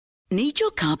Need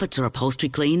your carpets or upholstery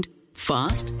cleaned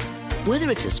fast? Whether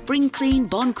it's a spring clean,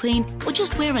 bond clean, or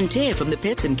just wear and tear from the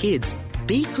pets and kids,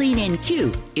 Be Clean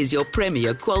NQ is your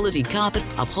premier quality carpet,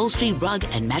 upholstery, rug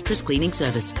and mattress cleaning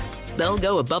service. They'll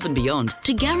go above and beyond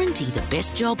to guarantee the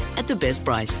best job at the best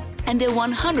price. And they're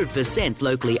 100%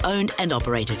 locally owned and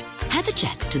operated. Have a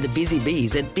chat to the busy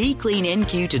bees at Be Clean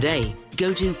NQ today.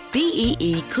 Go to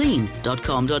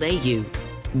beeclean.com.au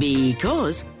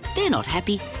because they're not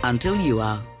happy until you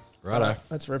are. Righto.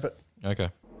 Let's rip it. Okay.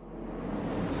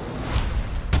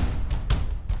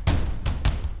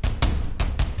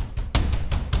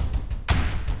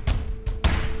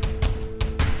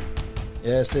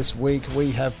 Yes, this week we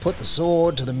have put the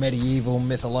sword to the medieval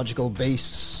mythological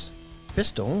beasts.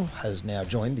 Pistol has now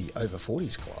joined the Over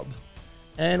 40s Club,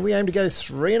 and we aim to go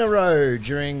 3 in a row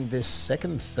during this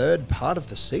third part of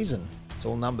the season. It's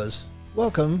all numbers.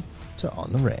 Welcome to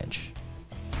On the Ranch.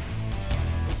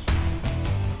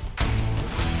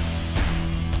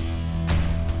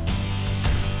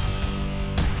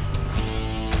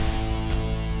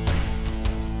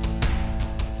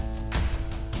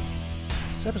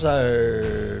 It's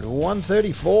episode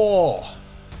 134.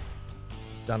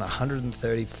 We've done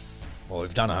 130. Well,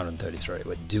 we've done 133.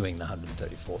 We're doing the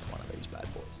 134th one of these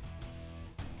bad boys.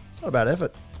 It's not a bad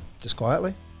effort. Just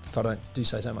quietly, if I don't do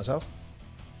say so myself.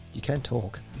 You can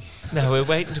talk. No, we're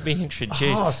waiting to be introduced.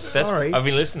 Oh, sorry. I've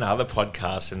been listening to other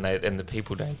podcasts and the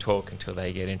people don't talk until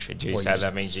they get introduced. So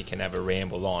that means you can have a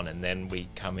ramble on and then we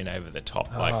come in over the top.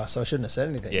 So I shouldn't have said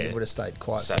anything. Yeah. You would have stayed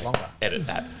quiet So for longer. edit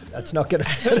that. That's not going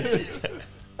to...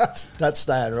 That's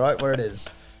staying right where it is.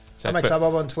 So I make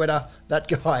Suburb on Twitter. That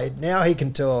guy, now he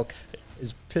can talk,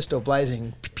 is pistol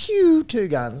blazing. Pew, 2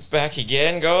 guns. Back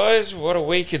again, guys. What a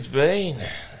week it's been.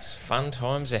 It's fun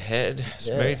times ahead.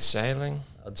 Smooth sailing.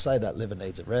 I'd say that liver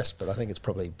needs a rest, but I think it's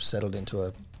probably settled into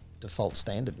a default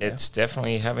standard now. It's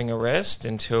definitely having a rest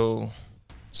until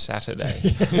Saturday.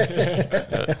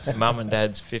 Mum and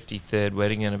Dad's 53rd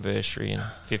wedding anniversary and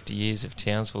 50 years of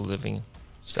Townsville living.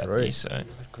 Saturday, so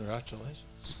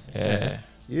congratulations. Yeah.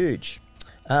 Huge.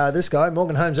 This guy,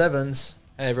 Morgan Holmes Evans.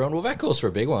 Hey, everyone. Well, that calls for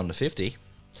a big one to 50.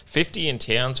 50 in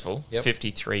Townsville, Yep.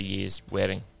 53 years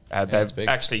wedding. That's big.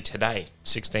 Actually, today,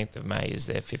 16th of May, is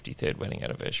their 53rd wedding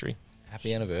anniversary.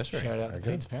 Happy anniversary. Shout out to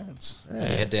Pete's parents. You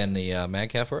head down the Mad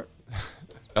Cow for it?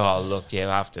 Oh, look, yeah,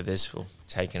 after this, we'll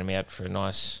taking them out for a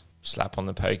nice slap on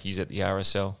the pokies at the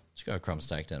RSL. Let's go crumb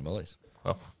steak down at Molly's.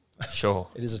 Well, sure.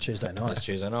 It is a Tuesday night. It's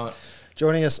Tuesday night.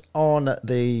 Joining us on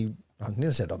the, I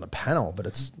nearly said on the panel, but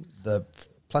it's the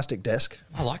plastic desk.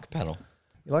 I like a panel.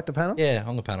 You like the panel? Yeah,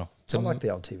 on the panel. I like the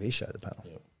old TV show, The Panel.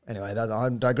 Yep. Anyway,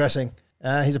 I'm digressing.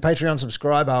 He's a Patreon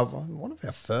subscriber, one of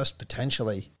our first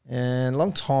potentially, and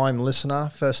long-time listener,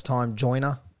 first-time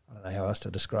joiner. I don't know how else to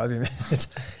describe him.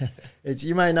 It's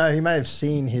you may know, he may have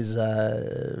seen his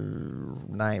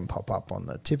name pop up on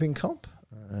the tipping comp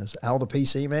as Al the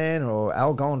PC Man, or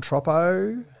Algon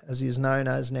Troppo, as he is known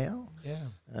as now. Yeah.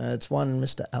 It's one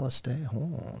Mr. Alistair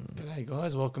Horn. G'day,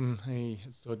 guys. Welcome. Hey,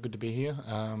 it's good to be here.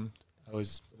 I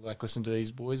always like listening to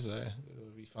these boys. It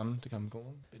would be fun to come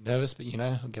along. Bit nervous, but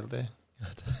I'll get there.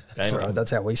 That's all right.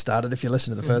 That's how we started. If you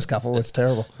listen to the first couple, it's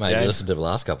terrible. Mate, you listen to the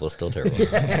last couple, it's still terrible.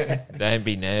 Don't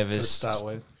be nervous. Start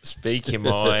with. Speak your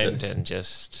mind and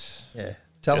just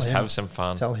have some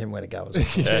fun. Tell him where to go as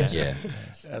well. Yeah.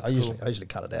 I usually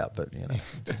cut it out, but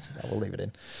we'll leave it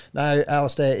in. No,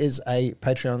 Alistair is a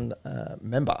Patreon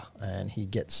member, and he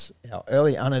gets our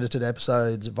early unedited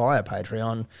episodes via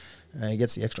Patreon. He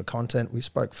gets the extra content. We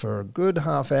spoke for a good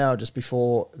half hour just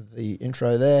before the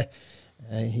intro there.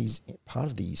 He's part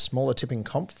of the smaller tipping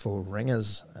comp for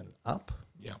ringers and up.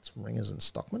 Yeah, it's ringers and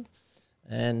stockmen,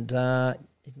 and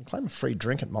you can claim a free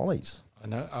drink at Molly's. I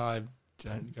know. I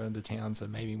don't go into town, so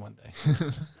maybe one day.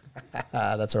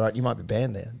 That's all right. You might be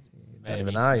banned there. You don't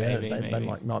even know. They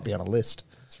might be on a list.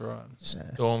 That's right.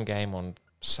 Storm game on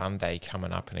Sunday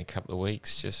coming up in a couple of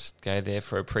weeks. Just go there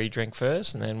for a pre-drink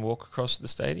first and then walk across to the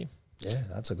stadium. Yeah,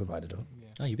 that's a good way to do it. Yeah.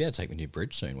 Oh, you'll be able to take the new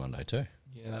bridge soon one day too.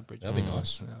 Yeah, that bridge. That'd be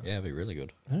nice. Yeah, it'd be really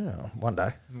good. Yeah, one day.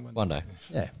 One day.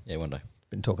 Yeah. Yeah, one day.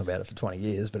 Been talking about it for 20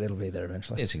 years, but it'll be there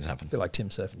eventually. These things happen. A bit like Tim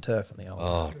Surf and Turf on the old.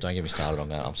 Oh, don't get me started on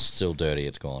that. I'm still dirty.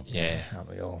 It's gone. Yeah. Aren't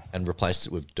we all? And replaced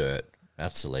it with dirt.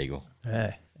 That's illegal.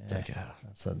 Yeah. Don't get out.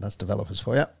 That's developers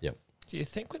for you. Yep. Do you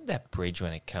think with that bridge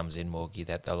when it comes in, Morgie,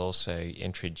 that they'll also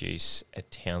introduce a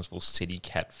Townsville City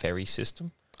Cat ferry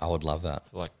system? I would love that.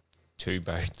 For like 2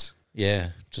 boats. Yeah,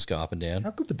 just go up and down.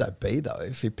 How good would that be, though,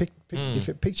 if it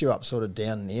picked you up sort of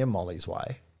down near Molly's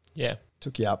Way? Yeah.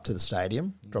 Took you up to the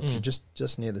stadium, dropped you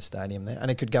just near the stadium there, and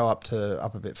it could go up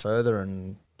a bit further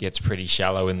and gets pretty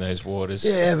shallow in those waters.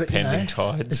 Yeah, but pending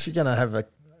tides. If you're going to have a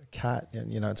cat,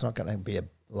 it's not going to be a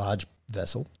large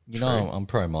vessel. I'm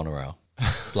pro monorail.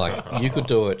 Like, you could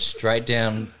do it straight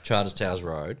down Charters Towers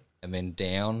Road and then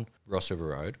down Ross River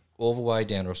Road, all the way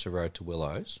down Ross River Road to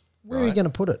Willows. Where are you going to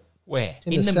put it? Where?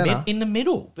 In the centre? In the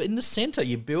middle. But in the centre,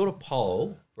 you build a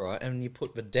pole, right, and you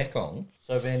put the deck on.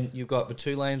 So then you've got the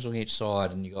 2 lanes on each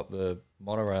side and you've got the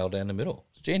monorail down the middle.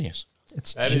 It's genius.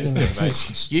 That is the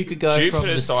most You could go from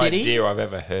the city idea I've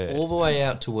ever heard. all the way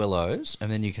out to Willows,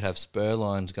 and then you could have spur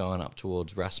lines going up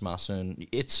towards Rasmussen.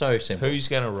 It's so simple. Who's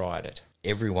going to ride it?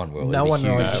 Everyone will. No one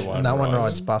rides. No one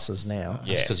rides buses now.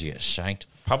 That's because you get shanked.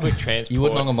 Public transport. You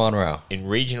wouldn't on a monorail. In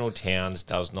regional towns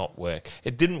does not work.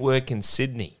 It didn't work in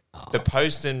Sydney. The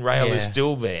post and rail is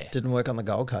still there. Didn't work on the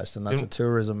Gold Coast, and that's a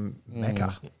tourism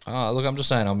mecca. Oh, look, I'm just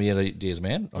saying I'm the ideas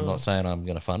man. I'm not saying I'm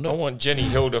going to fund I it. want Jenny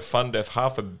Hill to fund a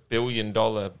 $500 million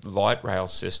light rail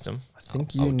system. I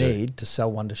think you need to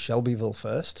sell one to Shelbyville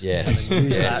first. Yes. And then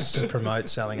use that to promote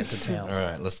selling it to towns. All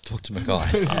right, let's talk to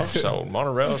Mackay. I've sold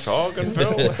monorail to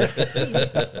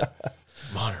Ogdenville.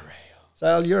 Monorail.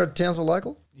 So you're a Townsville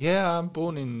local? Yeah, I'm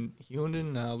born in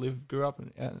Hughenden. Grew up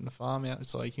out in a farm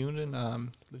outside Hughenden.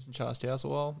 Lived in Charles Towers a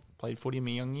while. Played footy in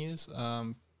my young years.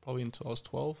 Probably until I was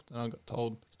 12. Then I got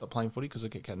told stop playing footy because I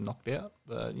kept getting knocked out.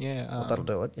 But yeah, Well, that'll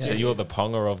do it. Yeah. So you're the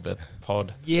ponger of the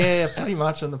pod. yeah, pretty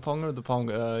much. I'm the ponger of the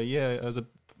ponger. Yeah, I was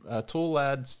a tall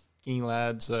lad, skinny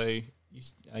lad. So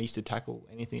I used to tackle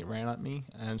anything that ran at me,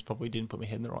 and probably didn't put my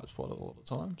head in the right spot a lot of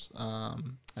times.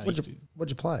 What'd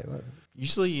you play?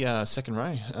 Usually second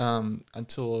row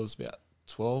until I was about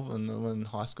 12, and then when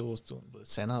high school I was doing a bit of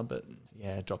centre, but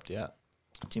yeah, I dropped out.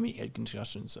 Too many head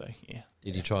concussions, so yeah.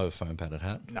 Did you try a foam padded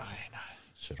hat? No.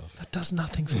 Shut off. That does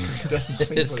nothing for you. Does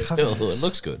nothing It's for still, it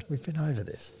looks good. We've been over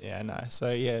this. Yeah, no. So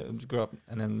yeah, I grew up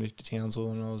and then moved to Townsville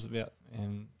when I was about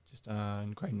in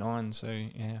grade 9. So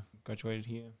yeah, graduated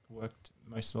here, worked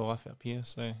most of the life up here,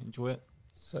 so enjoy it.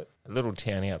 So a little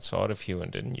town outside of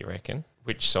Hughenden, you reckon?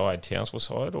 Which side, Townsville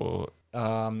side or?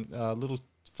 A little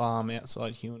farm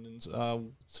outside Hughenden,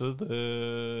 to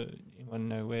the you want to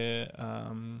know where?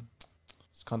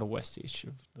 It's kind of westish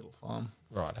of Little Farm.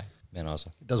 Right. Man, I was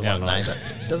Doesn't want to name it.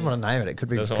 Doesn't want to name it. It could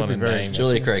be very Julia it's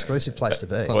an Creek. exclusive place to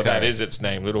be. Well, that is its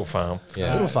name, Little Farm.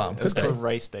 Yeah. Little Farm. It's Could got a be.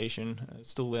 race station. It's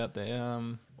still out there,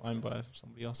 owned by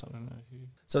somebody else. I don't know who.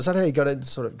 So is that how you got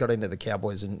into the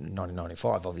Cowboys in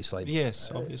 1995? Obviously.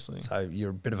 Yes, obviously. So you're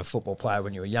a bit of a football player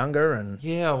when you were younger, and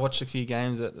Yeah, I watched a few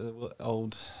games at the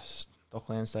old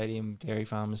Dockland Stadium, Dairy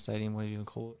Farmers Stadium, whatever you can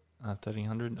call it,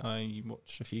 1300. I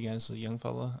watched a few games as a young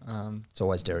fella. it's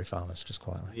always Dairy Farmers, just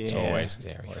quietly. Yeah, It's always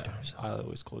dairy farms. I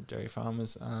always called Dairy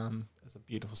Farmers. There's a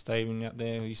beautiful stadium out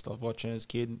there. I used to love watching as a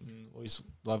kid, and always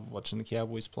loved watching the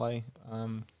Cowboys play.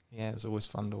 Yeah, it was always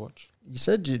fun to watch. You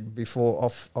said before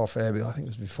off air, I think it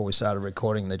was before we started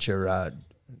recording, that you're a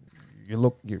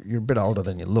bit older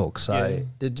than you look. So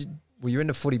were you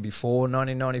into footy before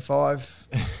 1995?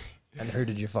 And who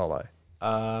did you follow?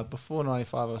 Before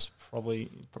 95, I was probably,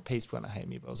 Pete's going to hate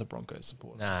me, but I was a Broncos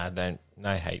supporter. Nah,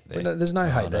 no hate there. Well, there's no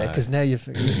hate there because now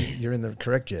you're in the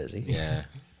correct jersey. Yeah.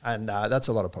 And that's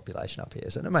a lot of population up here.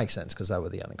 So it makes sense because they were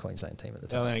the only Queensland team at the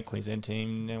They were time. the only Queensland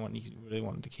team. No one really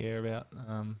wanted to care about.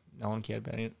 No one cared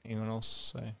about anyone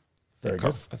else. So Very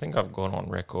good. I think I've gone on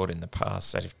record in the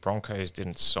past that if Broncos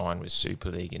didn't sign with Super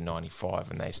League in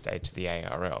 95 and they stayed to the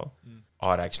ARL,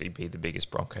 I'd actually be the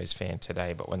biggest Broncos fan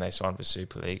today. But when they signed with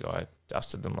Super League, I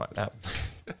dusted them like that.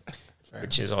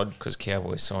 Which is odd because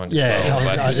Cowboys signed as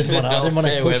well. I didn't want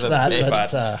to push that.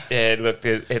 But, yeah, look,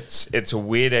 it's a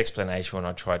weird explanation when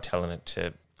I try telling it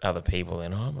to other people.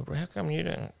 And how come you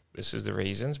don't? This is the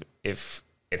reasons. If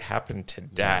it happened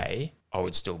today, I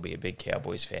would still be a big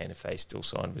Cowboys fan if they still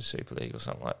signed with Super League or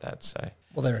something like that. So,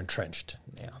 well, they're entrenched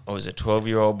now. I was a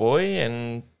 12-year-old boy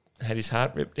and had his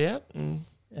heart ripped out. And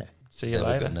Yeah. see you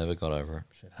later. Never got over it.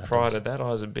 Prior to that, I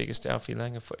was the biggest Alfie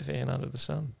Langer fan under the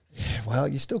sun. Yeah, well,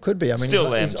 you still could be. I mean,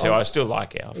 Still am he's too. I still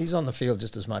like Alf. He's on the field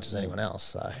just as much as anyone else,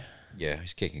 so Yeah,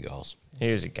 he's kicking goals. He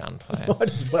was a gun player. might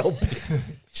as well be.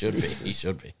 Should be. He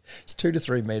should be. He's 2 to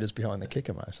 3 meters behind the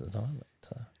kicker most of the time.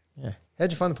 But, yeah.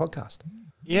 How'd you find the podcast?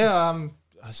 yeah,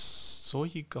 I saw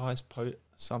you guys post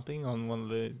something on one of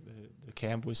the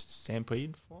Cowboys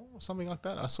Stampede form or something like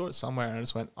that. I saw it somewhere and I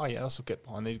just went, oh yeah, I'll get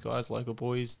behind these guys, local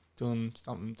boys doing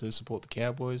something to support the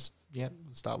Cowboys. Yeah,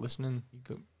 start listening.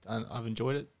 I've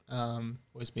enjoyed it.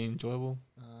 Always been enjoyable.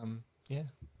 Yeah.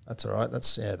 That's all right.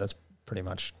 That's pretty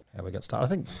much how we got started. I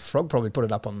think Frog probably put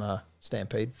it up on the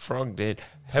Stampede. Frog did.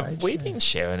 Have we been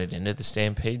sharing it into the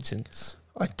Stampede since?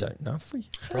 I don't know if we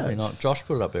Probably not. Josh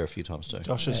put it up there a few times too.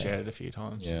 Josh has shared it a few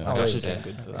times. Yeah. Oh, Josh there is you doing go.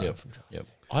 good for that. Yep.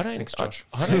 I don't. Thanks, Josh.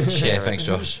 I don't share. Yeah, thanks,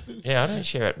 Josh. Yeah, I don't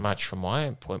share it much from my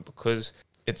own point because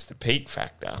it's the peat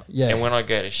factor. Yeah. And when I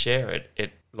go to share it,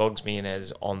 it logs me in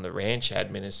as on the ranch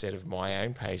admin instead of my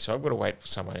own page. So I've got to wait for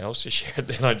someone else to share it.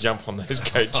 Then I jump on those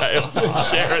coattails and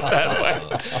share it that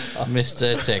way.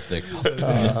 Mr. Technical.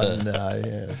 Oh, no,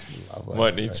 yeah. It's lovely.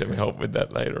 Might need some help with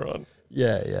that later on.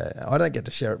 Yeah. I don't get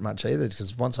to share it much either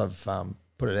because once I've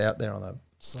put it out there on the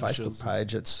Socials. Facebook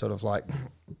page, it's sort of like,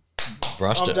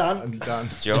 Brushed it. I'm done.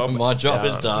 Job My job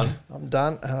is done. I'm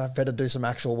done and I better do some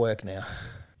actual work now.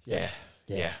 Yeah.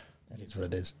 That is what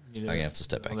it is. I'm going to have to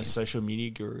step back On in. the social media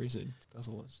gurus, it does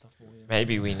all that stuff for you.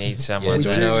 Maybe we need Yeah, someone. do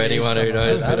you do. know anyone who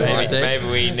knows good Maybe, IT? maybe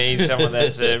we need someone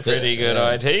that's a pretty good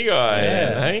IT guy.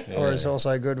 Eh? Or is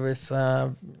also good with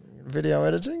video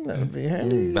editing. That would be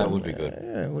handy. That would be good.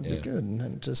 Yeah, it would be good.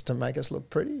 And just to make us look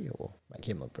pretty or make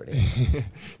him look pretty.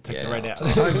 Take the red out.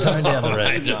 Tone down the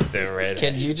red. Not the red.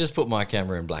 Can you just put my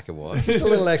camera in black and white? Just a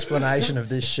little explanation of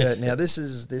this shirt. Now, this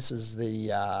is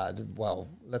the well,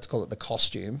 let's call it the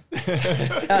costume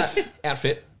Outfit.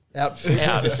 outfit. Outfit.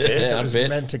 It was Outfit.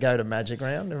 meant to go to Magic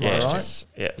Round. Am I right? Yes.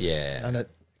 Yes. Yeah. And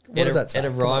what does that say? It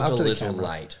Come on, arrived up a to the little camera.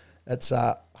 late. It's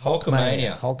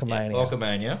Hulkamania. Hulkamania.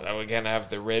 Hulkamania. So we're going to have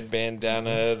the red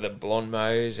bandana, the blonde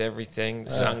mows, everything, the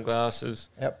sunglasses,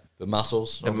 Yep. The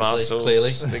muscles. the obviously, muscles,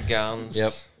 Clearly. the guns.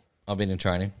 Yep. I've been in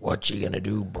training. What you going to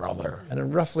do, brother? And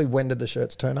then roughly when did the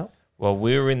shirts turn up? Well,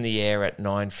 we were in the air at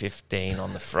 9:15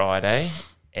 on the Friday,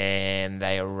 and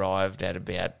they arrived at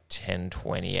about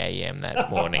 10:20 a.m. that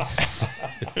morning.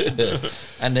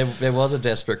 And there was a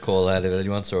desperate call out. If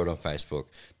anyone saw it on Facebook,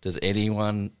 does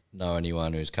anyone know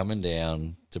anyone who's coming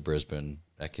down to Brisbane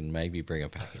that can maybe bring a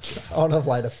package On a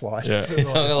later flight. Yeah.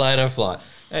 on a later flight?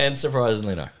 And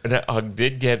surprisingly, no. And I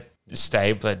did get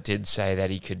Stabler did say that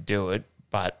he could do it,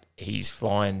 but he's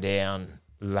flying down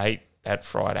late that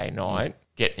Friday night,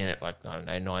 getting in at like, I don't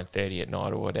know, 9:30 at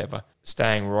night or whatever,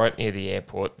 staying right near the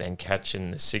airport, then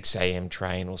catching the 6 a.m.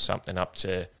 train or something up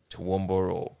to Toowoomba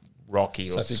or Rocky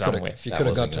So or if you somewhere. could That have got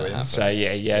wasn't to gonna him. happen. So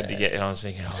yeah, you had to get. And I was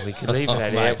thinking, we could leave it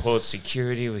at Mate. airport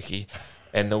security.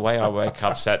 And the way I woke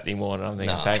up Saturday morning, I'm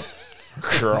thinking, No. thank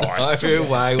Christ. No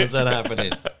way was that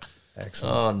happening.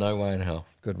 Excellent. Oh, no way in hell.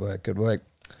 Good work.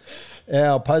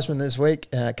 Our postman this week,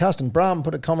 Carsten Brum,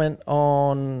 put a comment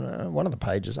on one of the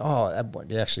pages.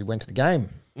 He actually went to the game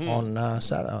on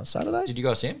Saturday. Did you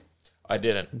guys see him? I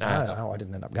didn't. No. No, I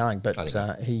didn't end up going, but I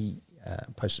didn't. he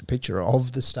posted a picture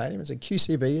of the stadium and said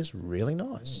QCB is really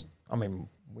nice. I mean,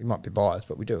 we might be biased,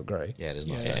 but we do agree. Yeah, it is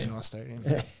Yeah, nice. it's to a see. nice stadium.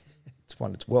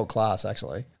 It's world class,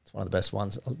 actually. It's one of the best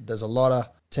ones. There's a lot of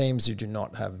teams who do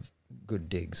not have good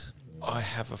digs. I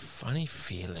have a funny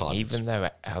feeling, Titans. even though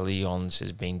Allianz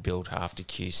has been built after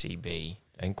QCB,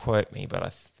 and quote me, but I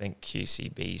think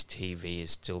QCB's TV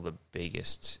is still the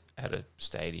biggest at a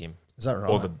stadium. Is that right?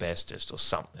 Or the bestest or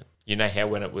something. You know how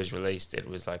when it was released, it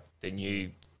was like the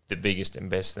biggest and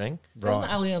best thing? Doesn't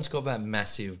Allianz got that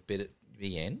massive bit at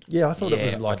the end? Yeah, I thought it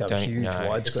was Yeah, like I a don't huge know.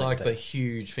 widescreen It's like thing. the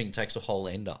huge thing takes the whole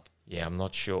end up. Yeah, I'm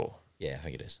not sure. Yeah, I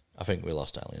think it is. I think we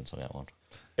lost Allianz on that one.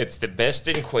 It's the best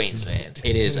in Queensland.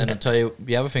 It is, and I'll tell you,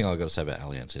 the other thing I've got to say about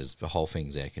Allianz is the whole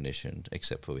thing's air conditioned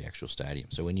except for the actual stadium.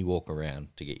 So when you walk around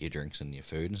to get your drinks and your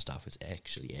food and stuff, it's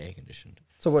actually air conditioned.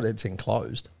 So what? It's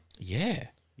enclosed. Yeah.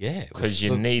 Because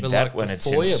you For- need for that like when the it's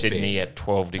in foyer Sydney bit. at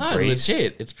 12 No, degrees.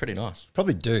 legit. It's pretty nice.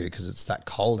 Probably do because it's that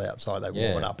cold outside. They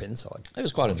warm it Yeah. up inside. It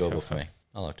was quite enjoyable for me.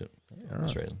 I liked it. For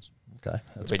those reasons. Okay,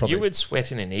 that's But probably you would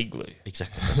sweat in an igloo.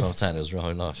 Exactly. That's what I'm saying. It was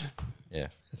really nice. Yeah.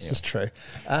 it's just true.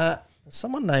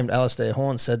 Someone named Alistair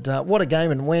Horn said, "What a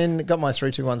game and win! Got my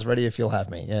 3-2-1s ready if you'll have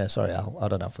me." Yeah, sorry, Al. I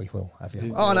don't know if we will have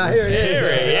you. Oh no, here he is.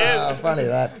 Here he is. Funny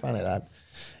that.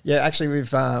 Yeah, actually,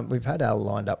 we've had Al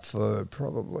lined up for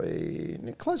probably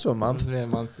close to a month. It's been a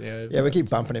month, yeah. Yeah, we keep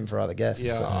bumping him for other guests.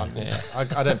 Yeah,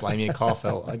 I don't blame you. Kyle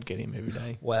felt I'd get him every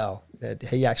day. Well,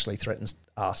 he actually threatens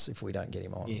us if we don't get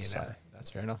him on. Yeah, so. that's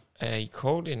fair enough. He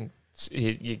called in.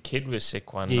 Your kid was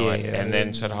sick one Yeah, night, yeah, and then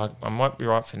yeah. said, I might be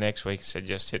right for next week. Said,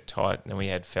 just sit tight. And then we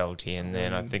had Felty, and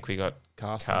then I think we got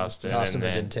Carsten. Carsten. Carsten and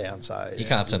was then- in town, so You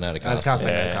can't say no to I Carsten. can't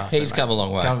say no to Yeah. Carsten, He's mate. come a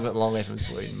long way. Come a long way from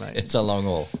Sweden, mate. It's a long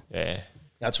haul. Yeah.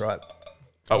 that's right.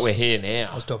 But we're here I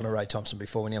now. was talking to Ray Thompson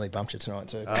before. We nearly bumped you tonight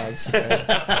too.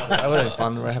 That would have been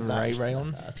fun. We're having Ray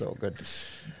on. That's all good.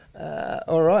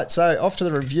 All right, so off to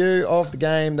the review of the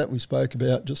game that we spoke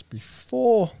about just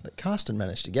before that Carsten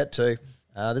managed to get to.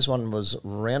 This one was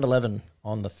round 11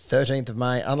 on the 13th of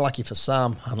May. Unlucky for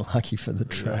some, unlucky for the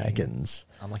Dragons.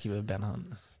 Unlucky with Ben Hunt.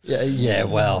 Yeah.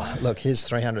 Well, look, his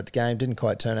 300th game didn't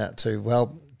quite turn out too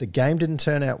well. The game didn't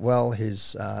turn out well.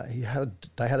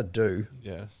 They had a do.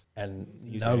 Yes. And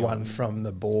no one from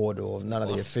the board or none of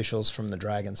the officials from the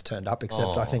Dragons turned up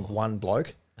except I think one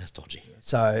bloke. That's dodgy.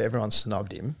 So everyone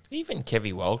snubbed him. Even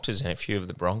Kevy Walters and a few of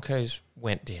the Broncos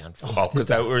went down because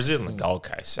they were in the Gold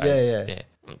Coast. So, Yeah.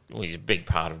 Well, he's a big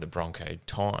part of the Bronco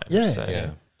time. Yeah. So,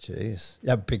 Yeah. Jeez.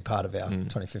 Yeah, a big part of our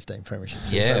 2015 premiership.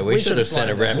 Yeah, So we should have sent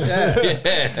a flown rep.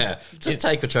 that. Yeah. Just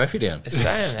take the trophy down.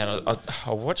 Saying that,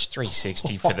 I watched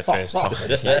 360 for the first time.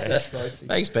 Yeah.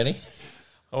 Thanks, Benny.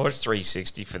 I watched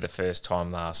 360 for the first time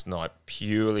last night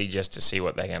purely just to see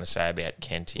what they're going to say about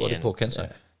Kenty. What did Paul Kent say?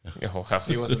 Oh, well,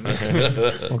 He wasn't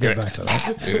there. We'll get back to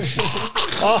that.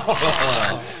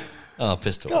 Oh,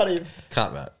 pistol. Got him.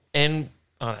 Cut that. And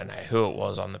I don't know who it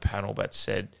was on the panel, but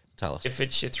said, Tell us. if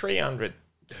it's your 300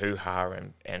 hoo-ha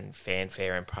and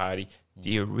fanfare and party, do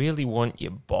you really want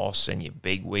your boss and your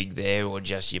big wig there or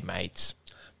just your mates?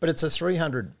 But it's a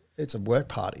 300. It's a work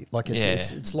party. Like it's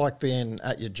Yeah. it's like being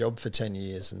at your job for 10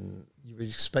 years, and you would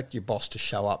expect your boss to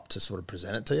show up to sort of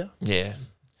present it to you. Yeah.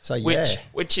 So yeah,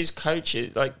 Which his coach,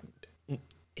 like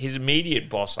his immediate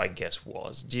boss, I guess,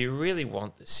 was, do you really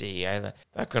want the CEO?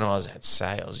 Back when I was at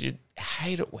sales, you'd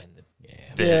hate it when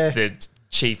the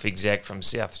chief exec from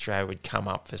South Australia would come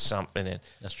up for something and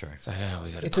That's true. say, oh,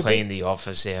 we got It's to a clean the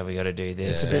office here, we got to do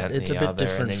this, that, It's a and bit the other,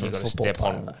 different and then for you a got to football step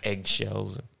on player, though.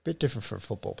 eggshells. bit different for a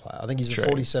football player. I think he's True.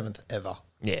 the 47th ever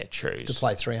Yeah, true. to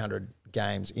play 300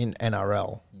 games in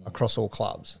NRL across all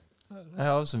clubs.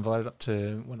 I was invited up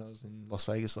to when I was in Las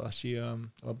Vegas last year.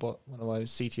 I bought one of my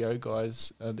CTO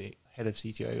guys, the head of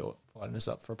CTO, invited us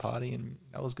up for a party, and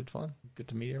that was good fun. Good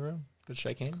to meet everyone. Good to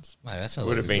shake hands. Mate, that It sounds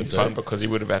would like have a been good fun dude. because he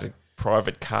would have had a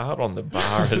private card on the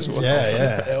bar as well.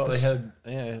 Yeah.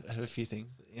 They had a few things,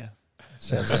 but yeah.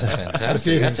 Sounds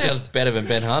Fantastic. That sounds better than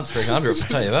Ben Hunt's 300, I'll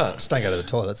tell you that. Just don't go to the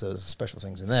toilets. There's special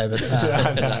things in there, but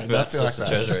That's just the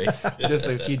treasury. Just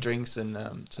a few drinks and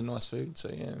some nice food. So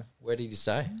yeah, Where did you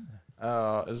stay?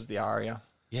 it was the Aria.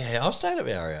 Yeah, I've stayed at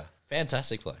the area.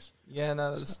 Fantastic place. Yeah,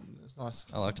 no, it's nice.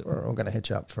 I liked it. we're all going to hit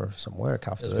you up for some work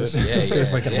after That's this. good. Yeah, See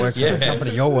if we can work for the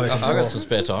company you're working I got for. some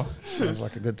spare time. Sounds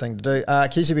like a good thing to do.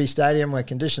 QCB Stadium, where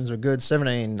conditions were good,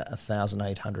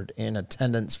 17,800 in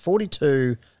attendance,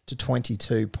 42 to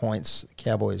 22 points. The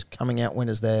Cowboys coming out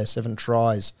winners there, 7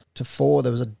 tries to 4.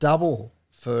 There was a double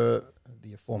for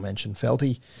the aforementioned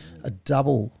Felty, a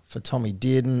double for Tommy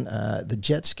Dearden. The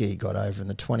jet ski got over in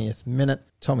the 20th minute.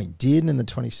 Tommy Dearden in the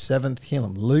 27th.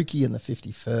 Helam Lukey in the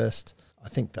 51st. I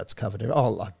think that's covered. A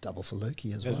double for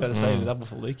Lukey as I was well. about to say the double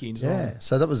for Lukey as well. Yeah,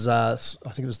 so that was, I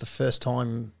think it was the first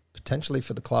time potentially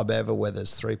for the club ever where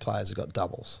there's 3 players who got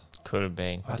doubles. Could have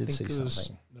been. I did see there was,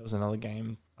 something. there was another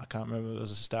game. I can't remember. There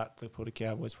was a stat that the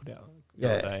Cowboys put out the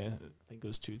Yeah. other day. I think it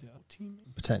was 2000.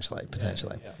 Potentially.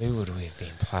 Yeah. Who would we have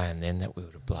been playing then that we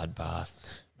would have bloodbath?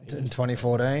 In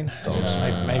 2014,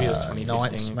 Maybe it was 2015.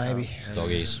 Knights, I can't maybe. remember.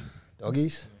 Doggies.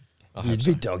 Doggies. I You'd hope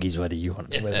be so. doggies whether you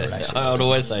want whether it actually. I would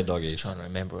always say doggies. Trying to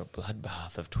remember a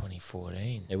bloodbath of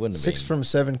 2014. It wouldn't have 6 been. from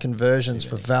 7 conversions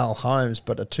for Val Holmes,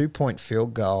 but a 2-point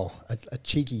field goal, a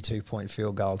cheeky 2-point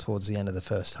field goal towards the end of the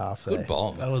first half there. Good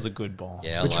bomb. That was a good ball.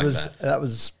 Yeah, I Which like was that.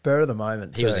 was spur of the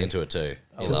moment. He was too. into it too.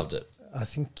 He loved it. I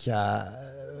think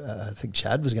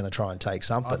Chad was going to try and take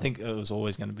something. I think it was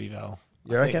always going to be Val.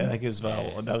 You I think, reckon? I think it was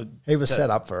Val. he was set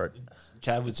up for it.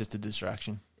 Chad was just a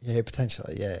distraction. Yeah,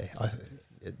 potentially. Yeah,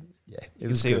 it You can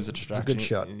was see good. it was a distraction. It was a good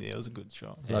shot. Yeah, it was a good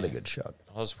shot. Bloody good shot.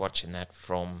 I was watching that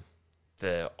from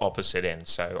the opposite end,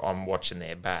 so I'm watching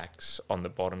their backs on the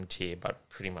bottom tier, but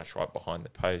pretty much right behind the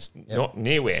post, not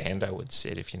near where Hendo would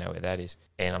sit, if you know where that is.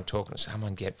 And I'm talking to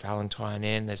someone, get Valentine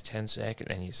in, there's 10 seconds,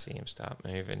 and you see him start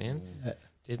moving in.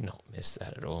 Did not miss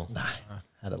that at all.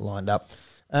 Had it lined up.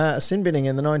 Sin binning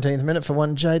in the 19th minute for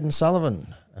one Jaden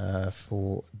Sullivan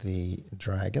for the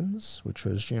Dragons, which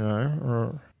was,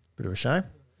 a bit of a shame.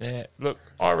 Yeah, look,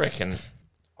 I reckon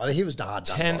I think he was hard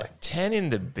done by 10 in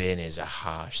the bin is a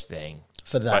harsh thing.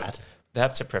 for that. But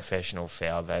that's a professional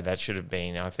foul, though. That should have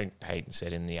been, I think Peyton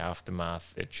said in the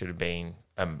aftermath, it should have been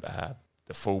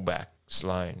the fullback,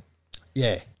 Sloan.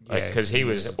 Yeah. Because he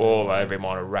was all over him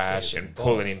on a rash and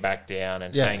pulling him back down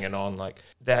and hanging on. Like,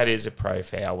 that is a pro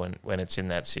foul when it's in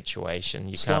that situation.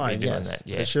 You Sloan, can't be doing yes. that. But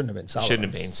Yeah. it shouldn't have been Sullivan.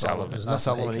 Shouldn't have been Sullivan. There's No, nothing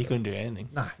Sullivan, he he could couldn't do anything.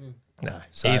 No.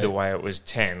 So Either way, it was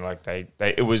 10. Like,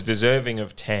 it was deserving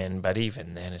of 10, but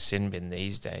even then, a sin bin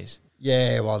these days.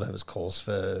 Yeah, well, there was calls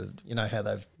for, how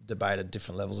they've debated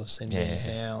different levels of sin bins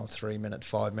now, 3 minute,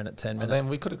 5 minute, 10 And minute. then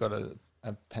we could have got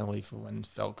a penalty for when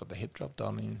Felt got the hip drop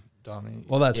done.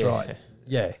 Well, that's Yeah. right.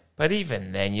 Yeah. But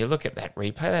even then, you look at that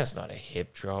replay, that's not a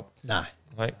hip drop. No.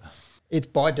 Like, It's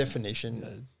by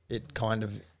definition, it kind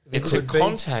of... it's a could be.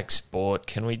 contact sport.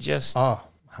 Can we just... Oh,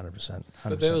 100%.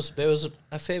 But there was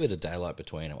a fair bit of daylight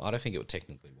between them. I don't think it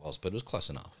technically was, but it was close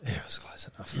enough. Yeah, it was close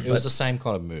enough. It was the same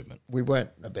kind of movement. We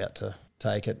weren't about to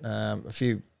take it. A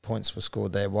few points were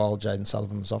scored there while Jaden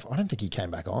Sullivan was off. I don't think he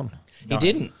came back on. He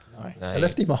didn't. They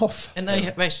left him off. And they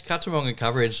actually cut him wrong in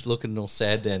coverage, looking all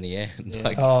sad down the end. Yeah.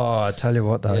 Like, Oh, I tell you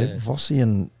what, though. Yeah. Vossi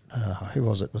and who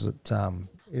was it? Was it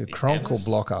Cronk or Ennis?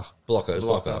 Blocker? Blocker.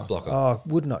 Oh,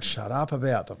 would not shut up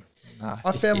about them. No.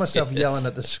 I found myself Yes. yelling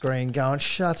at the screen going,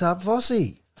 shut up,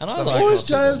 Vossi. And I like Why is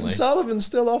Vossi Jaden normally. Sullivan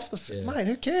still off the field? Mate,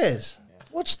 who cares?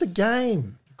 Watch the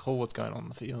game. Call what's going on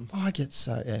the field. I get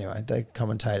so... Anyway, they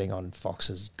commentating on Fox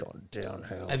has gone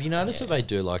downhill. Have you noticed that they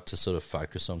do like to sort of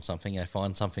focus on something? They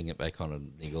find something that they kind of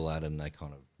niggle at and they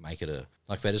kind of make it a...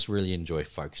 Like, they just really enjoy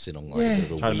focusing on, like, Yeah. a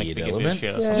little Trying to make weird a big element.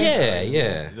 shit or Yeah. something.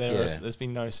 Yeah. There's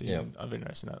been noticing. Yeah. I've been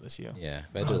noticing that this year. Yeah,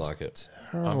 they do like it.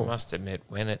 I Terrible. must admit,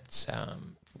 when it's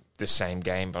the same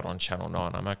game but on Channel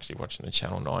 9, I'm actually watching the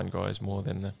Channel 9 guys more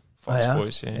than the Fox yeah?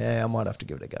 boys. Yeah, I might have to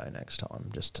give it a go next time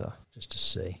just to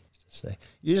see.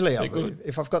 Usually, good.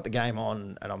 if I've got the game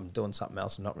on and I'm doing something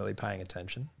else and not really paying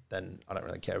attention, then I don't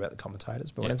really care about the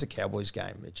commentators. But when Yeah. it's a Cowboys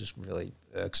game, it just really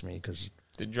irks me because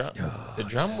The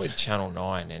drum with Channel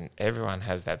 9, and everyone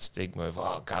has that stigma of,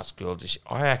 oh, Gus Gould.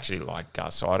 I actually like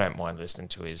Gus, so I don't mind listening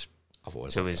to his I've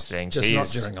always to liked his Gus. things. just not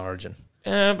He's- during Origin.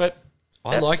 Yeah, but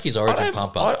I like his Origin don't-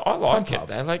 pump up. I like Pump it up.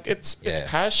 though. Like it's Yeah.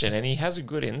 passion, and he has a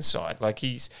good insight. Like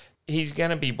he's going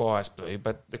to be biased blue,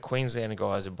 but the Queensland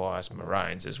guys are biased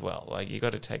maroons as well. Like you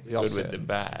got to take the good with offset. the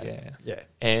bad. Yeah. Yeah,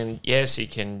 And yes, he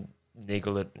can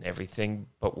niggle it and everything,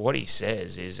 but what he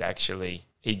says is actually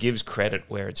he gives credit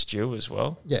where it's due as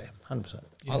well. yeah, 100%.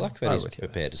 I like that I'm he's with you.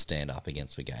 prepared to stand up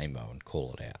against the game, though, and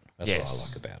call it out. That's Yes. what I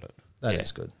like about it. That Yeah.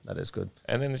 is good. That is good.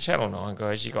 And then the Channel 9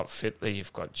 guys, you've got Fitley,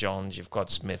 you've got Johns, you've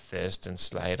got Smith, Thurston,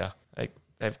 Slater. Like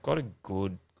they've got a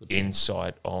good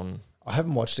insight on. I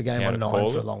haven't watched a game How on to 9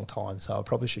 call for a it? long time, so I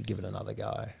probably should give it another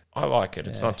go. I like it.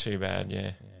 It's Yeah. not too bad,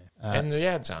 yeah. And Is the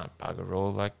ads aren't bugger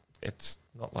all. Like it's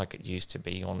not like it used to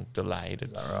be on delayed.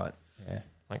 It's that right? Yeah.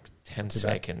 like 10 Too bad.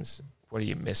 seconds. What are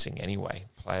you missing anyway?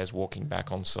 Players walking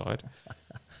back on side.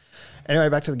 Anyway,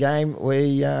 back to the game.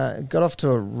 We got off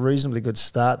to a reasonably good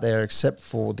start there, except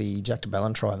for the Jack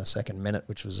DeBellin try in the second minute,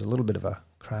 which was a little bit of a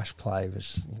crash play.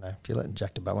 Which, if you're letting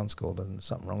Jack DeBellin score, then there's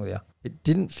something wrong with you. It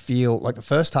didn't feel like the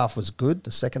first half was good.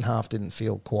 The second half didn't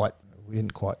feel quite. We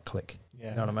didn't quite click.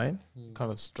 Yeah. You know what I mean?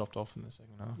 Kind of dropped off in the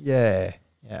second half. Yeah.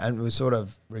 Yeah, and we were sort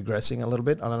of regressing a little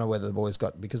bit. I don't know whether the boys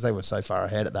got, because they were so far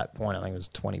ahead at that point. I think it was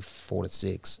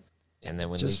 24-6. And then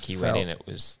when Just Leakey went felt- in, it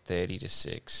was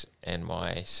 30-6, and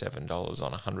my $7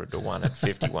 on 100-1 at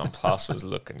 51 plus was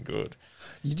looking good.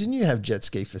 Didn't you have jet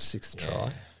ski for sixth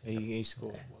try? He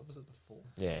scored. What was it? The fourth.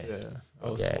 Yeah, Yeah. I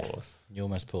was Yeah. fourth. You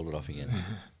almost pulled it off again.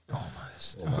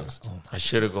 Almost. I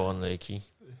should have gone Leakey.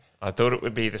 I thought it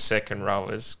would be the second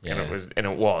rowers, and Yeah. it was One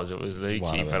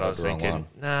Leakey. of But them, I was but the wrong thinking, one.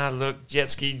 nah, look,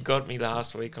 jet ski got me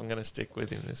last week. I'm going to stick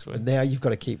with him this week. But now you've got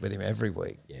to keep with him every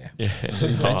week. Yeah. Yeah,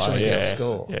 eventually he'll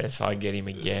score. Yes, I get him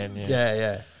again. Yeah.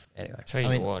 Yeah. Anyway, Tell you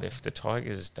I mean- what, if the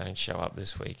Tigers don't show up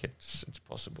this week, it's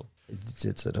possible.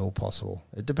 it's at all possible.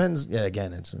 It depends. Yeah,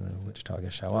 again, it's which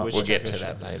Tigers show up. Which We'll get to Tigers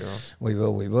that show later on. We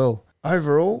will.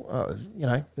 Overall,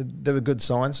 there were good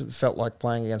signs. It felt like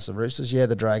playing against the Roosters. Yeah,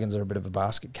 the Dragons are a bit of a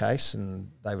basket case, and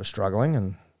they were struggling,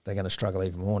 and they're going to struggle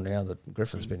even more now that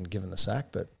Griffin's been given the sack.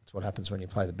 But it's what happens when you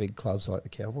play the big clubs like the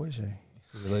Cowboys. You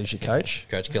lose your coach,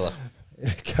 Coach Killer.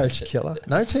 coach killer.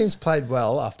 No team's played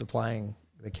well after playing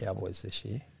the Cowboys this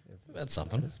year. That's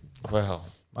something. Well,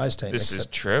 Most teams. This is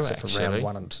true, except for round actually.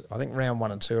 1 and 2. I think round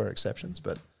 1 and 2 are exceptions,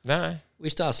 but no. We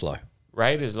start slow.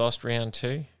 Raiders lost round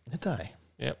 2. did they?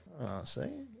 Yep. Oh, see.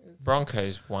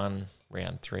 Broncos won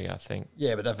round 3, I think.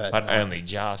 Yeah, but they've had. But only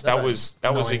just. they've That had was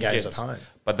 9 games against at home.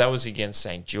 But that was against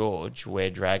St. George, where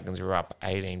Dragons were up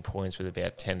 18 points with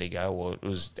about 10 to go, or it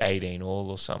was 18 all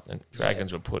or something.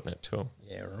 Dragons were putting it to them.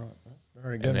 Yeah, right.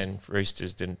 Very good. And then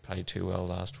Roosters didn't play too well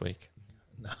last week.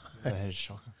 That is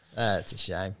shocking. It's a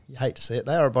shame. You hate to see it.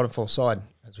 They are a bottom 4 side,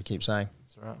 as we keep saying.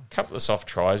 That's right. A couple of soft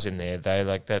tries in there, though,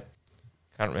 like that.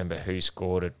 Can't remember who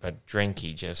scored it, but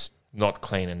Drinky just not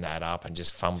cleaning that up and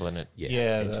just fumbling it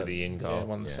Yeah. into the in goal. Yeah,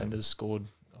 one of the Yeah. centers scored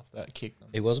off that kick.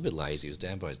 He was a bit lazy. He was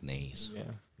down by his knees. Yeah.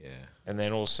 Yeah. And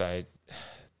then also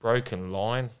broken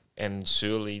line and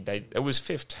Sully, it was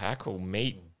fifth tackle,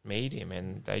 meet him,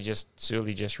 and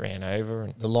Sully just ran over.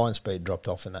 And The line speed dropped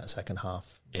off in that second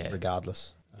half, Yeah.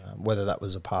 regardless. Whether that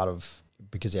was a part of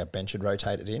because our bench had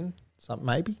rotated in, something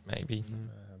maybe. maybe.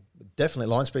 Definitely,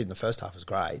 line speed in the first half was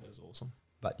great. It was awesome.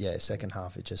 But yeah, second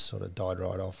half it just sort of died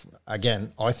right off.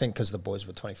 Again, I think because the boys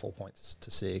were 24 points to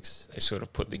 6. They sort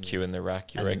of put the cue in the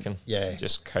rack, you And, reckon? yeah.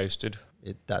 Just coasted.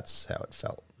 That's how it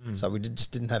felt. So we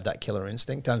just didn't have that killer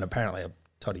instinct. And apparently,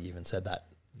 Toddy even said that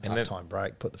And half-time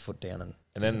break, put the foot down and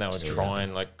then they were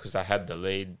trying, like, because they had the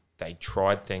lead, they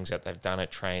tried things that they've done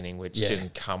at training which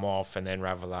didn't come off, and then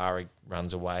Ravillari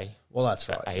runs away. well, that's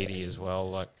For right. 80 as well.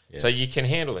 Like, so you can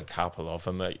handle a couple of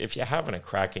them. If you're having a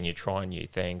crack and you're trying new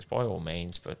things, by all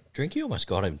means. But Drinky almost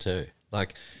got him too.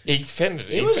 Like, he fended.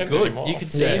 it was fended good. him off. You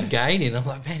could see him gaining. I'm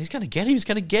like, man, he's going to get him. He's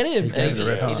going to get him. gave And it he a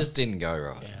red just, heart. didn't go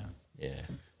right. Yeah.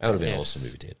 That would have been awesome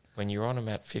if he did. When you're on him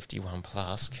at 51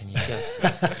 plus, can you just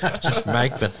Just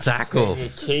make the tackle. you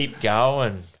keep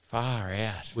going far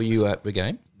out? Were you at the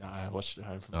game? No, I watched it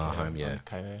home from Home, yeah.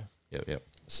 Okay, Yep.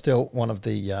 Still one of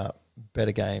the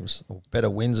better games or better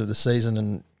wins of the season,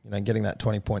 and getting that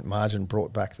 20-point margin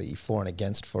brought back the for and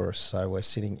against for us. So we're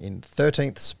sitting in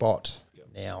 13th spot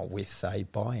now with a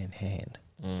bye in hand.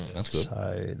 That's good.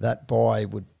 So that bye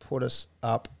would put us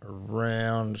up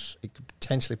around. It could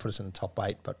potentially put us in the top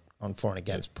 8, but on for and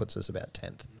against puts us about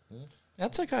 10th.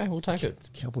 That's okay. We'll take it.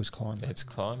 It's Cowboys climb. It's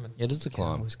climbing. It is a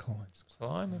climb. Cowboys climb.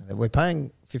 Climbing. We're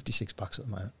paying $56 at the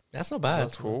moment. That's not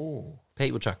bad. Cool.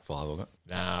 Pete will chuck 5 on it.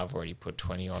 Nah, I've already put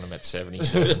 20 on him at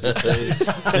 77.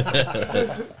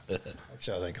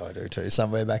 Actually, I think I do too,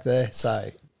 somewhere back there. So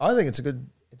I think it's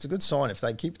a good sign if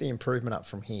they keep the improvement up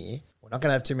from here. We're not going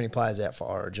to have too many players out for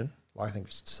Origin. Like I think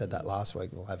we said that last week.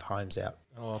 We'll have Holmes out,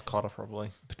 Oh, Cotter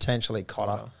probably. potentially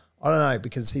Cotter. I don't know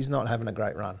because he's not having a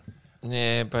great run.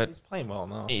 Yeah, but He's playing well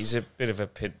now. he's a bit of a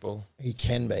pit bull. He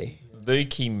can be.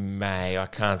 Lukey may. I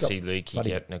can't got see Lukey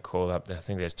bloody- getting a call up. I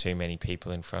think there's too many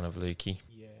people in front of Lukey.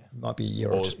 Yeah, Might be a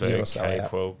year or Forsberg, so out.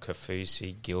 Caquel,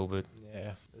 Kafusi, Gilbert.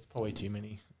 yeah. There's probably too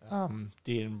many.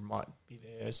 Dean might be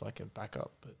there as like a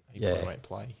backup, but he Yeah. probably won't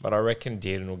play. But I reckon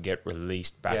Dearden will get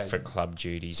released back Yeah, for club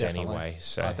duties Definitely. anyway.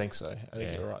 So I think so. I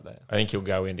think yeah. you're right there. I think he'll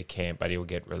go into camp, but he'll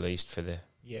get released for the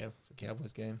Yeah, for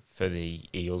Cowboys game.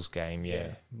 Eels game.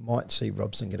 Yeah. Might see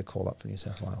Robson get a call up for New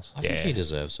South Wales. I think Yeah. he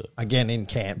deserves it. Again in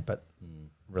camp, but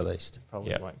released.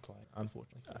 Probably Yep. won't play,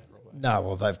 unfortunately. For Robbo. No,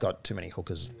 well, they've got too many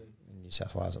hookers in New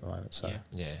South Wales at the moment. So, Yeah.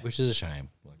 Yeah. Which is a shame.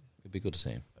 Like, it'd be good to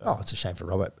see him. oh, it's a shame for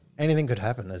Robert. Anything could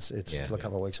happen. It's Yeah. still a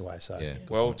couple of weeks away. So, Yeah.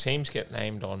 Well, teams get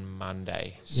named on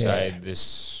Monday, so Yeah.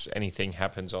 this anything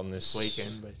happens on this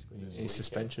Weekend, basically. Any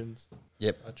suspensions?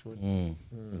 Yep. Touch wood.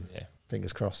 Yeah,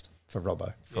 Fingers crossed for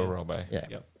Robbo. for Robbo. Yeah.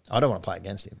 Yep. I don't want to play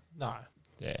against him. No.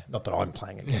 Yeah. Not that I'm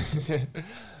playing against him.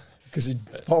 Because he'd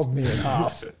fold me in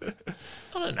half.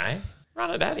 I don't know.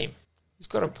 Run it at him. He's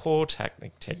got a poor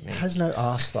technique. Has no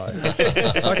arse though.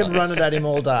 So I can run it at him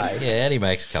all day. Yeah, and he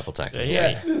makes a couple tackles.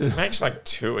 Yeah, he makes like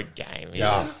 2 a game.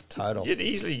 Yeah, total. You'd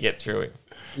easily get through him.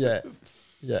 Yeah.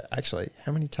 Yeah, actually,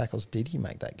 how many tackles did he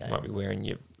make that game? Might be wearing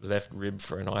your left rib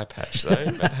for an eye patch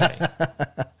though. But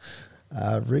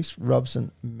hey, Reece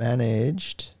Robson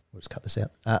managed, we'll just cut this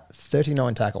out,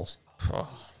 39 tackles.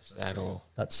 is that all?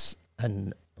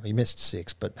 And he missed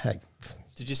 6, but hey.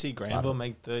 Did you see Granville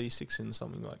make 36 in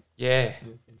something like Yeah,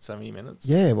 in so many minutes?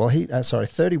 Yeah, well,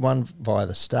 31 via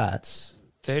the stats.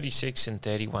 36 in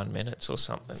 31 minutes or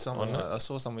something. Something wasn't like, I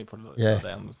saw somebody put it Yeah.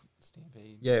 down the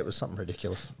Stampede. Yeah, it was something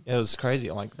ridiculous. Yeah, it was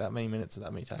crazy. Like that many minutes and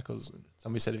that many tackles. And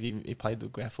somebody said if he played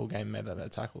the full game and made that many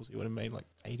tackles, he would have made like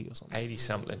 80 or something. 80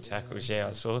 something tackles. Yeah,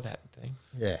 I saw that thing.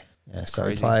 Yeah. That's So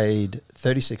crazy. he played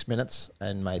 36 minutes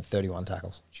and made 31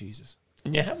 tackles. Jesus.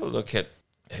 And you have a look at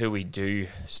who we do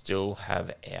still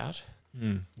have out.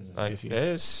 Like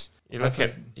there's you look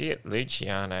at you get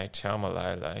Luciano,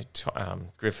 Talmalolo,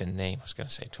 Griffin Neem. I was going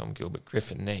to say Tom Gilbert,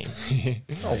 Griffin Neem,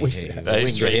 Oh, we Yeah, have. we can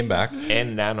Those get three. him back.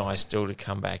 and Nanai still to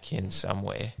come back in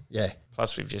somewhere. Yeah.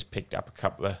 Plus, we've just picked up a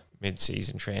couple of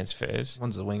mid-season transfers.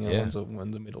 One's a winger, Yeah.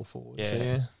 one's a middle forward. Yeah. So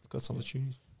yeah, it's got some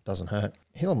opportunities. Doesn't hurt.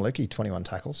 Hillam Lukey, 21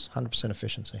 tackles, 100%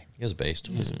 efficiency. He was a beast.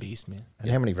 He's a beast, man.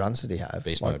 And how many runs did he have?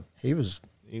 Beast Like, mode. He was,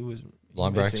 He was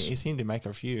Line he breaks. He seemed to make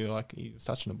a few. Like he was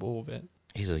touching the ball a bit.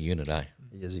 He's a unit, eh?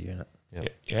 he is a unit. Yep.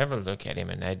 You have a look at him,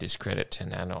 and no discredit to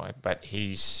Nanai, but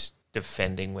he's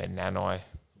defending where Nanai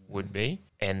would be.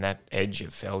 And that edge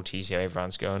of Felties, how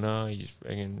everyone's going, oh, he's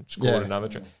friggin' scored Yeah. another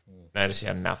try. Notice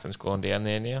how nothing's gone down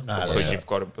there now? No, because yeah. you've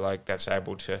got a bloke that's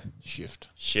able to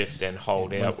shift and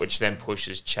hold out, which then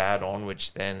pushes Chad on,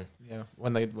 which then... Yeah,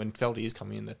 when Feldy is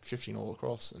coming in, they're shifting all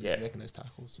across and Yeah. making those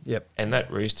tackles. Yep. And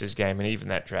that Roosters game and even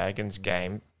that Dragons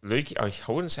game, Luke, I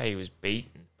wouldn't say he was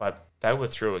beaten, but they were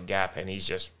through a gap and he's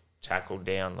just tackled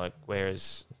down. Like,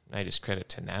 whereas, no discredit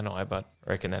to Nanai, but I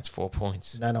reckon that's 4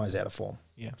 points. Nanai's out of form.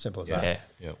 Yeah. Simple as Yeah. that.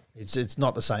 Yep. It's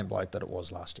not the same bloke that it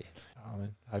was last year.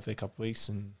 Hopefully a couple of weeks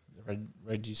and the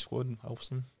Reggie squad helps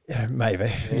him. Yeah,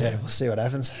 maybe. Yeah, we'll see what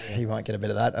happens. He might get a bit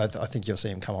of that. I think you'll see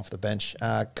him come off the bench.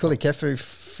 Kulikefu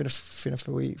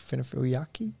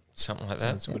Finafuyaki. Something like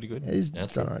that. That's pretty good. He's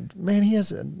That's done all right. Man, he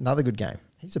has another good game.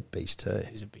 He's a beast too.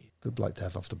 He's a beast. Good bloke to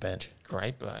have off the bench.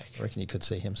 Great bloke. I reckon you could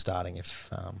see him starting if,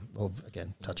 well,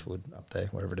 again, touch wood up there,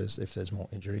 wherever it is, if there's more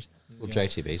injuries. Well,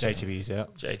 JTB's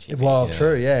out. JTB. Well,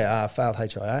 true, failed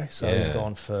HIA, so he's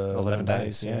gone for 11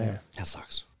 days. Yeah. That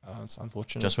sucks. It's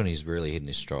unfortunate. Just when he's really hitting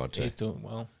his stride too. He's doing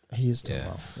well. He is doing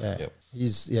well. Yeah.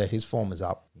 Yep. His form is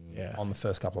up Yeah. on the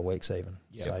first couple of weeks even.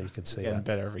 Yep. So you could see Getting that.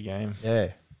 better every game.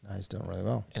 Yeah. No, he's doing really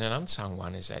well. And an unsung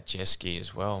one is that Jeski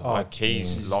as well. Oh, Like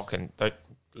he's locking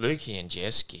Lukey and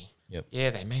Jeski. Yep. Yeah,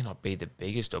 they may not be the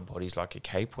biggest of bodies like a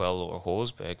Capewell or a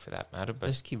Horsberg for that matter, but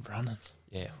Just keep running.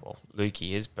 yeah, well,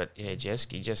 Lukey is, but yeah,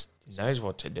 Jeski just knows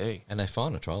what to do. And they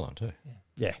find a try line too.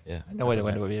 Yeah. Yeah. I know where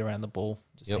to be around the ball,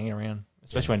 just Yep. hanging around.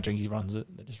 Especially when Drinky runs it,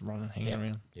 they just run and hang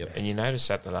around. Yep. And you notice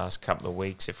that the last couple of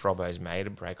weeks, if Robbo's made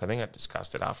a break, I think I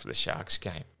discussed it after the Sharks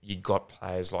game, you got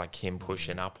players like him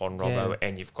pushing up on Robbo,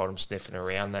 and you've got him sniffing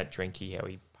around that Drinky, how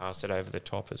he passed it over the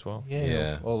top as well.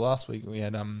 Yeah. Well, last week we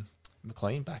had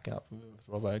McLean backing up with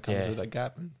Robbo coming through that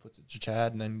gap and puts it to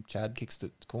Chad, and then Chad kicks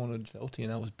it corner to Felty,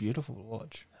 and that was beautiful to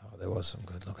watch. Oh, there was some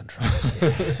good looking tries.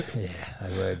 Yeah,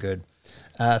 they were good.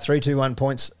 3-2-1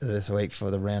 points this week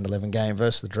for the round 11 game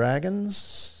versus the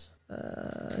Dragons.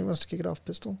 Who wants to kick it off,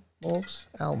 Pistol? Morgs?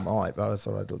 Al might, but I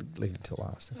thought I'd leave it till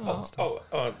last. Do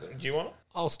you want it?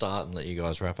 I'll start and let you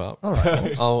guys wrap up. All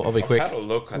right. I'll be quick. Had a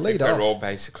look. I Lead think off. they're all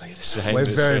basically the same. We're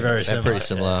this very, week. very They're similar. pretty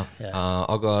similar. Yeah.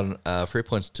 I got 3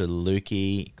 points to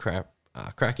Lukey.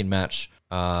 Cracking match.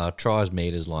 Tries,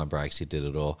 meters, line breaks. He did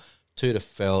it all. 2 to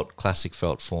Felt. Classic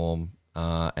Felt form.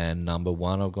 And number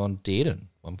 1, I've gone Dearden.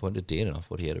 1 point to Dearden. I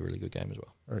thought he had a really good game as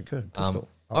well. Very good. Pistol.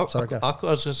 I Sorry, go.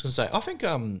 was just going to say, I think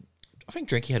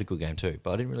Drinky had a good game too,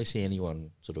 but I didn't really see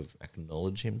anyone sort of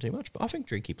acknowledge him too much. But I think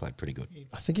Drinky played pretty good.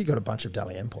 I think he got a bunch of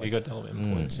Dally M points. You got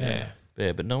Delvin points. Yeah.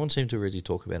 Yeah, but no one seemed to really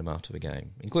talk about him after the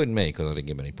game, including me because I didn't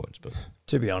give him any points. But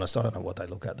To be honest, I don't know what they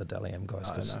look at, the Dally M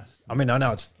guys. I don't know. I mean, I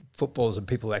know it's footballers and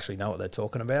people who actually know what they're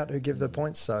talking about who give the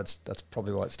points, so that's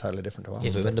probably why it's totally different to us.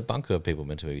 yeah, but then the bunker people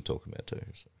meant to be talking about too.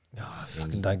 So. Oh,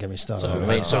 fucking don't get me started. So, on I that.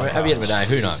 mean, so at the end of the day,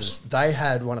 who knows? Jesus. They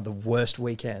had one of the worst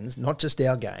weekends, not just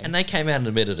our game. And they came out and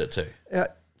admitted it too.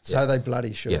 So they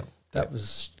bloody should. Yeah. That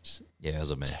was just Yeah, as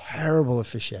a man. terrible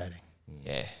officiating.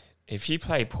 Yeah. If you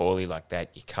play poorly like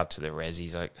that, you cut to the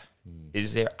resis. Like,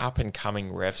 is there up and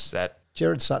coming refs that?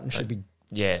 Jared Sutton should be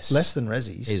Yes. less than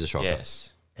Rezzies. He's a shocker.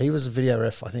 Yes. He was a video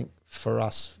ref, I think, for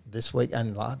us this week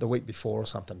and the week before or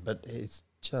something. But it's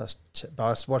just. But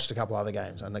I watched a couple other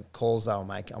games and the calls they were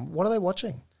making. What are they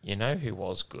watching? You know who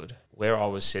was good? Where I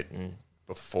was sitting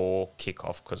before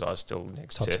kickoff because I was still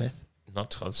next Todd to Smith? Not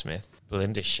Todd Smith,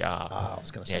 Belinda Sharp. Oh, I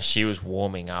was going to say. Yeah, she was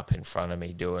warming up in front of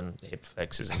me doing hip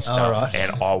flexes and stuff, right.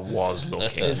 and I was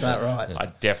looking. Is that right? I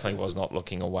definitely was not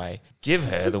looking away. Give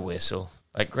her the whistle.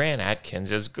 Like Grant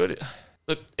Atkins, as good.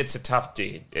 Look, it's a tough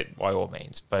dude, by all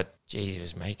means, but geez, he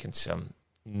was making some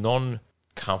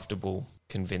non-comfortable,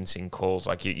 convincing calls.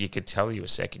 Like you could tell he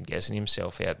was second guessing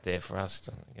himself out there for us.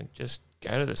 Just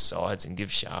go to the sides and give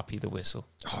Sharpie the whistle.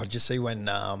 Oh, did you see when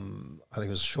I think it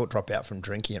was a short drop out from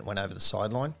Drinky and went over the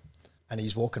sideline and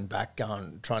he's walking back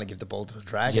trying to give the ball to the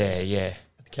Dragons. Yeah.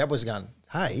 The Cowboys are going,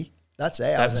 hey, that's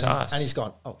ours. That's us. And he's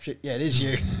gone, oh, shit, yeah, it is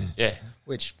you. Yeah.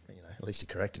 Which, at least he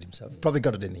corrected himself. Probably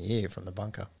got it in the ear from the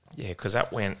bunker. Yeah, because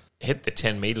that hit the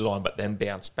 10-metre line, but then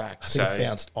bounced back. I think it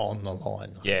bounced on the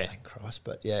line. Yeah. Thank Christ,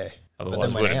 but yeah.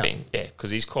 Otherwise, would have been,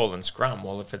 because he's calling scrum.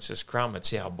 Well, if it's a scrum,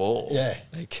 it's our ball. Yeah.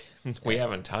 Like, we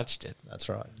haven't touched it. That's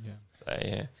right. Yeah. So,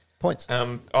 yeah. Points.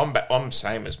 I'm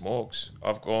same as Morgs.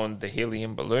 I've gone the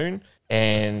helium balloon,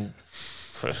 and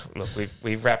look,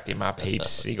 we've wrapped him up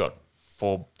heaps. He got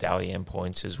 4 Dally M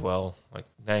points as well. Like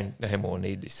no more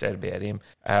need to say about him.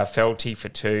 Felty for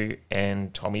 2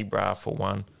 and Tommy Bra for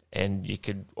 1, and you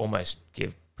could almost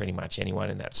give pretty much anyone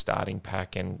in that starting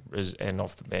pack and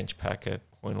off the bench pack a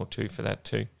point or 2 for that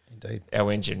too. Indeed.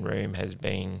 Our engine room has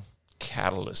been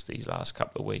catalyst these last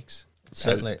couple of weeks.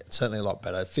 Certainly a lot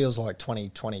better. It feels like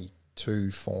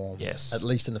 2022 form. Yes. At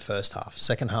least in the first half.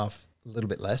 Second half, a little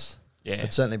bit less. Yeah.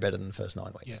 But certainly better than the first 9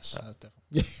 weeks. Yes, that's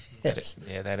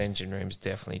definitely. That engine room's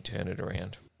definitely turned it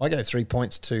around. I gave 3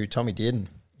 points to Tommy Dearden.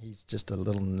 He's just a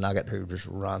little nugget who just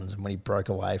runs. And when he broke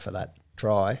away for that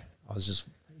try,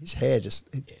 his hair just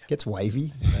gets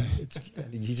wavy.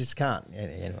 You just can't.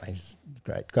 Anyway, it's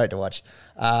great to watch.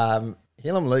 Hilam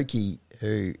Lukey,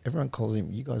 who everyone calls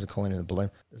him, you guys are calling him the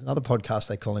balloon. There's another podcast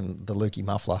they call him the Lukey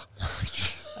Muffler.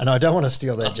 And I don't want to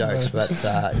steal their jokes, but that's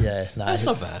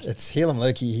not bad. It's Hilam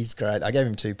Lukey. He's great. I gave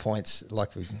him 2 points.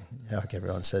 Like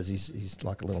everyone says, he's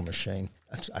like a little machine.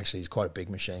 Actually, he's quite a big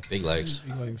machine. Big legs.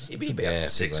 He'd be about Yeah,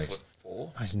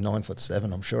 6'4". He's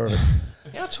 9'7", I'm sure of it.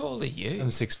 How tall are you? I'm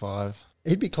 6'5".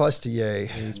 He'd be close to you.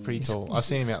 He's pretty tall. I've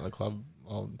seen him out in the club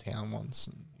town once,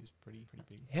 and he's pretty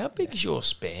big. How big is your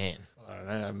span? I don't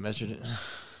know. I measured it.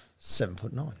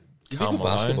 7'9". You're a Come good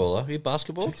on. basketballer. You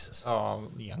basketball? Jesus. Oh,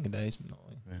 the younger days, but not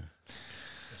really.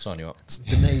 Sign you up. It's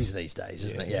the knees these days,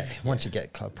 isn't it? Yeah. Once you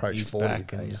get approach He's 40, back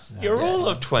then and- You're all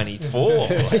of 24.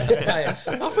 Hey, I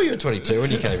thought you were 22 when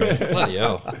you came in. Bloody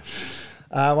hell.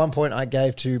 One point I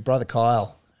gave to brother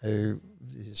Kyle, who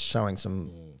is showing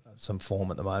some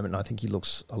form at the moment, and I think he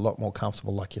looks a lot more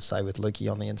comfortable, like you say, with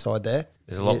Lukey on the inside there.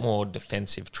 There's a lot more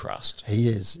defensive trust. He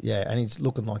is, yeah, and he's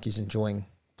looking like he's enjoying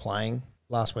playing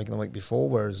last week and the week before,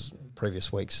 whereas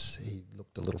previous weeks he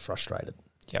looked a little frustrated.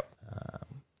 Yep.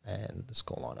 And the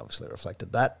scoreline obviously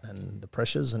reflected that and the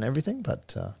pressures and everything.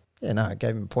 But, I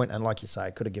gave him a point. And like you say,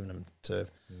 I could have given him to...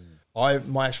 My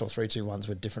actual 3-2-1s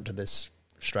were different to this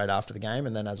straight after the game.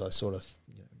 And then as I sort of...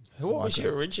 What was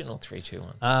your original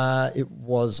 3-2-1? It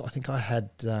was... I think I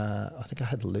had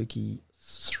Lukey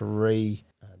 3,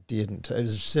 didn't... It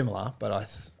was similar, but I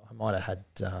might have had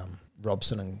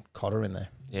Robson and Cotter in there.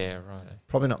 Yeah, right.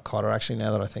 Probably not Cotter, actually,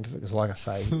 now that I think of it, because like I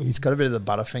say, he's got a bit of the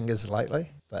butterfingers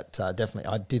lately. But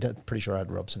definitely, pretty sure I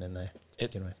had Robson in there.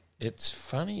 It's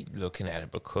funny looking at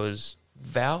it because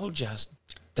Val just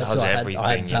That's does why everything.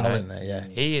 I had Val in there, yeah.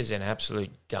 He is an absolute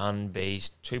gun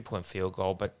beast, 2-point field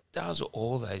goal, but does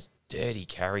all those dirty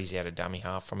carries out of dummy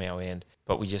half from our end.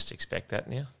 But we just expect that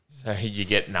now. So you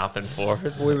get nothing for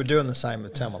it. We were doing the same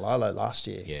with Tamalolo last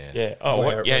year. Yeah. Yeah. Oh, Where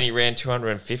what? it You was- only ran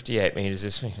 258 metres.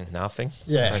 This means nothing.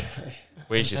 Yeah. Like,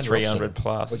 where's your And 300 Robson.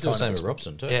 plus? We do the same with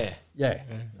Robson too. Yeah. Yeah,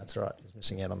 that's right. He's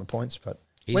missing out on the points. But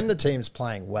He's- when the team's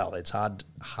playing well, it's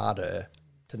harder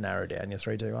to narrow down your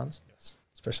 3-2-1s. Yes.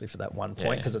 Especially for that one point,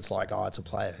 Yeah. because it's like, it's a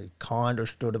player who kind of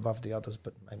stood above the others,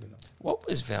 but maybe not. What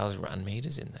was Val's run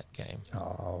meters in that game?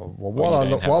 Oh, well, Well,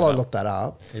 you don't have while it I up. look that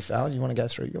up, if Al, you want to go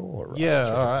through your... Yeah,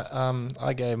 your- all right.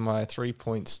 I gave my 3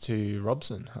 points to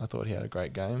Robson. I thought he had a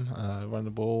great game. Run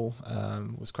the ball,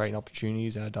 was creating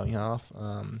opportunities out of dummy half.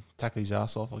 Tackle his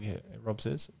ass off, like Rob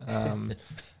says.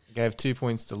 Gave 2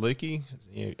 points to Lukey.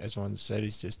 As everyone said,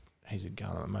 he's a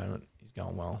gun at the moment. He's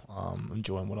going well.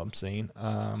 Enjoying what I'm seeing.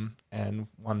 And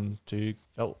 1 to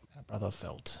Felt, our brother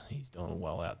Felt. He's doing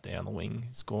well out there on the wing,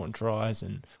 scoring tries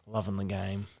and loving the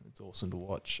game. It's awesome to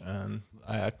watch. And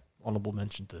honourable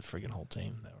mention to the friggin' whole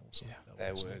team. They're awesome.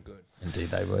 They were good. Indeed,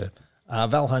 they were.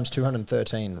 Val Holmes,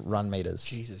 213 run metres.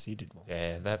 Jesus, he did well.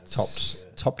 Yeah, that's...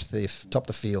 Topped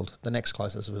the field. The next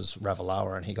closest was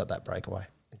Ravalawa, and he got that breakaway.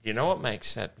 You know what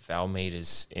makes that Val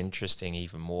meters interesting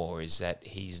even more is that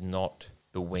he's not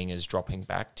the wingers dropping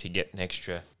back to get an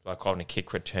extra, like on a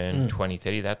kick return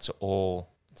 20-30. That's all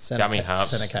dummy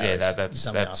halves. Centre carries. Yeah, that's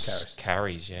Dummy half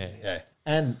carries. Yeah. Yeah.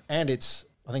 And it's,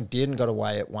 I think Dearden got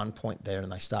away at one point there,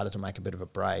 and they started to make a bit of a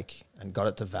break and got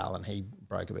it to Val, and he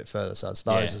broke a bit further. So it's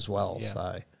those Yeah. as well. Yeah.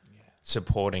 So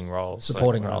Supporting roles.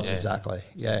 supporting Like, roles, yeah. exactly.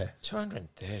 Yeah.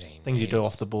 213. Things you do meters.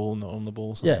 off the ball, not on the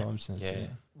ball Yeah. sometimes. and it's-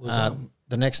 Yeah.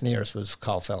 The next nearest was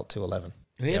Kyle Felt, 211.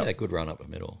 He had Yep. a good run up the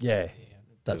middle. Yeah.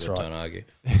 That's Don't right. argue.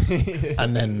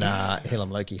 And then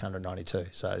Hillam Loki, 192.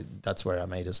 So that's where our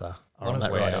meters are on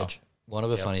that right edge. One of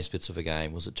the funniest bits of the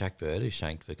game was it Jack Bird who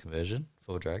shanked for conversion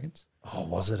for Dragons Oh,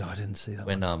 was it? I didn't see that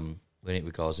one. when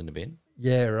it goes in the bin.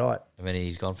 Yeah, right. I mean,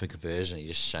 he's gone for conversion. He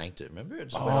just shanked it. Remember, it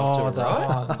just Oh, went off to the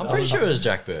right. I'm pretty sure it was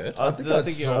Jack Bird. I think I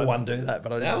saw one do that,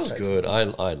 but I didn't That was check. good. I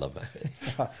love that bit.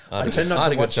 I tend not I had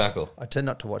to a good watch. chuckle. I tend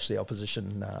not to watch the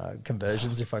opposition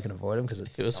conversions if I can avoid them because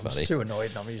It was I'm funny. just too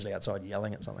annoyed and I'm usually outside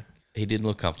yelling at something. He didn't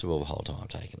look comfortable the whole time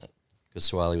taking it because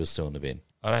Swiley was still in the bin.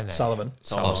 I don't know. Sullivan.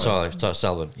 Oh, sorry,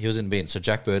 Sullivan. He was in the bin. So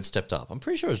Jack Bird stepped up. I'm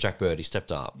pretty sure it was Jack Bird. He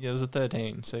stepped up. Yeah, it was a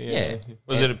 13. So yeah. Yeah.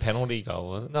 Was it a penalty goal,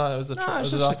 was it? No, it was a try. It was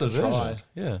just after a the try. conversion.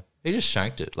 Yeah. He just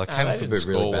shanked it. Like, No, came they off a didn't bit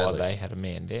score really while badly. they had a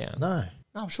man down. No.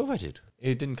 No, I'm sure they did.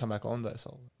 It didn't come back on that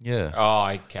song. Yeah. Oh,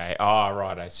 okay. Oh,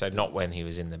 right. So not when he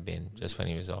was in the bin, just when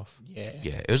he was off. Yeah.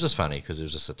 Yeah. It was just funny because it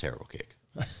was just a terrible kick.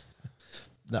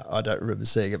 No, I don't remember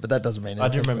seeing it, but that doesn't mean anything.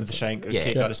 I do remember the shank Yeah.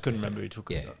 kick. I just couldn't remember who took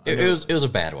Yeah. it. It was a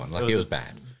bad one. Like, it was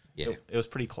bad. Yeah. It was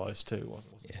pretty close too.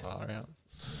 Wasn't far out.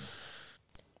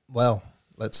 Well,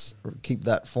 let's keep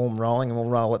that form rolling and we'll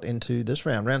roll it into this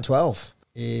round. Round 12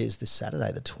 is this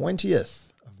Saturday, the 20th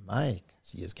of May.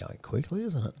 This year's going quickly,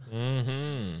 isn't it?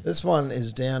 Mm-hmm. This one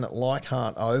is down at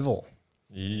Leichhardt Oval.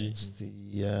 It's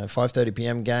the 5:30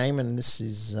 p.m. game, and this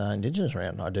is Indigenous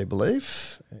round, I do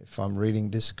believe, if I'm reading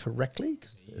this correctly.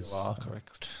 You are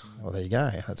correct. Well, there you go.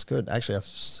 That's good. Actually, I've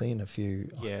seen a few.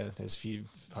 Yeah, there's a few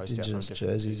posts out from Indigenous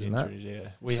different jerseys and that. injuries, Yeah,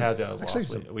 we So- had ours actually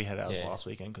last week. We had ours Yeah. last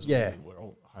weekend because Yeah. we were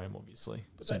all home, obviously.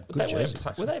 Some good Were jerseys,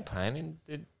 actually. they playing in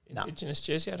the Indigenous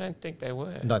jersey? I don't think they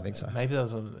were. I don't think so. Maybe that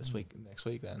was on this week, next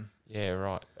week then. Yeah,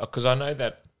 right. Because I know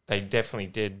that they definitely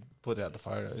did put out the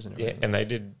photos and Yeah, everything. and they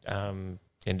did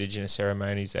Indigenous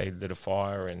ceremonies. They lit a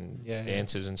fire and Yeah, yeah.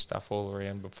 dances and stuff all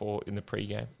around before in the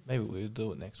pre-game. Maybe we'll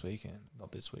do it next weekend,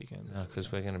 not this weekend. No,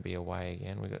 because we're going to be away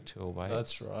again. We got 2 away.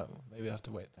 That's right. Maybe I have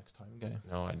to wait next home game.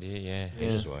 No idea. Yeah.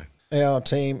 Ages away. Our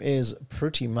team is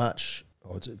pretty much,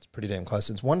 it's pretty damn close.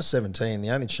 It's 1-17.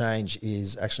 The only change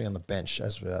is actually on the bench,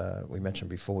 as we mentioned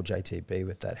before, JTB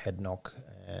with that head knock,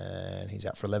 and he's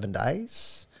out for 11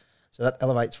 days. So that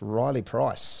elevates Riley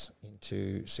Price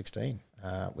into 16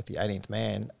 with the 18th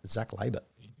man, Zach Labert.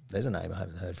 There's a name I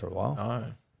haven't heard for a while.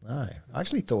 No. I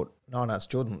actually thought, no, it's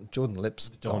Jordan Lips.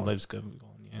 John Lips gone,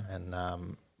 yeah.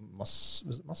 And was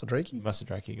it Mossadriki?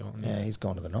 Mossadriki gone. Yeah, he's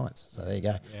gone to the Knights. So there you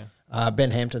go. Yeah.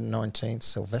 Ben Hampton, 19th.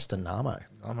 Sylvester Namo.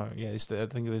 Yeah, I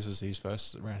think this was his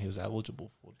first round. He was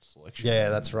eligible for selection. Yeah,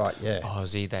 that's right. Yeah. Oh,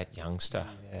 is he that youngster?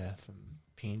 Yeah, from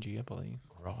PNG, I believe.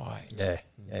 Right. Yeah,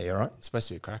 you're right. It's supposed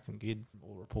to be a cracking kid,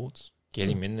 all reports. Get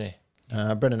him in there.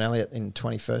 Brendan Elliott in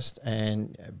 21st,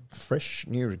 and fresh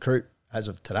new recruit as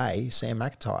of today, Sam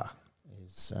McIntyre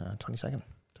is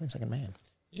 22nd man.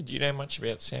 Yeah, do you know much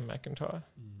about Sam McIntyre?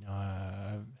 No,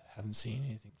 I haven't seen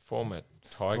anything. Former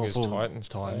Tigers, Titans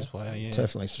player, yeah.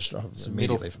 Definitely just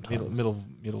immediately from Titans.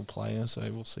 Middle player, so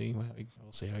we'll see how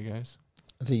it goes.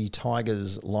 The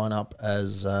Tigers line up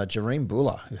as Jareem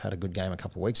Buller, who had a good game a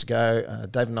couple of weeks ago,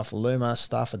 David Nofaluma,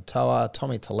 Stafford Toa,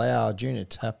 Tommy Talau, Junior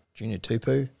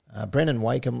Tupu, Brendan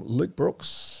Wakeham, Luke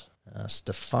Brooks,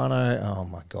 Stefano, oh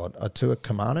my God, Atua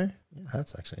Kamanu. Yeah,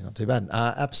 that's actually not too bad.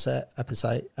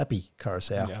 Api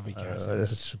Coruscant. Yeah, Api Coruscant.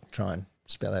 Let's try and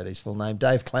spell out his full name.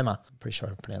 Dave Clemmer, I'm pretty sure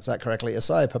I pronounced that correctly.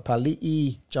 Asai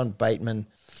Papali'i, John Bateman,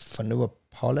 Fanua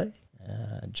Pole,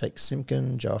 Jake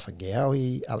Simpkin, Joe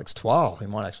Fagawi, Alex Twal, who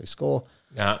might actually score.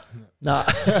 Nah, Nah.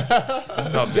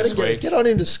 not this week. Get on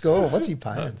him to score. What's he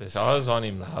paying? I was on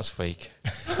him last week.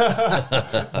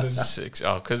 6.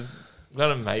 Oh, because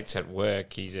one of my mates at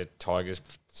work, he's a Tigers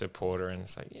supporter, and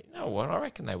it's like, you know what? I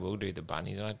reckon they will do the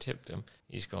bunnies. And I tipped him.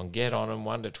 He's gone, get on him,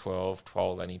 1 to 12,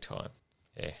 12 anytime.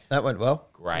 Yeah. That went well.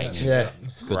 Great. Yeah.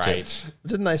 Great.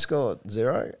 Didn't they score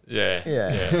 0? Yeah.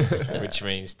 Yeah. Which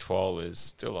means 12 is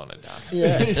still on a duck.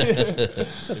 Yeah.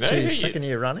 Is that You know who second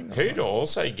year running? Who'd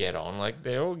also get on? Like,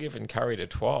 they're all giving Curry to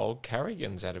 12.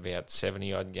 Carrigan's at about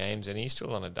 70-odd games, and he's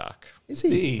still on a duck. Is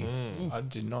he? I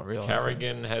did not realise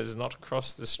Carrigan has not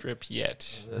crossed the strip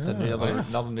yet. That's another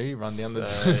new run down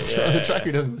the yeah. track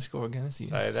who doesn't score against you.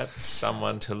 So that's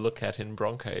someone to look at in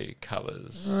Bronco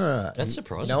colours. Right. That's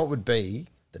surprising. You know, it would be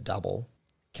the double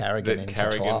Carrigan The into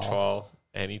Carrigan Twal. 12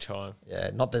 anytime.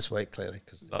 Yeah, not this week, clearly.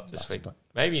 Cause Not this week. but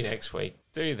Maybe next week.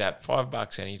 Do that,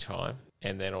 $5 anytime,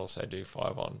 and then also do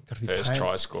 5 on Gotta be first paying-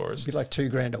 try scorers. It'd be like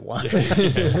 $2,000 at one.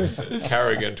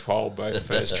 Carrigan 12, both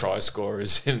first try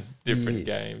scorers in different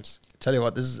games. Tell you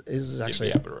what, this is You'd actually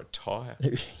be able to retire.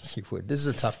 you would. This is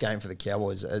a tough game for the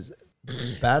Cowboys. As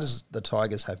bad as the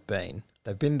Tigers have been,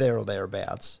 they've been there or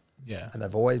thereabouts, Yeah. and they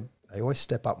always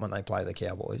step up when they play the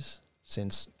Cowboys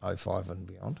since 05 and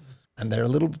beyond. And they're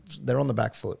on the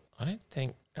back foot. I don't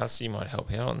think, Elsie might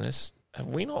help out on this. Have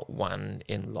we not won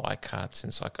in Leichhardt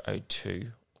since like 02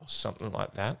 or something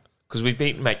like that? Because we've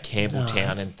beaten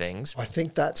Campbelltown and things. I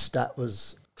think that stat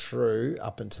was true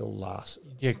up until last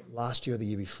year or the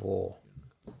year before.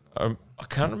 I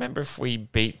can't remember if we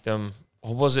beat them,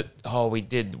 or was it? Oh, we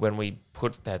did when we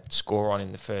put that score on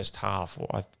in the first half.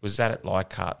 Or was that at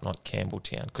Leichhardt, not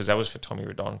Campbelltown? Because that was for Tommy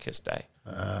Radonicus Day.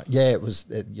 Yeah, it was.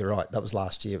 You're right. That was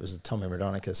last year. It was Tommy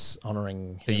Radonicus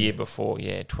honouring The year before,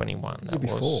 21. year That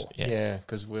was before. Yeah,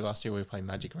 because last year we played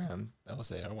Magic Round. That was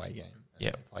their away game. And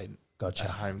Yep. they played Gotcha.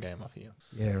 a home game up here.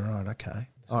 Yeah, right. Okay.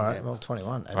 All right. Well,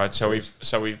 21. All right, so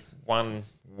we've won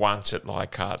once at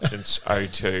Leichhardt since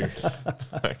 02.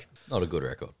 Like, Not a good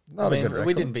record. Not a good record.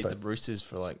 We didn't beat the but Roosters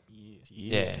for like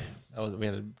years. Yeah. We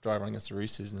had a dry run against the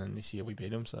Roosters, and then this year we beat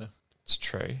them. So it's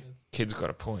true. Kid's got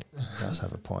a point. he does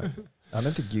have a point. I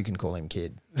don't think you can call him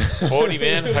kid. 40,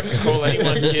 man. I can call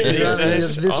anyone kid You're these only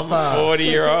days. this I'm far. a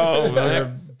 40-year-old. There are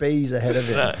bees ahead of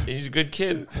him. Nah, he's a good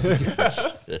kid.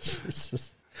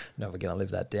 Jesus. No, we're going to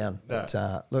live that down. No.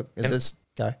 But look, And- let's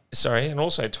go. Sorry, and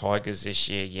also Tigers this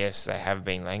year, yes, they have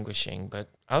been languishing, but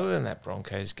other than that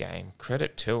Broncos game,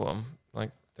 credit to them.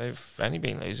 Like, they've only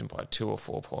been losing by 2 or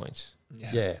 4 points.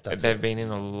 Yeah, that's They've been in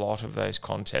a lot of those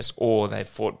contests, or they've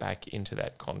fought back into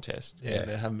that contest. yeah,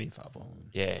 they haven't been far behind.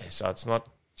 Yeah, so it's not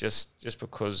just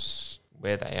because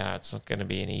where they are, it's not going to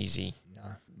be an easy. No.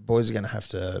 boys are going to have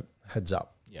to heads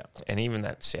up. Yeah. And even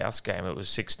that South game, it was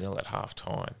 6-0 at half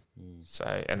time.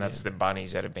 So, and that's the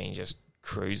Bunnies that have been just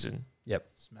cruising. Yep.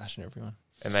 Smashing everyone.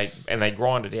 And they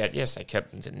grinded out. Yes, they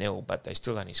kept them to 0, but they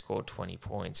still only scored 20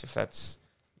 points. If that's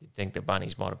You'd think the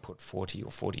Bunnies might have put 40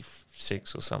 or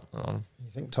 46 or something on them. You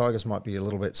think Tigers might be a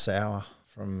little bit sour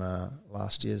from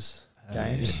last year's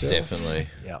game still? Definitely.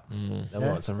 Yeah. They Yeah.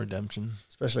 want some redemption.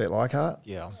 Especially at Leichhardt.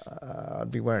 Yeah.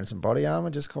 I'd be wearing some body armour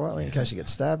just quietly in case you get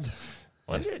stabbed.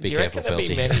 Be careful, Do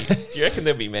you reckon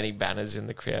there'll be many banners in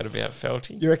the crowd about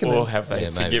Felty? You reckon or that- have they Yeah,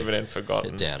 maybe. forgiven and I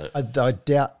forgotten? doubt it. I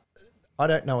doubt. I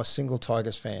don't know a single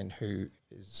Tigers fan who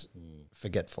is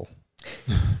forgetful.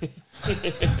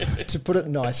 To put it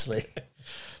nicely.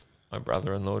 My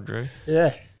brother-in-law Drew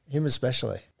Yeah, him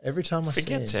especially. Every time I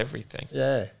forgets see him. everything.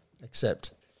 Yeah,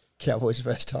 except Cowboys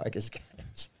versus Tigers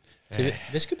games. See,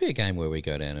 this could be a game where we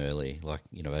go down early, like,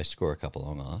 they score a couple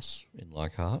on us in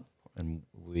Leichhardt, and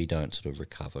we don't sort of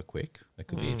recover quick. It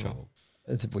could be in trouble.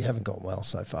 We haven't gone well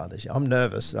so far this year. I'm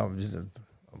nervous. I'm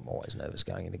always nervous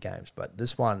going into games, but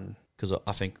this one, Because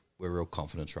I think we're real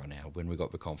confident right now. When we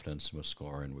got the confidence and we're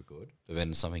scoring, we're good. But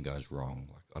then something goes wrong.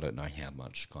 Like, I don't know how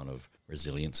much kind of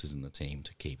resilience is in the team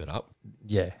to keep it up.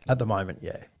 yeah, at the moment,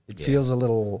 yeah, it feels a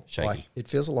little Shaky. like it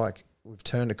feels like we've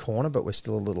turned a corner, but we're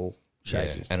still a little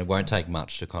shaky. Yeah, and it won't take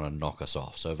much to kind of knock us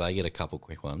off. So if they get a couple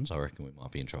quick ones, I reckon we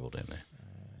might be in trouble down there.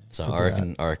 So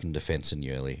I reckon defence in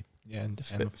the early, Yeah, and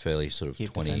defend, fairly sort of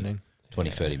keep 20, defending.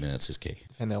 30 minutes is key.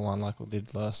 Defend our line like we did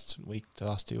the last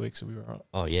 2 weeks, so we were right.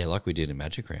 Oh, yeah, like we did in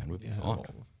Magic Round. We'd be Yeah. fine.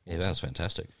 Yeah, that was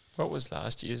fantastic. What was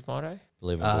last year's motto?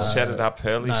 Believe it or not. Set it up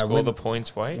early, no, score win- the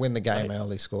points, wait. Win the game Wait.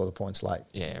 early, score the points late.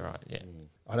 Yeah, right, yeah.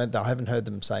 I haven't heard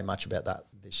them say much about that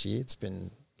this year. It's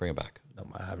been Bring it back.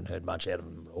 I haven't heard much out of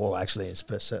them at all. Actually, it's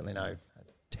certainly no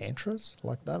tantras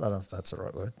like that. I don't know if that's the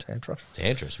right word. Tantra.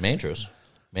 Mantras.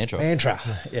 Mantra. Mantra.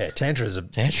 Yeah, tantra is a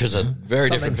Tantras are very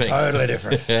different thing. totally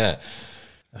different. Yeah.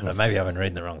 I don't know, maybe I've been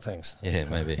reading the wrong things. Yeah,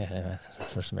 maybe. Yeah, anyway,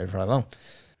 just moved right along.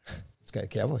 Let's go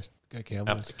Cowboys. Go Up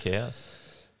Cowboys. the cows.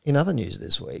 In other news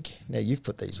this week, now you've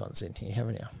put these ones in here,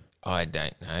 haven't you? I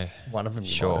don't know. One of them you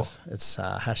Sure. might have. It's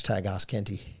hashtag Ask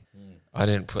Kenty. I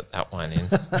didn't put that one in.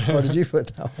 What did you put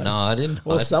that one? No, I didn't.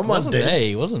 Well, someone wasn't did.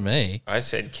 me. It wasn't me. I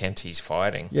said Kenty's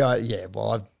fighting. Yeah.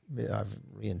 Well, I've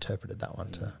reinterpreted that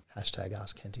one to hashtag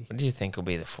Ask Kenty. What do you think will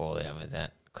be the fallout with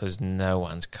that? Because no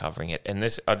one's covering it. And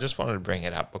this, I just wanted to bring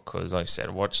it up because, like I said,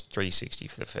 I watched 360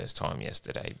 for the first time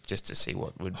yesterday just to see what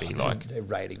it would be like. Their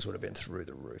ratings would have been through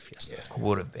the roof yesterday.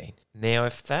 Would have been. Now,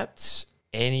 if that's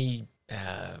any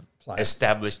Player.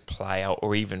 established player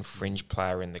or even fringe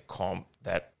player in the comp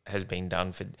that has been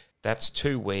done for, that's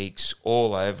 2 weeks,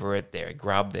 all over it. They're a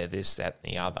grub, they're this, that,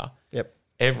 and the other. Yep.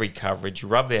 Every coverage,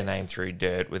 rub their name through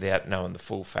dirt without knowing the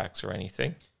full facts or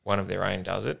anything. One of their own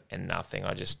does it, and nothing.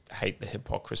 I just hate the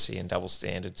hypocrisy and double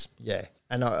standards. Yeah.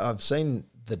 And I've seen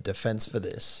the defense for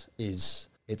this is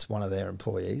it's one of their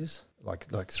employees, like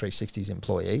 360's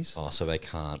employees. Oh, so they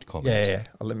can't comment. Yeah.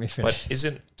 Let me finish. But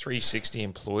isn't 360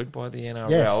 employed by the NRL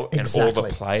Yes, and all exactly.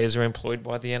 the players are employed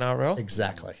by the NRL?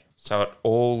 Exactly. So it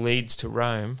all leads to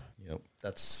Rome. Yep.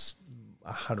 That's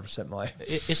 100% my...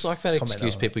 It's like that Comment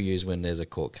excuse on it. people use when there's a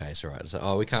court case, right? It's like,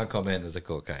 oh, we can't comment, there's a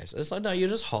court case. It's like, no, you're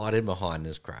just hiding behind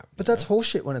this crap. But that's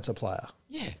horseshit when it's a player.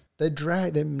 Yeah.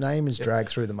 Their name is dragged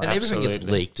through the mud. And everything gets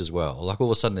Absolutely. leaked as well. Like,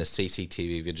 all of a sudden, there's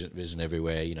CCTV vision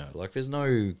everywhere, like, there's no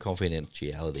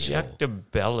confidentiality at Jack all. de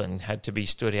Bellin had to be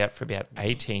stood out for about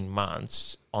 18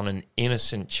 months on an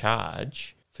innocent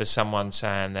charge for someone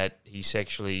saying that he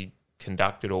sexually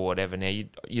conducted or whatever. Now,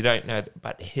 you don't know,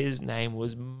 but his name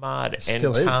was mud and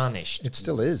Still tarnished. is. It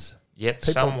still is. Yet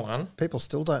someone, People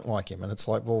still don't like him. And it's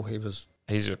like, well, he was...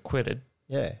 he's acquitted.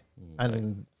 Yeah.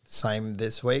 And same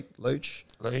this week, Luch.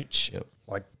 Luch. Yep.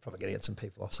 Like, probably going to get some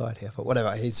people offside here. But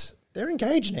whatever. They're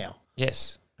engaged now.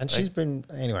 Yes. And she's been...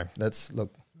 Anyway,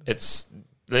 look... It's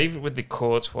leave it with the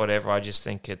courts, whatever. I just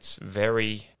think it's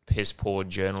very piss poor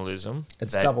journalism.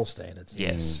 It's that- double standards.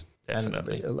 Yes,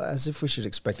 definitely. And as if we should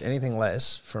expect anything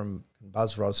less from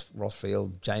Buzz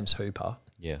Rothfield, James Hooper.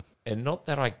 Yeah. And not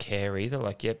that I care either.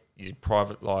 Like, yep, your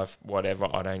private life, whatever.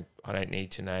 I don't need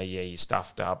to know. Yeah, you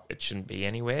stuffed up. It shouldn't be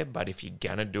anywhere. But if you're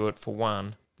gonna do it for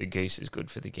one, the goose is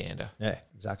good for the gander. Yeah,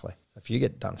 exactly. If you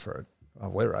get done for it,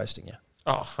 we're roasting you.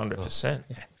 Oh, 100%.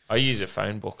 Yeah. I use a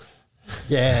phone book.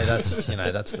 Yeah, that's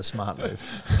that's the smart move.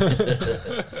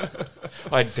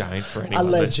 I don't for anyone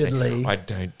Allegedly. listening. I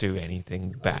don't do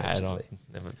anything bad. Allegedly.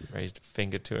 I've never raised a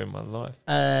finger to in my life.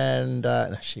 And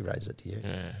no, she raised it to you.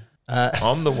 Yeah.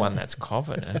 I'm the one that's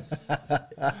confident.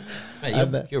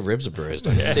 Mate, your ribs are bruised.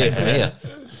 I can see it from here.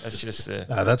 That's just the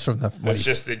No, that's from the. that's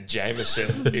just the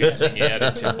Jameson oozing out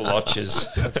into blotches.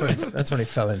 That's when he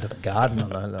fell into the garden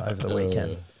over the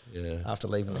weekend. Yeah. After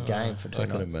leaving the game for I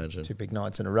can imagine. 2 big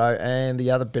nights in a row. And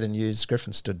the other bit of news,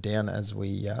 Griffin stood down, as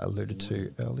we alluded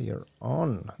to earlier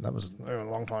on. That was a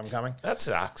long time coming. That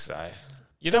sucks, though.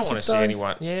 You don't Does want it to see though?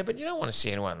 anyone. Yeah, but you don't want to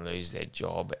see anyone lose their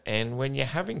job. And when you're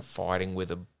having fighting with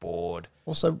a board,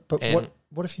 Also, but And-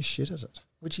 what if you shit at it?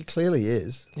 Which he clearly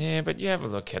is. yeah, but you have a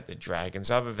look at the Dragons.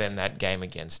 Other than that game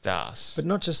against us, But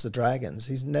not just the Dragons.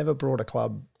 He's never brought a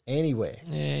club anywhere.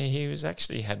 yeah, he was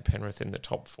actually had Penrith in the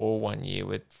top 4 1 year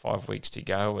with 5 weeks to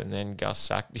go, and then Gus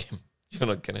sacked him. You're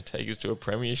not going to take us to a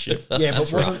premiership. Yeah,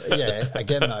 but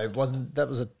again though, that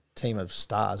was a team of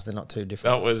stars. They're not too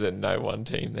different. That was a no-one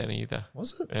team then either.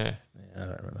 Was it? Yeah. Yeah, I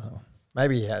don't remember that one.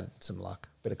 Maybe he had some luck,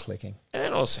 bit of clicking. And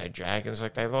then also Dragons,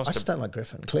 like they I lost just don't like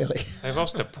Griffin, clearly. they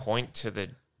lost a point to the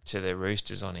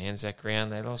Roosters on Anzac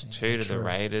ground. They lost 2 to the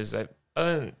Raiders.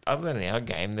 Other than our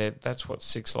game, that's what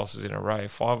 6 losses in a row.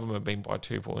 5 of them have been by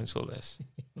 2 points or less.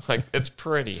 Like it's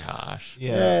pretty harsh.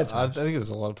 Yeah, it's I think there's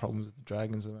a lot of problems with the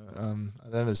Dragons. I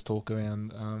know there's talk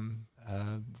around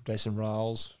Jason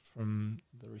Riles from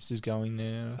the Roosters going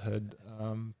there. I heard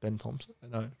Ben Thompson,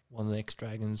 one of the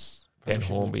ex-Dragons. Ben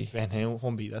Hornby. Ben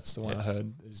Hornby, that's the one I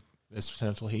heard. There's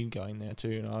potential he going there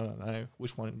too, and I don't know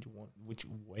which one would you want.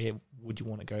 Where would you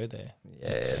want to go there?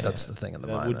 Yeah, that's the thing at the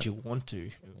moment. Would you want to?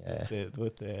 Yeah.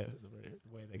 with the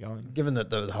where they're going. Given that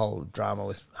the whole drama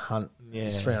with Hunt,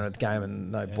 his 300th game,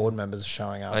 and no board members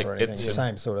showing up Like, or anything, it's the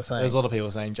same sort of thing. There's a lot of people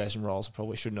saying Jason Riles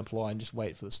probably shouldn't apply and just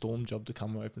wait for the Storm job to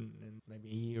come open in maybe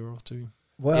a year or two.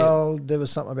 Well, there was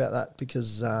something about that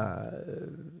because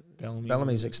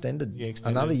Bellamy's extended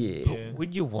another year. Yeah.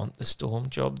 Would you want the Storm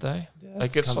job though? Yeah,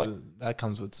 Like it's like that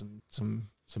comes with some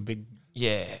big.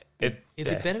 yeah, It'd be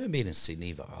better than being in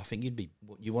Sydney, though. I think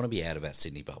you want to be out of that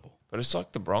Sydney bubble. but it's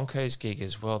like the Broncos gig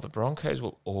as well. The Broncos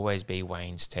will always be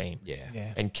Wayne's team.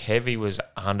 Yeah. And Kevy was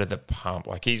under the pump.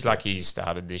 Like he's lucky he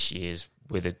started this year's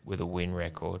with a win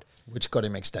record. Which got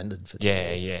him extended for 2 Yeah,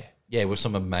 years. yeah. Yeah, with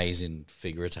some amazing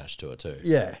figure attached to it, too.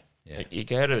 Yeah. Yeah. Like you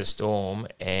go to the Storm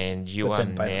and you But are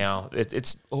then Bellamy- now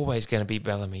it's always going to be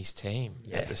Bellamy's team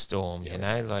at the Storm, you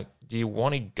know? Like do you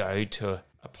want to go to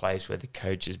a place where the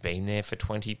coach has been there for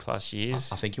 20 plus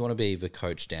years? I think you want to be the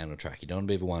coach down the track. You don't want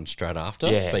to be the one straight after,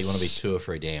 Yes. but you want to be 2 or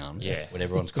 3 down when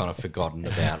everyone's kind of forgotten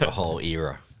about the whole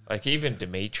era. Like even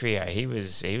Demetrio, he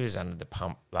was under the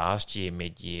pump last year,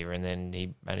 mid-year, and then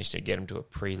he managed to get him to a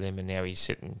prelim, and now he's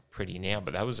sitting pretty now.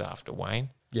 But that was after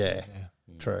Wayne. Yeah.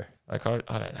 True. Like I don't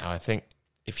know. I think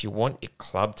if you want your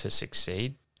club to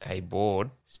succeed, a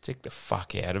board stick the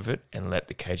fuck out of it and let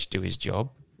the coach do his job.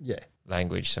 Yeah.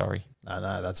 Language, sorry.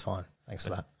 No, that's fine. Thanks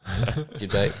for that.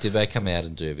 Did they come out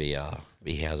and do the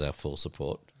how's our full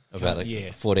support about it?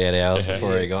 Yeah. 48 hours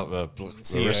before he got the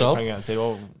CEO result? came out and said,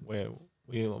 "Oh,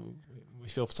 we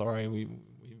feel sorry. We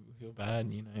feel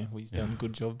bad. You know, he's done a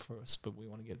good job for us, but we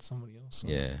want to get somebody else."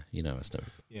 Yeah, you know it's no.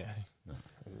 Yeah.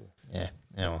 Yeah.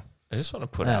 Well, I just want to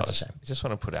put That's a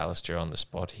shame. Alistair on the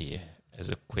spot here as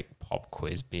a quick pop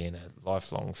quiz, being a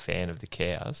lifelong fan of the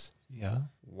Cows. Yeah.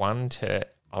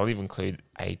 I'll even include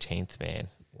 18th man.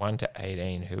 1 to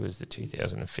 18, who was the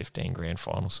 2015 grand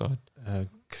final side?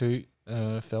 Coote,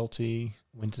 Felty,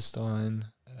 Winterstein,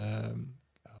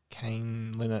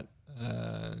 Kane, Linnett, You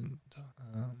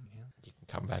can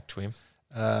come back to him.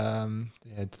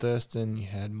 you had Thurston, you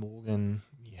had Morgan,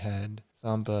 you had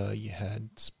Thumper, you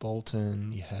had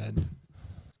Spolton, you had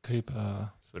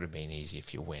Cooper. This would have been easy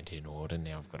if you went in order.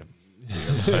 Now I've got to...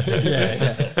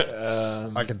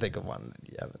 I can think of one that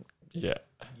you haven't. Yeah.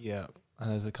 Yeah,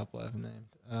 and there's a couple I haven't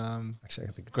named. Actually, I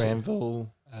can think of two.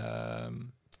 Granville,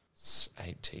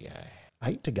 8 to go.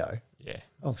 8 to go. Yeah.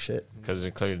 Oh, shit. Because it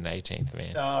included an 18th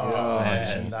man. Oh,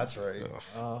 man. That's rude.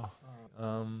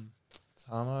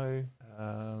 Tamo,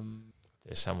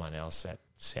 There's someone else that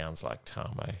sounds like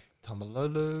Tamo.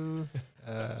 Tamalolo,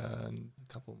 and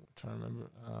a couple more, trying to remember.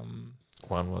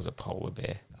 One was a polar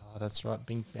bear. Oh, that's right,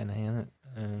 Bink Ben Hannett,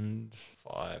 and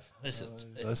 5. This is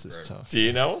this is tough. Do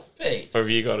you know him? Pete. Or have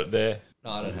you got it there? No,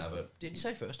 I don't have it. Did you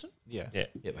say Thurston? Yeah. Yeah.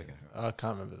 Yep, okay. I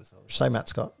can't remember this other. Say Matt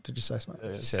Scott. Did you say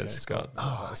Matt? said Scott.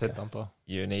 Oh, I said Thumper.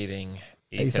 You're needing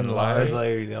Ethan Ethan Lowe.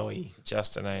 Lowe,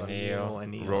 Justin O'Neill,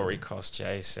 O'Neill. Rory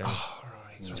Koss-Jason, Oh,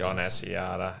 right. John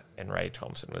Asiata, and Ray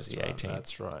Thompson was the 18th.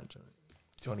 That's right.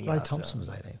 Johnny Ray Arthur. Thompson was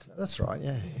 18th. That's right,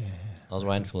 yeah. I was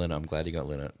waiting for Leonard. I'm glad you got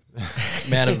Leonard.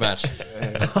 Man of the match.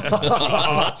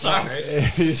 Sorry.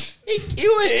 He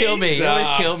always killed me. He always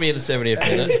killed me in the 70th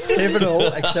minute. Pivotal,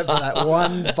 except for that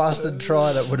one busted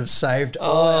try that would have saved.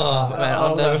 Oh, man,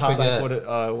 I'll never forget.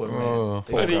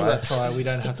 They scored that try. We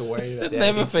don't have to worry about that.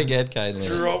 Never forget Kane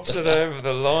Leonard. Drops it over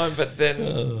the line, but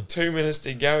then 2 minutes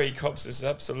to go, he cops this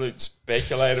absolute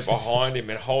speculator behind him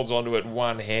and holds onto it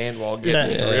one hand while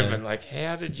getting driven. Like,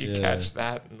 how did you catch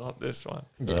that? Not this one.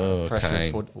 Oh, Pressure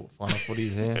Kane. final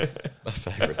footies there.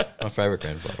 My favourite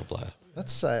grand final player.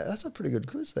 That's a pretty good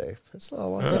quiz there. I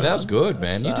like That was good,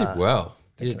 man. You did well.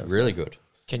 You did really good.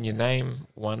 Can you name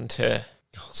 1 to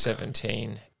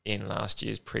 17 in last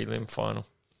year's prelim final?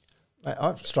 Mate,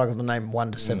 I've struggled to name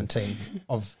 1 to 17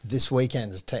 of this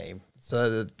weekend's team. So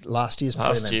the last year's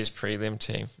prelim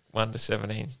team, 1 to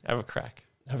 17. Have a crack.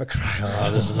 Have a crack.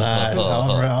 Oh, this is that.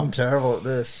 I'm terrible at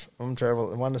this. I'm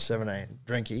terrible at 1 to 17.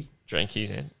 Drinkies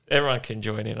in. Everyone can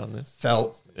join in on this.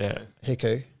 Felt. Yeah.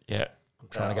 Hiku. Yeah. I'm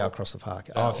trying to go across the park.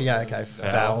 Oh, if you go, okay.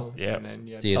 Val. Yeah. And then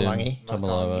you had Talangi.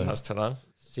 Tomalovo. How's Talang?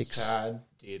 6. Chad,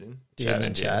 Dearden. Dearden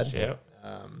and Chad. Yeah.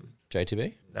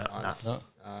 JTB? No.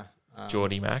 No.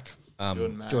 Geordie Mac.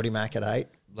 Jordan Mack. Geordie Mack at 8.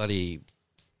 Bloody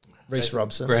Reece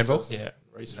Robson. Granville? Yeah.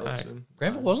 Reece No. Robson.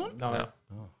 Granville wasn't? No.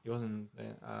 He wasn't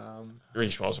there.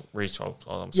 Reach was.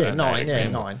 I'm Yeah, saying 9. Yeah,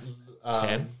 Granville. 9.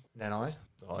 10. Nanai.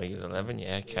 Oh, he was 11.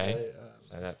 Yeah, okay.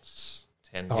 So that's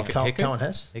 10. Oh, Cohen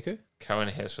Hess. Hiku? Cohen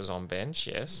Hess was on bench,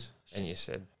 yes. And you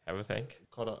said, have a think.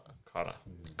 Cotter.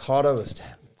 Cotter was 10.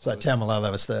 So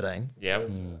Tamalolo was 13. Yep.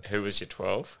 Who was your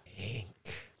 12?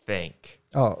 Think.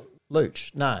 Oh,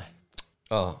 Luch. No.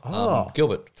 Oh,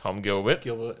 Gilbert. Tom Gilbert.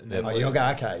 Gilbert. And then Oh, you'll go,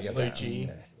 okay. You'll go.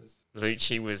 Lucci.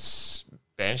 Lucci was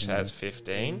bench. That's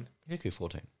 15. Hiku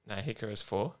 14. No, Hicker was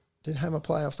 4. Did Hammer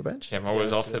play off the bench? Gemma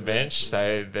was off the bench.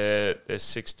 So the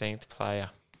 16th player.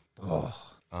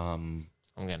 Um,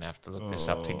 I'm going to have to look this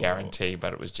up to guarantee,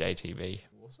 but it was JTB.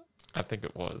 Was it? I think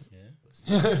it was.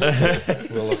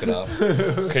 we'll look it up.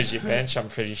 Because your bench, I'm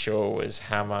pretty sure, was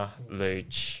Hammer,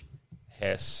 Luch,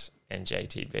 Hess, and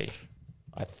JTB.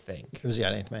 I think. Who was the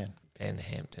 18th man? Ben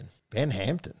Hampton, Ben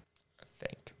Hampton. I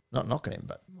think. Not knocking him,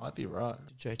 but Might be right.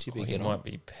 Did JTB He get might on?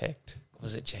 be pecked.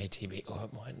 Was it JTB? Or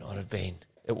it might not have been.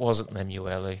 It wasn't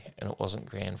Lemuelu, and it wasn't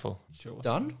Granville. Sure.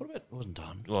 Done? What about? It wasn't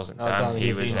done. It wasn't No, done. Dunn, He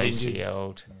he's was injured.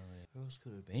 ACL'd. Who else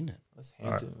could have been it? That's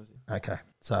Hampton, was it? okay.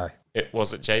 So,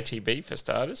 Was it JTB for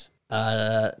starters?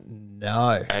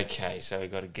 no. Okay, so we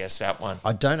got to guess that one.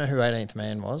 I don't know who 18th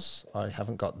man was. I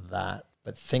haven't got that.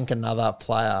 But think another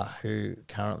player who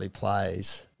currently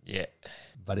plays Yeah.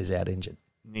 but is out injured.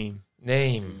 Name.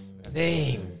 Name.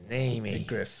 Big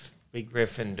Griff. Big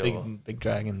Gryffindor. Big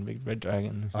dragon. Big red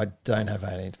dragon. I don't have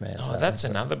 18th man. Oh, that's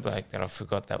another bloke that I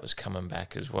forgot that was coming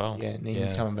back as well. Yeah,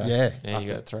 Neem's coming back. Yeah. There you After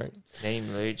go. that throat. Neem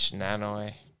Luch,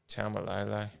 Nanoi,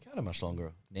 Tamalolo. Can't have much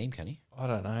longer name, can he? I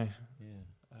don't know. Yeah.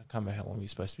 I can't remember how long he's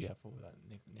supposed to be out for with that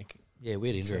Nick Yeah,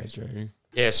 weird injury. surgery.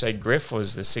 Yeah, so Griff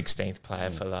was the 16th player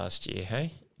for last year,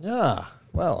 hey? Yeah.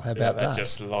 Well, how about that?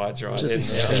 just slides right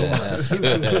Just in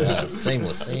there.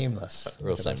 Seamless. Seamless.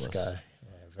 Real Look at us seamless. go.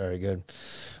 Yeah, very good.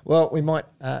 Well, we might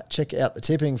check out the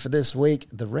tipping for this week.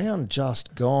 The round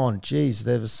just gone. Geez,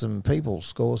 there was some people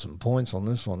score some points on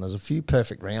this one. There's a few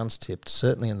perfect rounds tipped,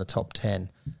 certainly in the top 10.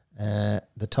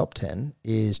 The top 10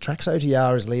 is Trax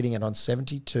OTR is leading it on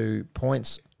 72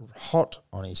 points. Hot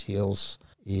on his heels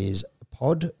is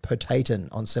Pod Potaton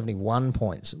on 71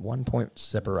 points. 1 point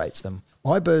separates them.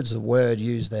 iBirds the Word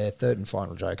use their third and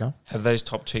final joker. Have those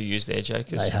top two used their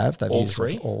jokers? They have. They've all used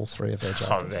three? all three of their jokers.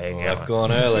 Oh, there you go. I've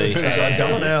gone early. I'm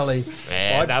going early.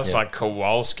 Man, that's like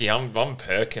Kowalski. I'm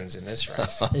Perkins in this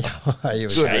race. You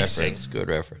Good were reference. Good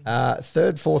reference.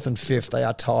 third, fourth, and fifth, they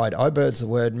are tied. iBirds the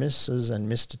Word, Mrs.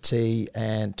 and Mr. T,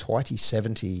 and Twitey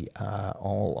 70 are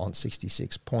all on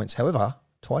 66 points. However,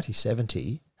 Twitey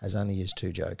 70 has only used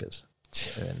 2 jokers.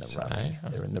 They're in the running.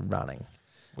 They're in the running.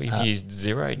 We've used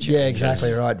 0 jokers. Yeah,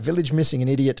 exactly right. Village Missing an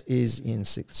Idiot is in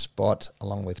 6th spot,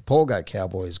 along with Paul Go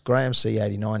Cowboys, Graham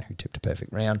C89, who tipped a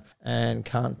perfect round, and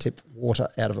Can't Tip Water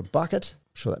Out of a Bucket.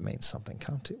 I'm sure that means something.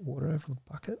 Can't tip water out of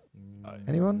a bucket?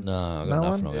 Anyone? No, I've No got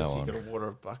one? nothing on that You one. got a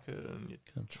water bucket and you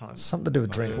can try and Something to do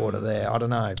with drink water there. I don't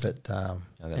know. But got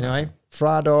anyway,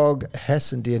 Fra Dog,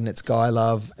 Hess and Dearden, it's Guy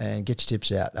Love, and get your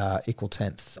tips out. Equal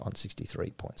 10th on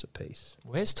 63 points apiece.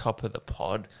 Where's top of the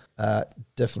pod?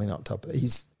 Definitely not top.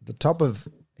 He's the top of...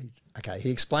 Okay, he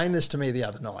explained this to me the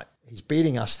other night. He's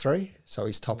beating us 3, so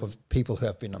he's top of people who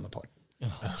have been on the pod.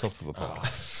 Top of a pod.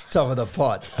 Top of the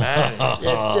pod.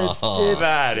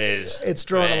 That is... It's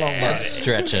drawn a long way. That's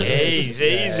stretching. He's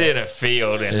in a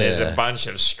field and there's a bunch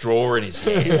of straw in his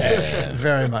hand. Yeah,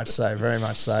 very much so, very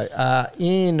much so.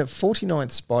 In 49th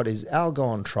spot is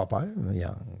Algon Troppo,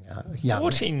 young.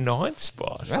 49th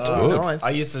spot. That's good. 49th. I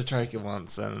used to track it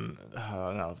once, and I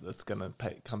don't know if it's going to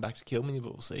come back to kill me,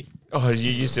 but we'll see. Oh,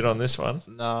 you used it on this one?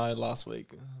 No, last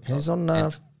week. He's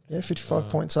on 55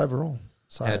 points overall.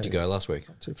 So How'd you go last week?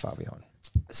 not too far behind.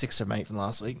 6 to 8 from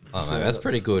last week. Oh, no, that's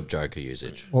pretty good Joker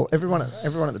usage. Well, everyone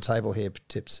at the table here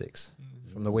tipped 6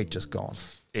 from the week just gone.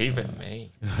 Even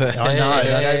me. I know.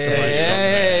 That's the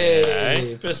way.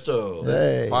 Hey, pistol.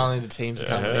 Hey. Finally, the teams are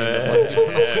coming in.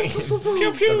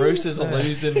 The Roosters are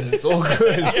losing, and it's all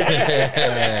good.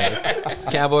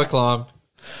 Cowboy climb.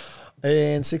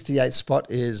 And 68th spot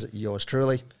is yours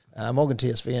truly. Morgan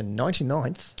TSV in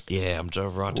 99th. Yeah, I'm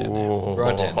right down there.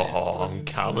 Right down there. I'm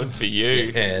coming for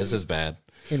you. Yeah, this is bad.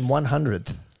 In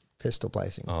 100th pistol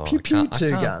placing. Oh, Pew I pew, can't- I 2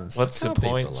 can't- guns. What's the Can't be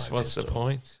points? below What's the pistol.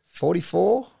 points?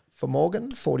 44 for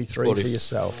Morgan, 43 for 40.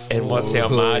 yourself. And what's our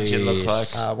margin look like?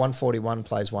 141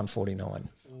 plays 149.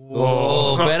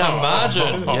 Oh, better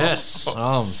margin. Yes.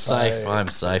 Oh, I'm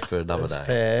safe for another This day.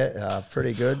 pair,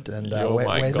 pretty good. And Oh we're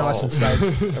my nice and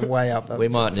God. safe. Way up. We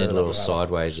might need a little further up. side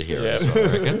wager here. Yeah, as well,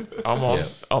 I reckon.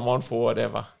 I'm on for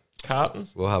whatever. Carton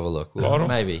We'll have a look. Bottom.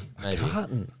 Maybe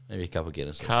Carton. a couple of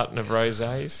Guinness. of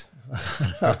rosés.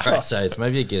 Right, so it's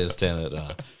maybe a Guinness down at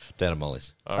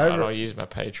Molly's. All right, Over- I'll use my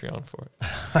Patreon for it.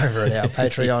 Over at our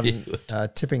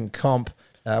Patreon tipping comp.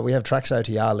 We have Trax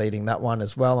OTR leading that one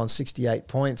as well on 68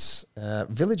 points.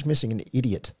 Village Missing an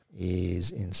Idiot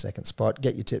is in second spot.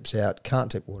 Get your tips out.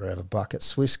 Can't tip water out of a bucket.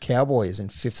 Swiss Cowboy is in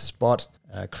 5th spot.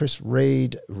 Chris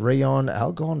Reed, Rion,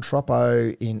 Algon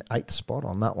Troppo in 8th spot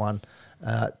on that one.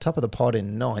 Top of the pod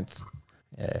in 9th.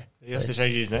 Yeah. You have to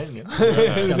change his name, yeah?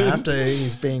 He's going to have to.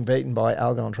 He's being beaten by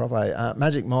Algon Troppo.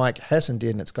 Magic Mike, Hessen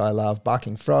Did and It's Guy Love,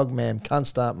 Barking Frog, Mam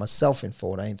Cunster, myself in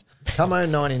 14th. Como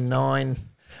 99.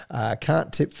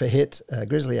 Can't tip for hit.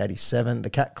 Grizzly 87. The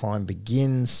cat climb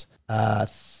begins.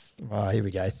 Here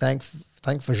we go. Thank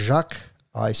for Jacques,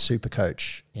 I super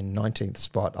coach in 19th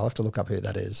spot. I'll have to look up who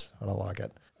that is, but I like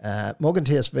it. Morgan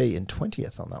TSV in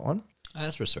 20th on that one.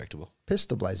 That's respectable.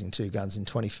 Pistol Blazing 2 Guns in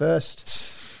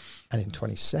 21st. And in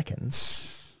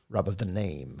 22nd, Rub of the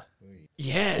Name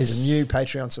Yes. is a new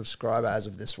Patreon subscriber as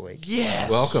of this week.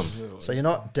 Yes. Welcome. So you're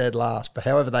not dead last, but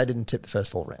however, they didn't tip the first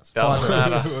 4 rounds. Doesn't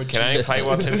matter. Can only play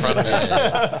what's in front of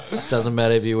me. Doesn't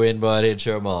matter if you win by an inch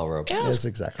or a mile, Rob. That's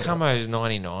exactly right. Camo's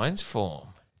 99's form.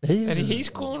 And he's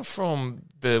gone from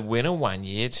the winner one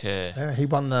year to, He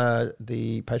won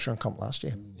the Patreon comp last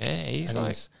year. yeah, he's And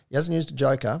like he hasn't used a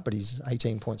joker, but he's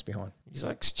 18 points behind. he's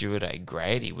like Stuart A.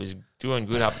 Grade. He was doing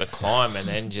good up the climb and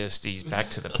then just he's back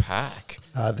to the pack.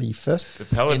 The first, The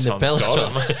Peloton's got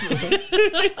him.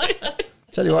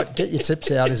 tell you what, Get Your Tips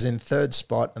Out is in 3rd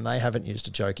spot, and they haven't used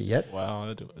a joker yet.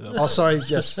 Wow. Oh, sorry,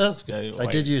 yes. Okay, They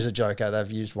did use a joker.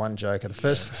 They've used one joker. The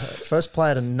first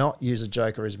player to not use a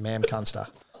joker is Mam Cunster.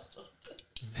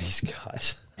 These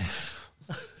guys.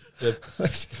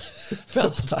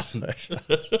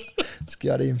 It's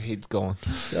got him. He's gone.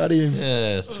 Got him.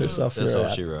 Yeah, that's, Piss off that's your all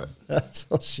out. she wrote. That's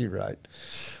all she wrote.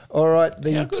 All right,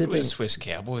 the How good tipping. was Swiss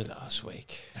Cowboy last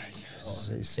week?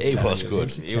 He was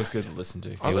good. He was good to listen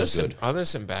to. I was listened, good. I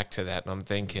listened back to that and I'm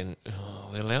thinking,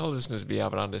 will our listeners be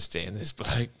able to understand this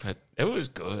bloke? But it was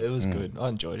good. It was good. I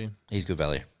enjoyed him. He's good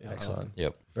value. Excellent.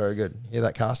 Yep. Very good. Hear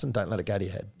that, Carsten? Don't let it go to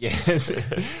your head. Yeah.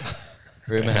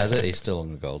 Rumour has it he's still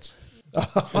on the golds.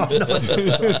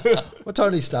 What time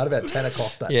did he start? About 10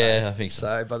 o'clock that day. Yeah, I think so.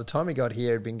 So by the time he got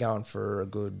here, he'd been going for a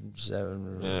good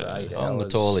 7 or 8 hours. On the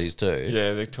tallies too.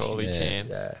 Yeah, the totally Yeah. cans.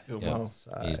 Yeah. Doing Yep. well.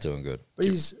 So, He's doing good. but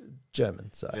he's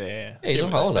German, so. Yeah. He's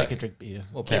on They holiday. can drink beer.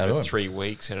 Well, Give power to it him. 3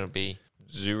 weeks and it'll be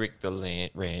Zurich the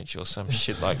Ranch or some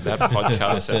shit like that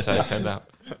podcast that's opened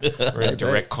up. We're in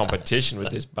direct competition with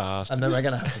this bastard. And then we're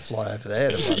going to have to fly over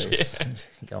there to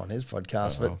go on his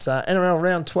podcast. But NRL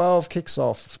round 12 kicks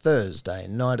off Thursday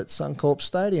night at Suncorp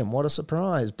Stadium. What a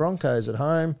surprise. Broncos at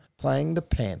home playing the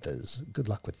Panthers. Good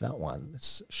luck with that one.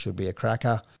 This should be a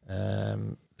cracker.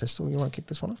 Pistol, you want to kick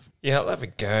this one off? Yeah, I'll have a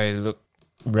go. Look,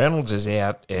 Reynolds is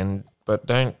out, but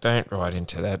don't write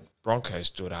into that. Broncos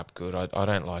stood up good. I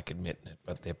don't like admitting it,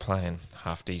 but they're playing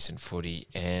half decent footy,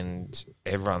 and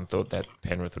everyone thought that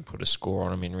Penrith would put a score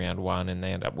on them in round 1, and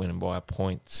they end up winning by a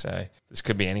point. So this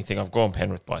could be anything. I've gone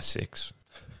Penrith by 6,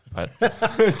 but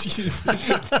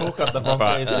Talk up the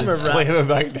Broncos and slam him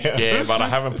back down. yeah, but I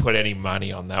haven't put any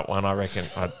money on that one. I reckon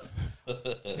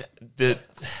the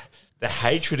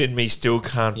hatred in me still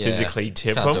can't Yeah, physically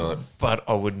tip can't do it. them, but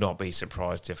I would not be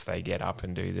surprised if they get up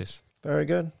and do this. Very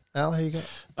good. Al, who you got?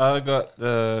 I got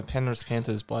the Penrith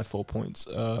Panthers by 4 points.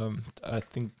 I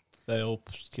think they'll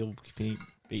still be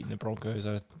beating the Broncos.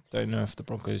 I don't know if the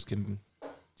Broncos can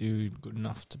do good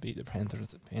enough to beat the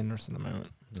Panthers at Penrith at the moment.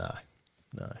 No.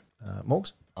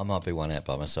 Morgs? I might be one out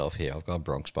by myself here. I've gone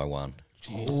Bronx by 1.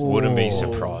 Wouldn't be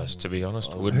surprised, to be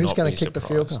honest. Would Who's not going be to kick the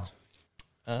field surprised.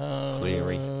 goal?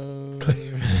 Cleary.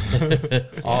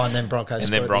 Oh, and then Broncos.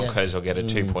 And then score at the end. Broncos will get a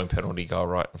 2-point penalty goal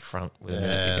right in front with a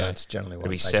minute to go. That's generally what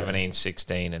It'll be they do.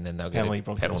 17-16, and then they'll Penalty get a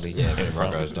Broncos. penalty Yeah, in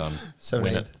front. Broncos done.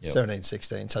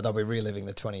 17-16. So they'll be reliving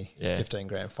the 2015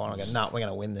 grand final. Go, no, we're going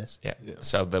to win this. Yeah.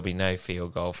 So there'll be no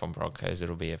field goal from Broncos.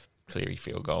 It'll be a Cleary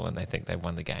field goal, and they think they've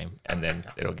won the game, and then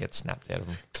it'll get snapped out of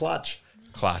them. Clutch.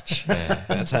 Yeah.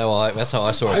 That's how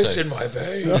I saw it too. in my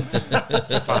vein.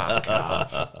 Fuck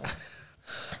off.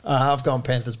 I've gone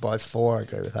Panthers by 4. I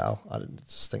agree with Al. I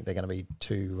just think they're going to be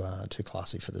too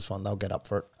classy for this one. They'll get up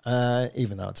for it,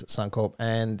 even though it's at Suncorp,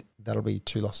 and that'll be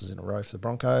 2 losses in a row for the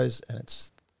Broncos. And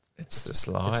it's the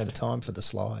slide. It's the time for the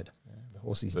slide. Yeah, the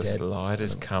horsey's The dead. slide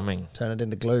is coming. Turn it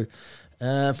into glue.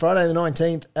 Friday the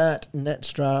 19th at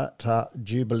Netstrata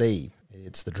Jubilee.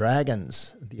 It's the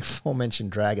Dragons, the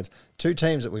aforementioned Dragons. 2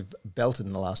 teams that we've belted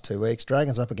in the last 2 weeks.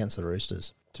 Dragons up against the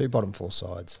Roosters. 2 bottom 4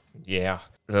 sides. Yeah.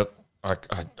 Look, I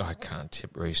can't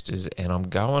tip Roosters, and I'm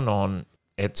going on.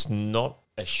 It's not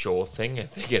a sure thing. I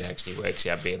think it actually works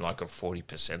out being like a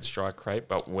 40% strike rate,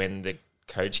 but when the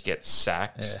coach gets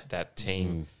sacked, that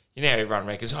team, you know, everyone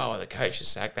reckons, oh, the coach is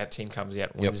sacked, that team comes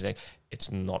out and wins.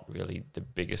 It's not really the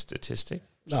biggest statistic.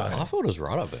 No, So, I thought it was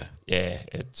right up there. yeah,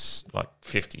 it's like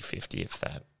 50-50 if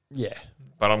that. Yeah,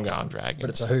 But I'm going Dragons. but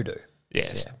it's a hoodoo.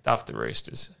 Yes, stuff the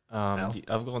Roosters. I've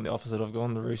gone the opposite. I've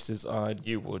gone the Roosters.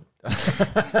 You would.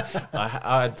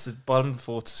 It's the bottom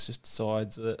 4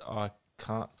 sides that I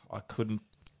couldn't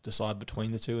decide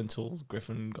between the two until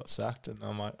Griffin got sacked, and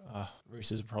I'm like,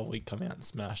 Roosters probably come out and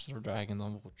smash the Dragons,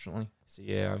 unfortunately. So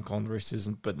yeah, I've gone Roosters,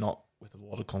 but not with a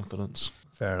lot of confidence.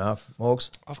 Fair enough. Morgs?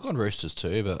 I've gone Roosters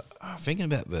too, but thinking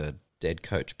about the dead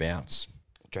coach bounce,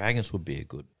 Dragons would be a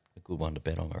good one to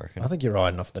bet on, I reckon. I think you're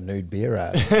riding off the nude beer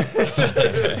ad.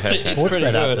 It's Sports pretty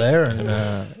bet up good. there,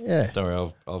 and yeah. Don't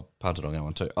worry, I'll punt it on that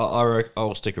one too.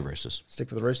 I'll stick with Roosters. Stick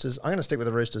with the Roosters. I'm going to stick with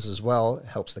the Roosters as well. It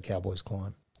helps the Cowboys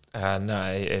climb.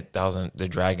 No, it doesn't. The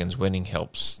Dragons winning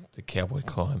helps the Cowboy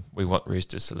climb. We want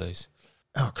Roosters to lose.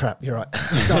 Oh, crap, you're right.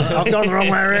 I've gone the wrong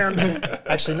way around.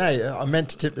 Actually, no, I meant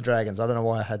to tip the Dragons. I don't know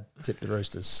why I had tipped the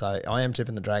Roosters. So I am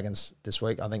tipping the Dragons this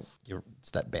week. I think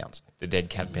it's that bounce. The dead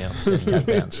cat bounce. That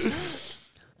bounce.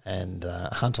 And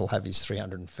Hunt will have his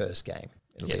 301st game.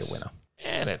 It'll be a winner.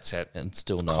 And it's at And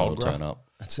still no one will Cogra. turn up.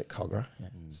 That's it, Cogra. Yeah,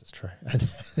 this is true.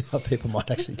 And people might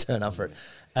actually turn up for it.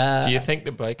 Do you think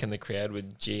the bloke in the crowd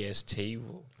with GST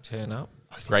will turn up?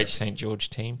 Great St. George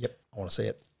team. Yep, I want to see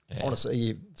it. Yeah. I want to see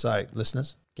you. So,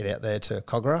 listeners, get out there to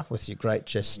Cogra with your great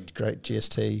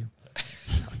GST.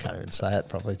 I can't even say it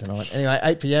properly tonight. Anyway,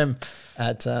 8 p.m.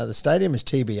 at the stadium is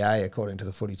TBA, according to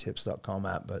the footytips.com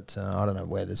app, but I don't know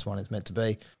where this one is meant to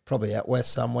be. Probably out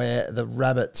west somewhere. The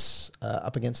Rabbits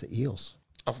up against the Eels.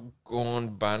 I've gone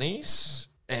Bunnies,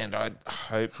 and I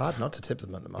hope... Hard not to tip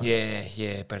them at the moment.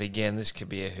 Yeah, but again, this could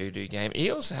be a hoodoo game.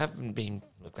 Eels haven't been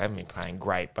playing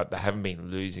great, but they haven't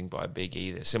been losing by big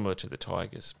either, similar to the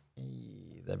Tigers.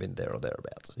 They've been there or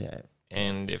thereabouts, yeah.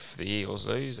 And if the Eels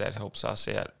lose, that helps us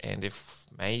out. And if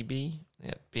maybe,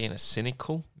 being a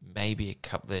cynical, maybe a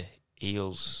couple of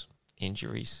Eels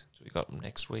injuries. So we got them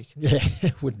next week. Yeah,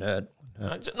 wouldn't hurt.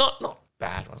 Not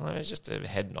bad ones. It's just a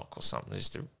head knock or something.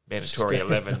 Just a mandatory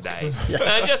 11 days.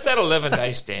 Just that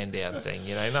 11-day stand down thing.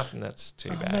 Nothing that's too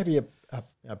bad. Maybe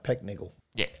a pec niggle.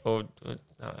 Yeah, or I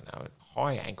don't know, a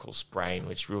high ankle sprain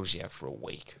which rules you out for a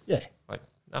week. Yeah, Like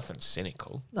nothing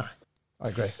cynical. no, I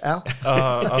agree. Al?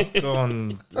 I've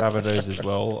gone Rabbitohs as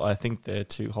well. I think they're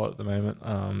too hot at the moment.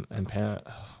 And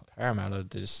Parramatta,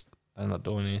 they're not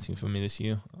doing anything for me this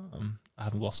year. I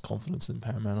haven't lost confidence in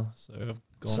Parramatta, so I've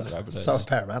gone to Rabbitohs. So is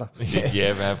Parramatta. You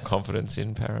ever have confidence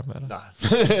in Parramatta? Nah.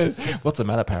 What's the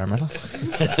matter, Parramatta?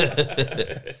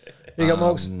 You got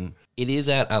Morgs? It is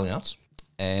at Allianz,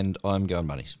 and I'm going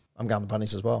Bunnies. I'm going the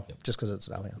Bunnies as well, just because it's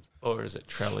at Allianz. Or is it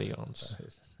Trellions?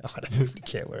 I don't even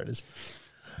care where it is.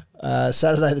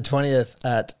 Saturday the 20th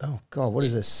at, what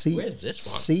is this? Where's this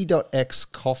one? C.X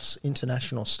Coffs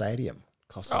International Stadium.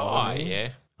 Oh, yeah.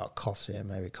 Oh, Coffs, yeah,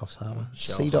 maybe Coffs Harbour.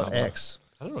 Shell C.X.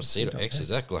 I don't know what C.X is.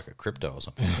 That like a crypto or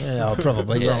something? Yeah,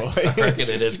 probably. Yeah. I reckon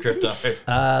it is crypto.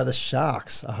 The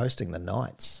Sharks are hosting the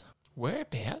Knights.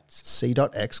 Whereabouts?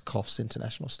 C.X Coffs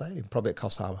International Stadium. Probably at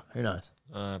Coffs Harbour. Who knows?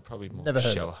 Probably more Never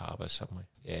heard Shell of Harbour somewhere.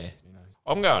 Yeah.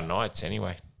 I'm going Knights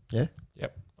anyway. Yeah?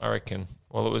 Yep. I reckon.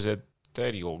 Well, it was a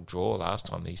 30-all draw last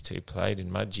time these two played in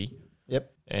Mudgee.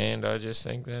 Yep. And I just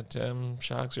think that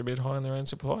Sharks are a bit high in their own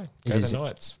supply. Go It is. the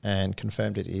Knights. And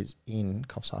confirmed it is in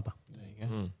Coffs Harbour. There you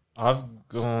go. I've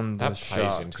gone the That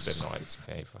plays Sharks. into the Knights'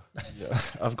 favour. Yeah,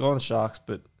 I've gone the Sharks,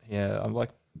 but yeah, I'm like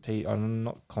Pete. I'm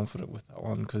not confident with that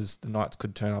one because the Knights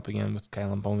could turn up again with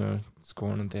Kalen Bongo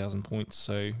scoring 1,000 points.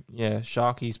 So yeah,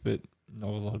 Sharkies, but not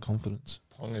a lot of confidence.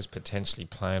 Long as potentially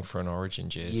playing for an Origin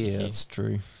jersey. Yeah, that's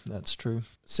true. That's true.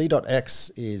 C.X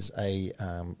is a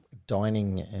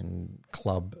dining and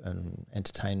club and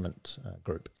entertainment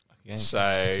group. Okay.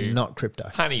 So It's not crypto.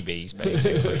 honeybees,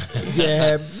 basically.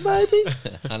 Yeah, maybe.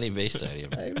 Honeybee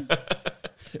Stadium. Maybe.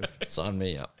 Sign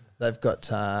me up. They've got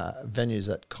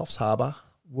venues at Coffs Harbour,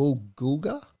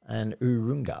 Woolgoolga, and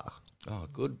Urunga. Oh,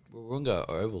 good. Warunga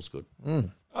Oval's good.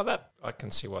 Oh, that I can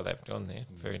see why they've gone there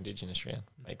for Indigenous round.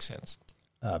 Makes sense.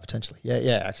 Potentially.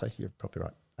 Yeah, actually, you're probably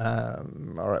right.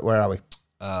 All right, where are we?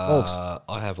 Hawks.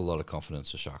 I have a lot of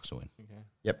confidence the Sharks will win.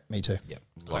 Yep, me too. Yep,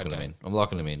 I'm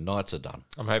locking them in. Knights are done.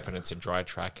 I'm hoping it's a dry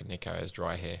track and Nico has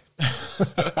dry hair.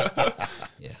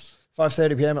 Yes.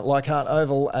 5:30 p.m. at Leichhardt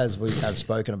Oval, as we have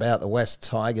spoken about, the West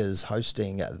Tigers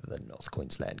hosting the North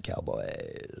Queensland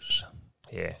Cowboys.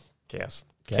 Yeah, cows.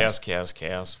 Cows.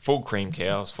 Cows. Full cream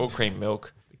cows, full cream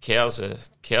milk. The cows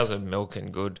are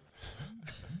milking good.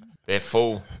 They're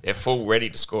full, ready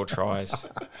to score tries.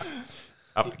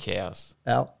 Up the cows.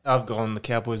 Al? I've gone the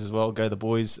Cowboys as well. Go the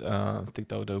boys. I think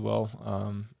they'll do well.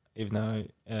 Even though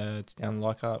it's down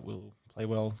Leichhardt, we'll play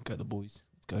well. Go the boys.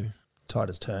 Let's go. Tide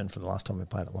has turned from the last time we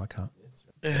played at Leichhardt.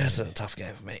 Yeah, it's a tough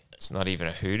game for me. It's not even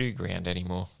a hoodoo ground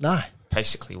anymore. No,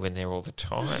 Basically, when they're all the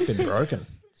time. it's been broken.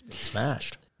 It's been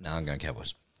smashed. No, I'm going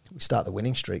Cowboys. We start the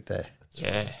winning streak there.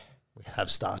 Yeah. We have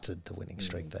started the winning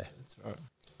streak there. That's right.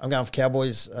 I'm going for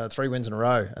Cowboys, 3 wins in a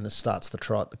row, and this starts the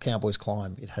trot. The Cowboys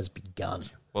climb. It has begun.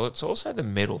 Well, it's also the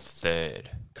middle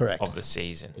third Correct. of the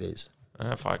season. It is. I don't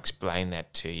know if I explained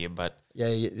that to you, but Yeah,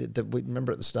 we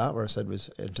remember at the start where I said was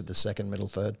entered the second, middle,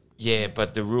 third. yeah,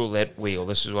 but the roulette wheel,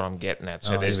 this is what I'm getting at.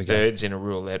 So Oh, there's here we go. thirds in a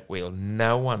roulette wheel.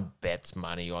 No one bets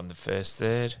money on the first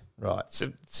third. Right.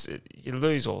 So you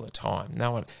lose all the time.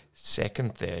 No one.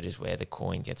 Second third is where the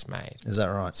coin gets made. Is that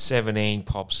right? 17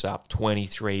 pops up,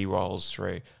 23 rolls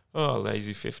through. Oh,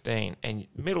 lazy 15. And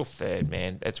middle third,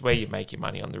 man, that's where you make your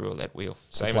money on the roulette wheel.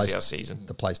 Same as our season.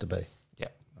 The place to be. Yeah.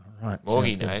 All right. Morgie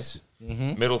sounds good. knows.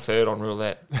 Middle third on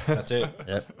roulette. That's it.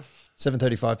 Yep.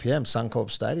 7:35 p.m.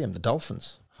 Suncorp Stadium. The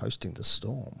Dolphins hosting the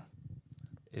Storm.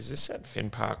 Is this at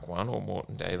Finn Park 1 or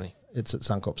Moreton Daily? It's at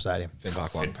Suncorp Stadium. Finn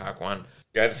Park Finn one. Park 1.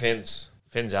 Go the Finns.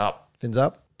 Fins up. Fins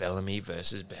up. Bellamy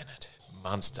versus Bennett.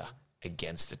 Munster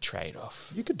against the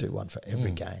trade-off. You could do one for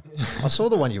every game. I saw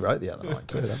the one you wrote the other night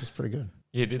too. That was pretty good.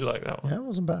 You did like that one? Yeah, it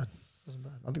wasn't bad.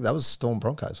 I think that was Storm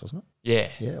Broncos, wasn't it? Yeah.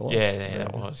 Yeah, it was. Yeah,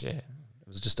 that was, yeah. It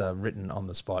was just written on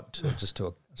the spot to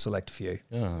a select few.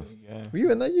 Oh, Yeah. Were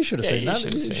you in that? You should have Yeah, seen you that.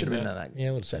 should have seen should have been that. in that. yeah,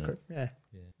 I would have seen Secret. it. Yeah.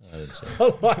 I didn't see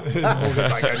it.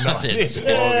 I didn't see it.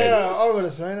 Yeah, I would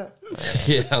have seen it.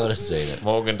 Yeah, I would have seen it.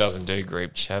 Morgan doesn't do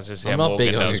group chats. This is how I'm not Morgan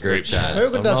big on does a group chat.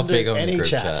 Morgan I'm doesn't not big do on a any group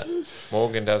chat.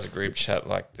 Morgan does a group chat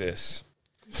like this.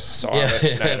 Yeah, Silent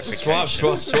yeah. Swipe,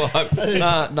 notifications. swipe.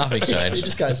 Nah, nothing's He changed.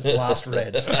 just goes last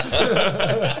red.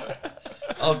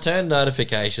 I'll turn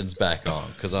notifications back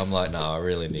on because I'm like, no, I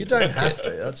really need You to. don't have to.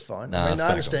 That's fine. Nah, I mean, it's I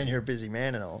back understand you're a busy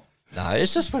man and all. No,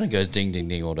 it's just when it goes ding, ding,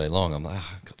 ding all day long. I'm like,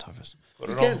 oh, I've got time for this. Put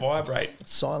it on vibrate.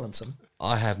 Silence them.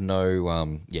 I have no,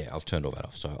 I've turned all that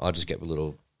off. So I just get a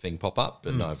little thing pop up,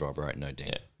 but no vibrate, no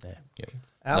ding. Yeah. Yep.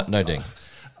 Al? No ding.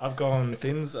 I've gone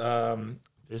Finns.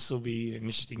 This will be an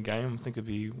interesting game. I think it'll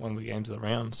be one of the games of the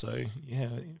round. So, yeah,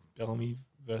 Bellamy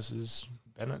versus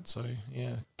Bennett. So,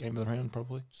 yeah, game of the round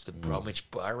probably. It's the Bromwich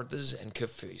Pirates and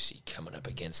Kafusi coming up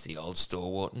against the old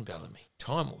stalwart and Bellamy.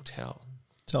 Time will tell.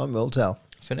 Time will tell.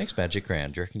 For next Magic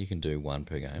round, do you reckon you can do one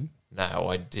per game? No,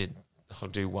 I'll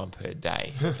do one per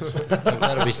day.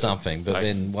 That'll be something, but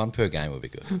then one per game would be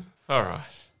good. All right.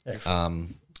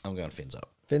 I'm going fins up.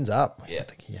 Fins up. Yeah.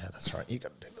 Yeah, that's right. You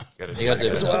got to do that. Gotta You got to do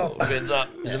as well. Fins up.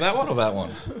 Is it that one or that one?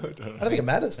 I don't think it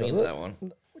matters, does Fins it? that one.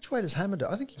 Which way does Hammer do?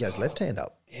 I think he goes left hand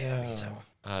up. Yeah.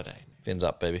 I don't know. Fins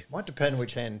up, baby. Might depend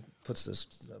which hand puts this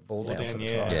ball down for the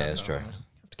try. Yeah, that's true.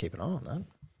 Have to keep an eye on that.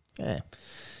 Yeah.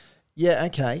 Yeah,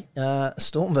 okay.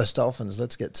 Storm versus Dolphins,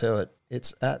 let's get to it.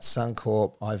 It's at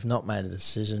Suncorp. I've not made a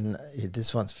decision.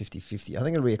 This one's 50-50. I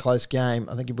think it'll be a close game.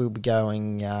 I think we'll be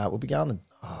going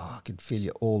I could feel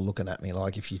you all looking at me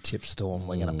like if you tip Storm,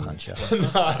 we're going to punch you.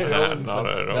 Not at all. Not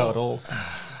at all.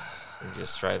 And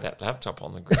just throw that laptop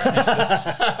on the ground.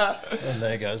 And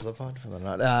there goes the pod for the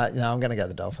night. No, I'm going to go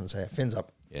the Dolphins here. Fins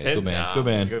up. Yeah, Fins good man. up. Good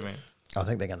man. Good man. I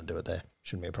think they're going to do it there.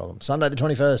 Shouldn't be a problem. Sunday the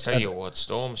 21st. Tell you what,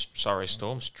 Storm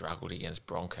struggled against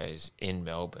Broncos in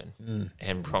Melbourne.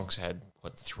 And Bronx had,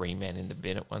 3 men in the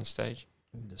bin at one stage?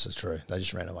 This is true. They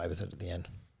just ran away with it at the end.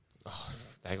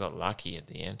 They got lucky at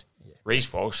the end. Yeah.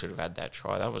 Reece Walsh should have had that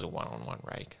try. That was a one-on-one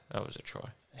rake. That was a try.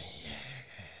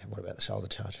 What about the shoulder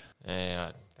charge?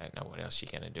 Yeah, I don't know what else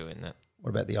you're going to do in that. What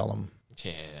about the Olam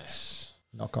Yes.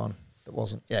 knock on? That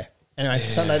wasn't. Yeah. Anyway,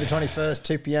 Sunday the 21st,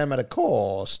 2 p.m. at a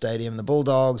core stadium. The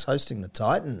Bulldogs hosting the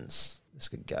Titans. This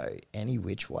could go any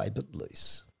which way but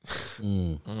loose.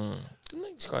 Didn't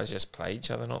these guys just play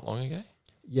each other not long ago?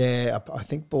 Yeah, I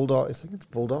think the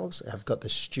Bulldogs have got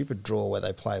this stupid draw where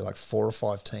they play like 4 or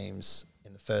 5 teams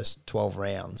in the first 12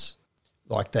 rounds.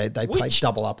 Like they play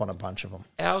double up on a bunch of them.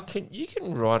 Al, you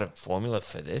can write a formula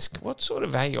for this. What sort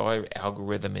of AI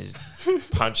algorithm is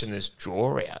punching this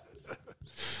draw out?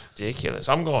 Ridiculous.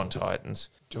 I'm going Titans.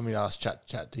 Do you want me to ask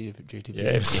chat to you, GTP?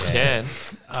 Yeah, if you can.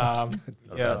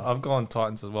 I've gone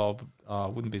Titans as well, but I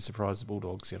wouldn't be surprised if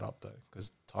Bulldogs get up, though,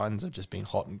 because Titans have just been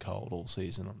hot and cold all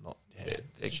season. I'm not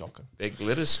it's shocking. They're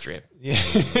glitter strip. Yeah.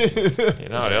 You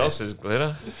know what else is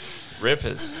glitter?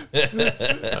 Rippers.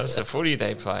 That's the footy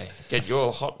they play. Get you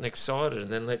all hot and excited and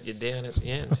then let you down at the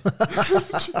end.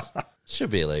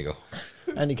 Should be illegal.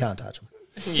 And you can't touch them.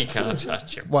 You can't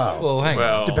touch them. Well, hang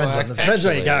on. Depends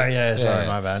where you go. Yeah, sorry,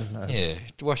 my bad. Yeah,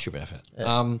 wash your mouth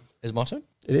out. Is my turn?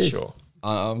 It is. Sure.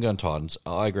 I'm going Titans.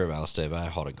 I agree with Alistair.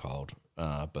 They're hot and cold,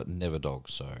 but never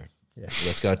dogs. So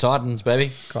let's go Titans,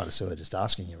 baby. Kind of silly just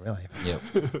asking you, really. Yep.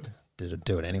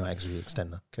 Do it anyway because we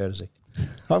extend the courtesy.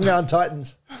 I'm going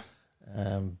Titans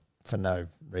for no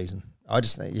reason. I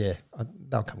just think,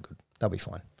 they'll come good. They'll be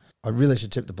fine. I really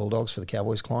should tip the Bulldogs for the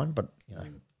Cowboys climb, but,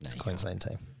 it's a Queensland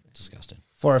team. Disgusting.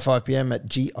 4:05 p.m. at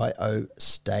GIO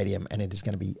Stadium, and it is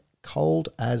going to be cold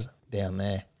as down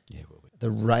there. Yeah, will be. The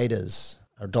Raiders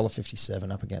are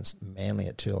 $1.57 up against Manly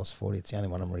at $2.40. It's the only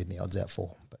one I'm reading the odds out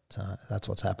for, but that's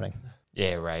what's happening.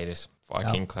 Yeah, Raiders.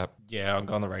 Viking clap. Yeah, I'm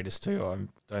going the Raiders too. I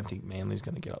don't think Manly's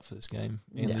going to get up for this game.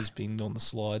 Manly's been on the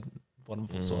slide, bottom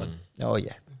foot side. Oh,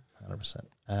 yeah, 100%.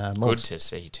 Good to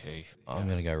see too. I'm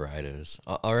going to go Raiders.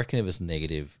 I reckon if it's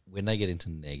negative, when they get into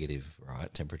negative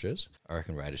temperatures, I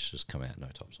reckon Raiders just come out no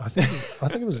tops on. I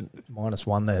think it was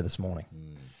 -1 there this morning.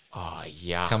 Oh,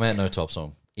 yeah. Come out no tops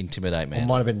on. Intimidate, man. It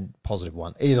might have been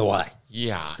 +1. Either way.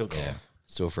 Yeah.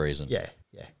 Still freezing. Yeah.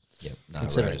 Yep. No,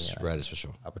 Considering, Raiders for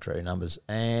sure. Arbitrary numbers.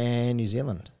 And New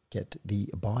Zealand get the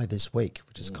bye this week,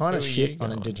 which is kind of shit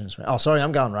on Indigenous. Oh, sorry,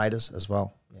 I'm going Raiders as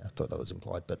well. Yeah, I thought that was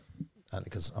implied, but only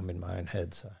because I'm in my own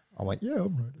head. So I went, I'm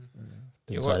Raiders.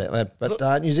 Didn't say that loud.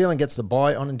 But New Zealand gets the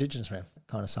bye on Indigenous round.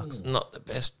 Kind of sucks. Not the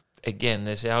best. Again,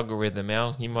 this algorithm,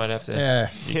 Al. You might have to. Yeah.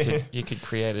 You could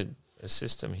create a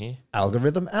system here.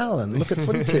 Algorithm Alan. Look at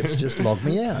footy tips. Just log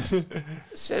me out.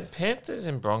 Said Panthers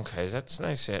and Broncos. That's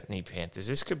no certainty Panthers.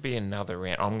 This could be another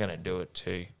round. I'm going to do it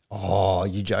too. Oh,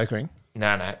 you joking?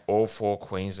 No. All 4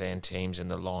 Queensland teams and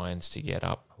the Lions to get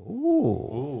up.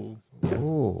 Ooh.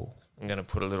 I'm going to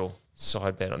put a little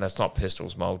side bet on. That's not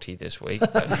Pistols multi this week,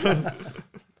 but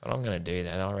I'm going to do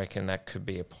that. I reckon that could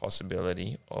be a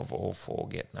possibility of all 4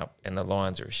 getting up, and the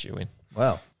Lions are a shoe-in.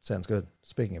 Well, sounds good.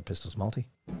 Speaking of Pistols multi.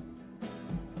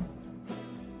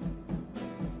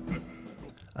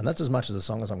 And that's as much as the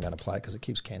song as I'm going to play because it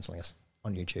keeps cancelling us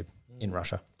on YouTube in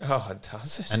Russia. Oh, it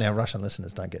does it? And our Russian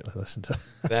listeners don't get to listen to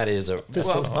That is a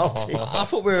Pistols multi. I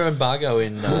thought we were embargo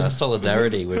in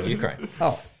solidarity with Ukraine.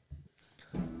 Oh.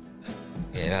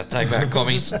 Yeah, take back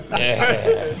commies.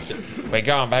 Yeah. We're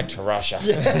going back to Russia.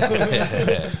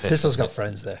 Pistols got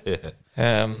friends there.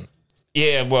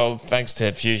 Well, thanks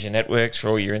to Fusion Networks for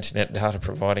all your internet data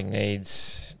providing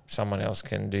needs. Someone else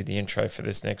can do the intro for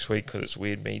this next week because it's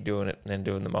weird me doing it and then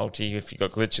doing the multi. If you've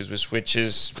got glitches with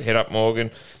switches, head up Morgan.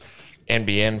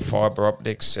 NBN, fibre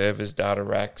optics, servers, data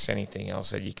racks, anything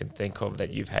else that you can think of that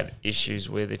you've had issues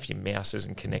with. If your mouse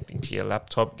isn't connecting to your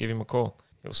laptop, give him a call.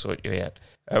 He'll sort you out.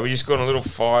 We just got a little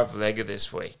 5-legger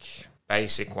this week.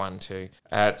 Basic one too.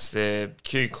 It's the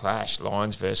Q Clash,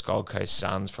 Lions versus Gold Coast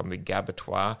Suns from the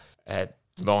Gabatoir at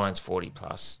Lions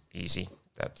 40+. Easy.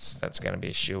 That's going to be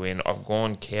a shoe-in. I've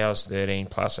gone Cows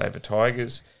 13+ over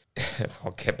Tigers.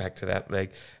 I'll get back to that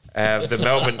leg.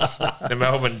 The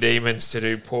Melbourne Demons to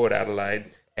do Port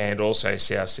Adelaide and also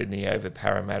South Sydney over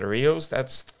Parramatta Eels.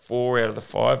 That's 4 out of the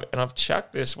 5. And I've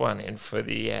chucked this one in for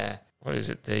the,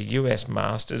 the US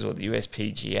Masters or the US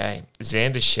PGA.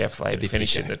 Xander Schauffele to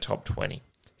finish in the top 20.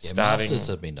 Yeah, Masters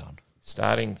have been done.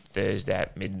 Starting Thursday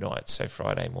at midnight, so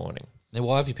Friday morning. Now,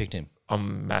 why have you picked him? I'm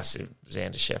a massive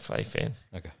Xander Schauffele fan.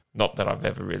 Okay. Not that I've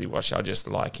ever really watched. I just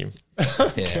like him.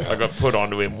 Yeah, I got put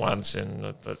onto him once, get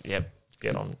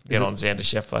on Xander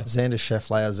Schauffele. Xander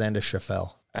Schauffele or Xander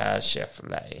Schauffele?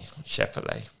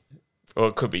 Schauffele. Or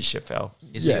it could be Schauffele.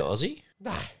 Is he Aussie?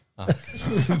 No. Oh.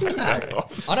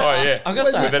 I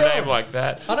gotta say, with a name like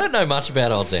that. I don't know much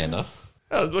about old Xander.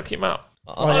 Look him up.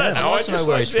 I don't know. I want to just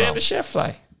know where like he's from. Xander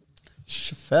Schauffele.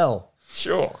 Schauffele.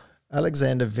 Sure.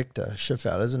 Alexander Victor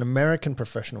Scheffel is an American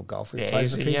professional golfer who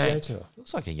plays the PGA Tour,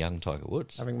 Looks like a young Tiger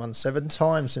Woods. having won 7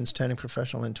 times since turning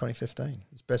professional in 2015.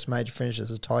 His best major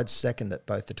finishes are tied second at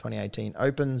both the 2018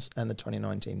 Opens and the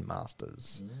 2019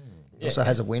 Masters. He also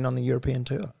has a win on the European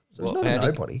Tour. So he's not a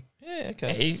nobody. Yeah,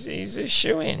 okay. He's a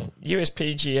shoe-in.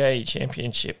 USPGA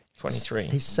Championship 23.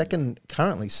 He's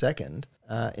currently second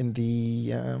in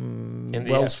the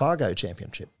Wells Fargo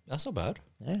Championship. That's not bad.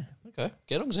 Yeah. Okay.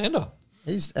 Get on Xander.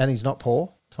 He's not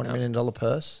poor. $20 million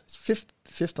purse. He's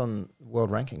fifth on world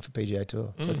ranking for PGA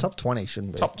Tour. So top 20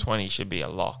 shouldn't be. Top 20 should be a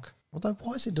lock. Although,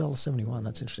 why is he $1.71?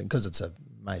 That's interesting. Because it's a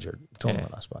major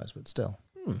tournament, I suppose. But still.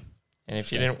 And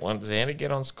if you didn't want Xander,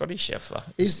 get on Scotty Scheffler.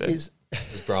 Is His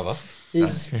brother.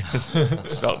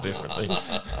 spelled differently.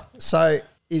 I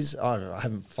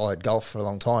haven't followed golf for a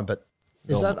long time, but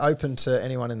is that open to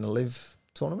anyone in the Live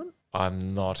tournament?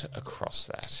 I'm not across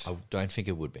that. I don't think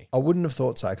it would be. I wouldn't have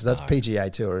thought so, because that's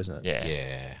PGA Tour, isn't it? Yeah.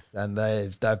 Yeah. And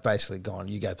they've basically gone,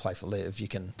 you go play for Live, you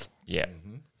can... Yeah.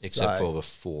 Except for the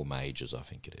 4 majors, I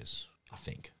think it is.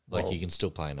 Like you can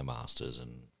still play in the Masters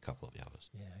and a couple of the others.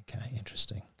 Yeah, okay,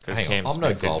 interesting. Because Hang on, I'm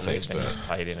no golf expert. He's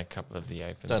played in a couple of the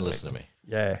Opens. Don't listen to me.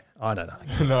 Yeah, I don't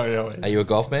know. No. Are you a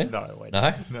golf man? No, wait.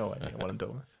 No? No idea what I'm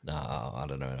doing. No, I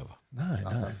don't know.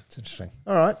 No, it's interesting.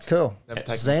 All right, cool.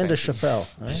 Xander Scheffel.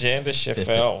 Xander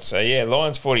Scheffel. So, yeah,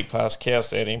 Lions 40 plus, Cows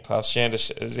 13 plus,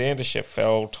 Xander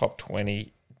Scheffel top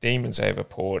 20, Demons over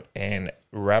Port, and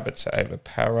Rabbits over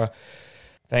Para.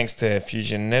 Thanks to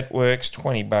Fusion Networks,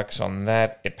 $20 on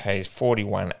that. It pays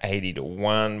 41.80 to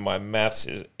 1. My maths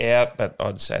is out, but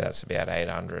I'd say that's about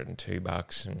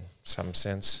 $802 in some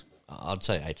sense. I'd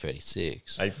say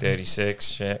 836.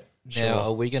 836, yeah. Now,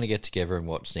 are we going to get together and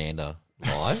watch Xander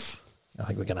live? I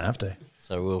think we're going to have to.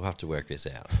 So we'll have to work this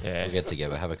out. Yeah. We'll get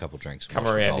together, have a couple of drinks. Come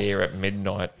around here at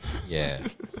midnight Yeah.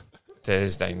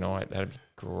 Thursday night. That'd be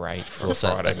great for What's a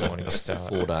that? Friday Is it morning start.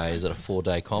 4 days. Is it a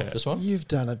 4-day comp, this one? You've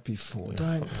done it before,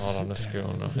 don't Not on the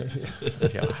school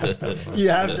night. Yeah, I have done it. you?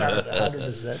 have done it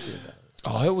 100%.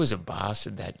 I was a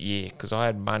bastard that year because I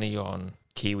had money on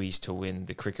Kiwis to win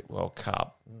the Cricket World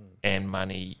Cup and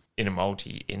money in a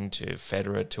multi into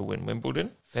Federer to win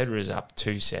Wimbledon. Federer's up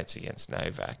 2 sets against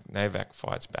Novak. Novak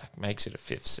fights back, makes it a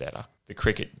 5th setter. The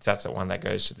cricket, that's the one that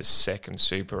goes to the second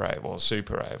super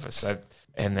over. So,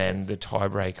 and then the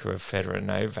tiebreaker of Federer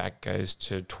Novak goes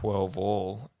to 12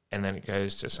 all, and then it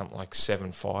goes to something like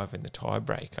 7-5 in the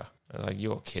tiebreaker. I was like,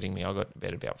 you're kidding me. I got to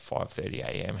bed about 5:30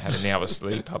 a.m., had an hour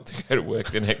sleep up to go to work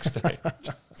the next day.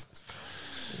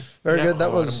 Very good.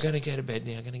 That was... I'm going to go to bed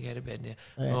now.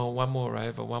 Yeah. Oh, one more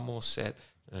over, one more set.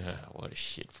 What a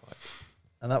shit fight.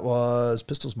 And that was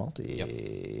Pistols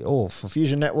Multi. Oh, for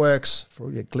Fusion Networks, for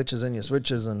all your glitches and your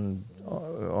switches and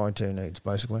IT needs,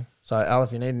 basically. So, Al,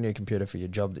 if you need a new computer for your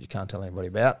job that you can't tell anybody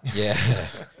about, Yeah.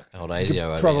 Old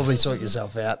ASIO. probably sort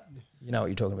yourself out. You know what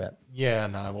you're talking about. Yeah,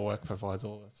 no, my work provides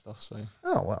all that stuff. So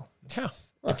Oh, well. Yeah.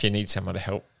 If you need someone to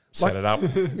help set it up.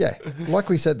 Yeah. Like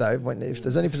we said, though, if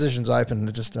there's any positions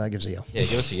open, just give us a yell. Yeah,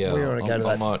 give us a yell. We wanna go to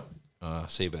I that. might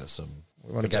see about some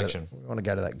We want to protection.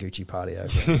 go to that Gucci party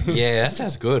over Yeah, that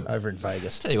sounds good. over in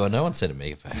Vegas. Tell you what, no one sent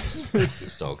me a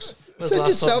face. Dogs. When's the Send last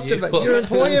yourself time to You're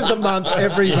employee of the month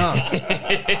every month.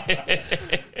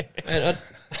 Man,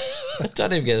 I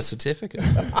don't even get a certificate.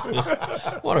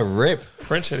 What a rip.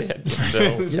 Print it out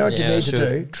yourself. You know what Yeah, you I need to should.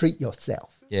 do? Treat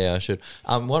yourself. Yeah, I should.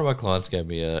 One of my clients gave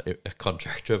me a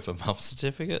contractor of a month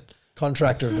certificate.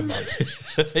 Contractor of the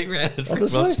month. He ran it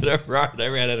Honestly? months in a row. They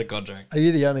ran out of contract. Are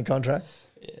you the only contract?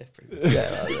 Yeah, pretty good.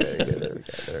 Yeah, well, there we go.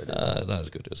 There it is. No, it was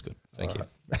good. It was good. Thank you.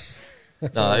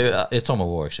 No, it's on my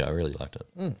work show. I really liked it.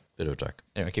 Bit of a joke.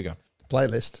 Anyway, keep going.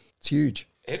 Playlist. It's huge.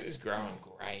 It is growing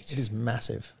great. It is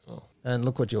massive. Oh. And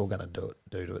look what you're going to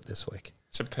do to it this week.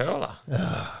 It's a perler.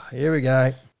 Here we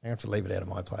go. I have to leave it out of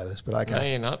my playlist, but No,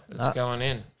 okay. you're not. It's going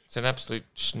in. It's an absolute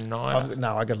schneider.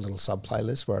 I got a little sub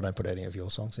playlist where I don't put any of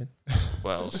your songs in.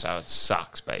 Well, so it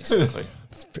sucks, basically.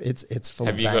 It's full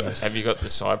Have of you bangers. got the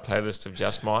side playlist of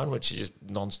just mine, which is just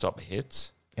non-stop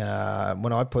hits?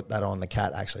 When I put that on, the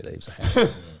cat actually leaves the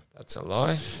house. That's a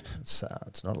lie. It's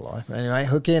not a lie. Anyway,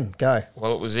 hook in, go.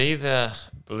 Well, it was either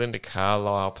Belinda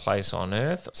Carlisle, Place on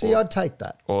Earth, See, I'd take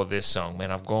that. or this song.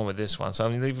 Man, I've gone with this one, so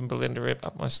I'm leaving Belinda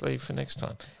up my sleeve for next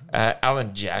time.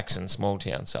 Alan Jackson, Small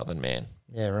Town Southern Man.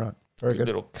 Yeah, right. Very good.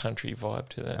 Little country vibe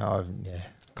to that. Oh, yeah.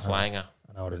 Clanger.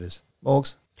 I know what it is.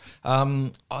 Morgs?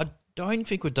 I don't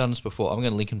think we've done this before. I'm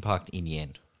going to Linkin Park in the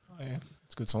end. oh yeah,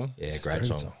 it's a good song. Yeah, great very good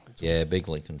song. song. Yeah, big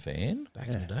Linkin fan back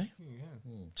in the day.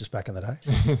 Just back in the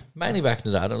day. Mainly back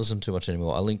in the day. I don't listen too much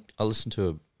anymore. I listen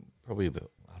to probably a bit.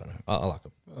 I don't know. I like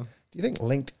them. Do you think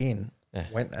LinkedIn Yeah.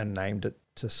 went and named it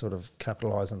to sort of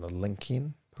capitalise on the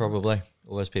LinkedIn Probably.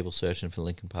 Always people searching for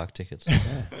Linkin Park tickets.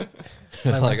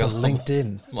 They Like, went to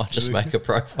LinkedIn. Might just make a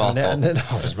profile. And then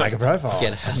I'll just make a profile.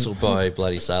 Get hassled by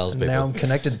bloody salespeople. Now I'm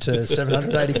connected to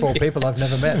 784 people I've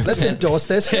never met. Let's endorse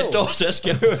their skills. Endorse their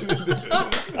skills.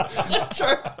 So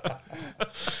true.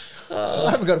 I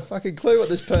haven't got a fucking clue what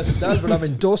this person does, but I'm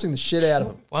endorsing the shit out of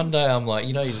them. One day I'm like,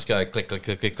 you just go click, click,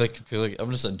 click, click, click, click.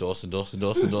 I'm just endorse. Do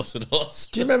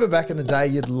you remember back in the day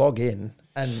you'd log in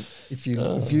and if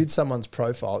you viewed someone's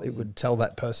profile, it would tell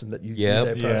that person that you viewed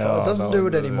their profile? Yeah, It doesn't do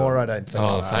it anymore, I don't think.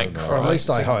 Oh, thank Or at least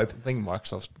I hope. I think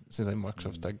since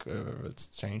Microsoft took over, it's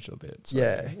changed a bit. So.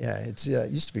 Yeah. It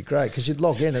used to be great because you'd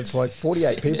log in, it's like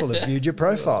 48 people have viewed your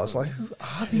profile. It's like, who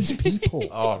are these people?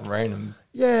 Oh, random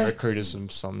recruiters from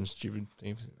some stupid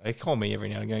thing. They call me every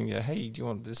now and again. Go, hey, do you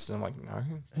want this? And I'm like,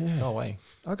 no, go away.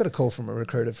 I got a call from a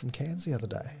recruiter from Cairns the other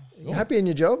day. Are you happy in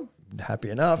your job? Happy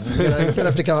enough. You're going to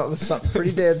have to come up with something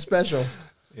pretty damn special.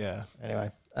 Yeah.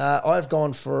 Anyway, I've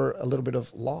gone for a little bit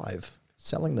of live,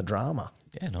 selling the drama.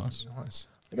 Yeah, nice. I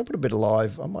think I put a bit of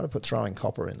live. I might have put Throwing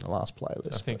Copper in the last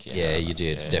playlist. I think, Yeah, you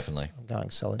did, definitely. I'm going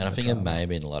selling And I the think drama. it may have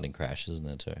been Lighting Crash, isn't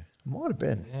it, too? Might have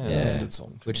been. Yeah, that's a good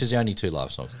song. Which is the only 2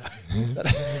 live songs.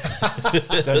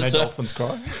 Don't know Dolphins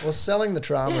Cry? Well, selling the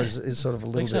drama is sort of a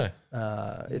little Think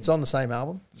bit. It's on the same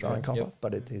album, Throwing Copper,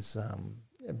 but it is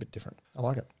a bit different. I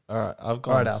like it. All right, I've All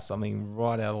got right, Al. something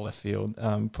right out of left field.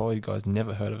 Probably you guys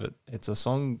never heard of it. It's a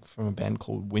song from a band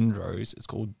called Windrose. It's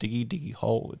called Diggy Diggy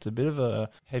Hole. It's a bit of a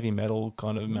heavy metal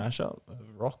kind of mashup of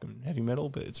rock and heavy metal,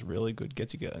 but it's really good.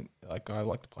 Gets you going. Like I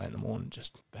like to play in the morning,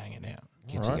 just bang it out.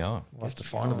 Gets All you right. going. We'll have to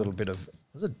find a little bit of.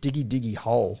 There's a diggy diggy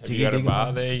hole. Have you got a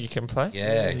bar there you can play?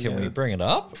 Yeah, can we bring it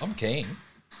up? I'm keen.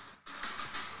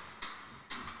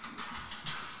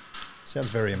 Sounds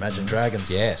very Imagine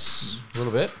Dragons. Yes, a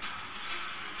little bit.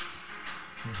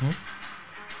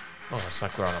 Oh, it's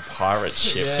like we're on a pirate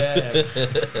ship. Yeah.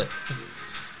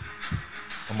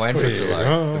 I'm waiting for it to like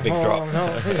the big drop.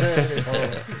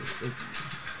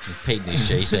 Pete and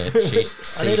his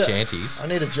sea shanties. I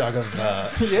need a jug of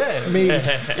Yeah. mead.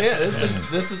 Yeah,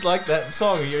 this is like that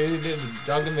song. You either did a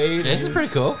jug of mead. Yeah, this is pretty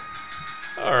cool.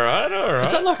 All right.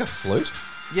 Is that like a flute?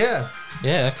 Yeah.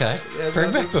 Yeah, okay. Yeah, it's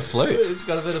Bring got a back the flute. It's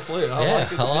got a bit of flute. Yeah,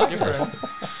 It's I a like bit it. different.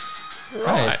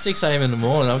 Right. At 6 a.m. in the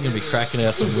morning, I'm going to be cracking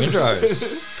out some Windrose.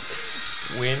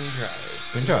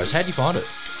 Windrose, how'd you find it?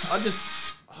 I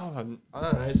don't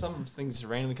know. Some things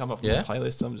randomly come up on Yeah. the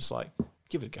playlist. I'm just like,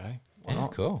 give it a go. Why Yeah,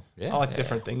 not? cool. Yeah. I like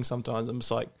different things sometimes. I'm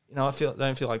just like, I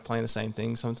don't feel like playing the same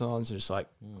thing sometimes. It's just like,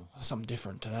 something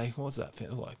different today. What does that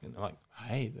feel like? And I'm like,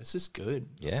 hey, this is good.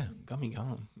 Yeah. Got me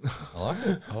going. I like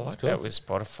it. I like that with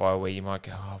Spotify where you might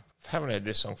go, I haven't heard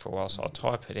this song for a while, so I'll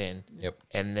type it in. Yep.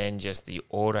 And then just the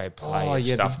autoplay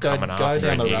stuff go coming down after,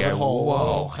 and the you rabbit go, hole.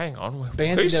 whoa, hang on,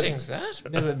 Bands who you never- sings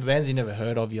that? Bands you never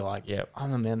heard of, you're like, Yep. oh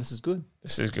man, this is good.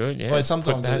 This is good, yeah. Well,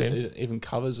 sometimes Put that in. even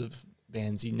covers of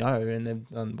bands and they've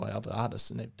done by other artists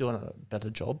and they're doing a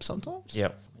better job sometimes.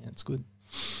 Yep. Yeah, it's good.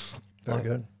 Very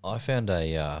good. I found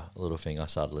a little thing I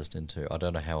started listening to. I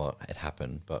don't know how it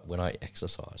happened, but when I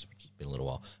exercise, which has been a little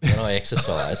while, when I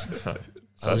exercise,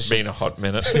 So it's been a hot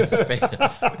minute.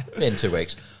 it's been 2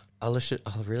 weeks. I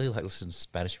really like listening to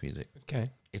Spanish music.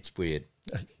 Okay. It's weird.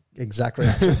 Exactly.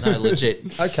 No,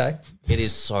 legit. Okay. It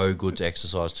is so good to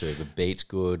exercise to. The beat's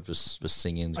good. The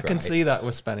singing's I great. can see that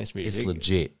with Spanish music. It's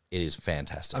legit. It is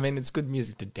fantastic. I mean, it's good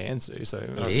music to dance to. So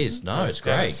it is. No, it's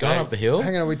gonna great. say- Going up a hill.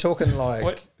 Hang on, are we talking like,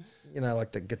 What?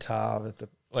 like the guitar with the.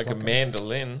 Like a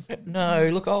mandolin. No,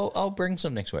 look, I'll bring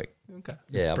some next week. Okay.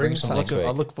 Yeah, I'll Bring bring some some. next week. I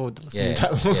look forward to listening Yeah, to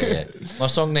that one. yeah. My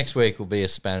song next week will be a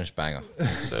Spanish banger.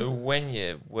 So when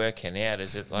you're working out,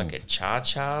 is it like a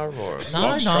cha-cha or a No,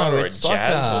 foxtrot or a it's like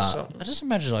jazz or something? I just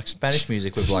imagine like Spanish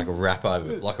music with like a rap over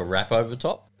the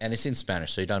top, and it's in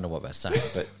Spanish, so you don't know what they're saying,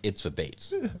 but it's for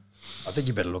beats. I think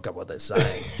you better look up what they're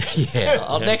saying.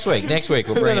 Yeah, next week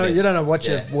we'll bring it. You don't know what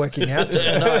Yeah. you're working out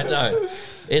to. No, I don't.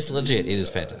 It's legit. It is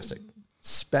fantastic.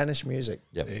 Spanish music.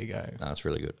 Yep. There you go. No, it's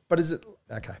really good. But is it.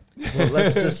 Okay. Well,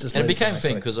 let's just And it leave became a next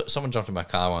thing week. because someone jumped in my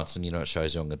car once, and it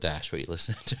shows you on the dash where you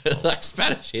listen to like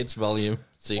Spanish hits volume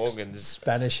 6. Morgan's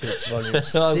Spanish hits volume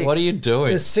 6. Oh, what are you doing?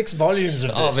 There's 6 volumes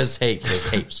of Oh, this. there's heaps. There's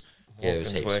heaps. Yeah, there's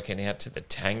Morgan's heaps. working out to the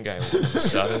tango all of a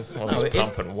sudden while he's it-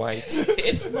 pumping weights.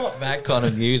 It's not that kind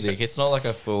of music. It's not like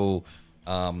a full.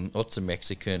 What's a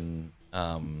Mexican?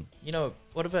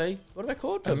 What are they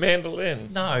called? A mandolin.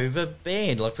 No, the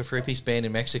band, like the 3-piece band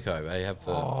in Mexico. They have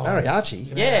the.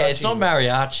 Mariachi. Yeah, it's not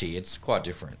mariachi. It's quite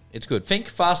different. It's good. Think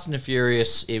Fast and the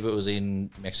Furious if it was in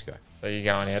Mexico. So you're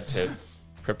going out to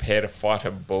prepare to fight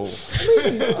a bull.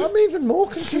 I'm even more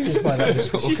confused by that.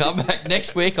 We'll come back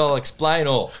next week. I'll explain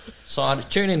all.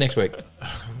 Tune in next week.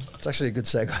 It's actually a good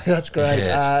segue. That's great.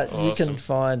 Yes. You can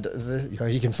find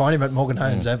him at Morgan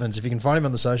Holmes Evans. If you can find him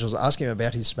on the socials, ask him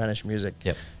about his Spanish music.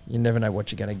 Yep. You never know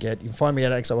what you're going to get. You can find me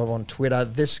at XLW on Twitter.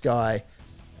 This guy,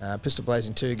 Pistol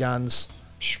Blazing 2 Guns.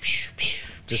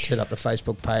 Just hit up the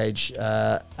Facebook page.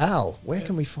 Al, where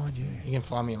can we find you? You can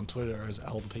find me on Twitter as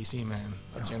Al the PC Man.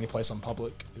 That's the only place I'm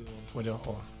public is on Twitter,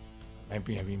 or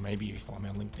maybe you find me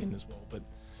on LinkedIn as well. But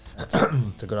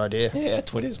It's a good idea. yeah,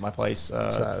 Twitter's my place.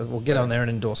 So we'll get on there and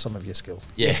endorse some of your skills.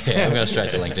 Yeah, I'm going straight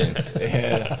to LinkedIn.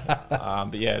 Yeah,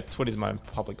 but yeah, Twitter's my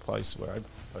public place where I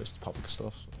post public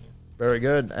stuff. So, yeah. Very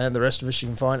good. And the rest of us you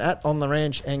can find at On The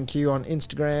Ranch NQ on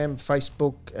Instagram,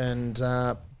 Facebook, and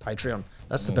Patreon.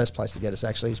 That's the best place to get us,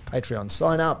 actually, is Patreon.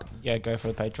 Sign up. Yeah, go for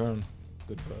the Patreon.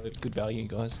 Good value,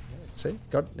 guys. See,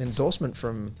 got endorsement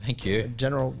from Thank you.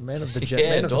 General Man of the Yeah,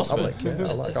 Man of the endorsement.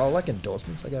 Public. Yeah, I like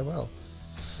endorsements. They go well.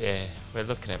 Yeah, we're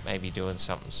looking at maybe doing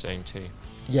something soon too.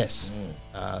 Yes.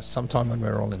 Sometime when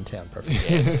we're all in town, preferably.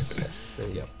 Yes.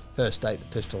 The first date, the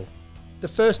pistol. The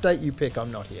first date you pick,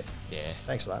 I'm not here. Yeah.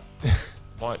 Thanks for that.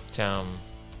 Might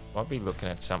be looking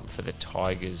at something for the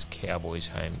Tigers Cowboys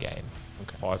home game.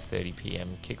 5:30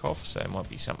 p.m. kickoff, so it might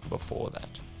be something before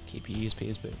that. Keep your ears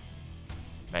pierced, but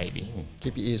Maybe.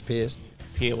 Keep your ears pierced.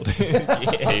 peeled.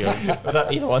 Yeah.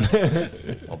 Either one.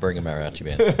 I'll bring a mariachi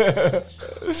band.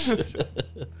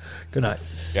 Good night.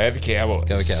 Go the Cowboys.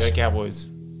 Go Cowboys. Go Cowboys.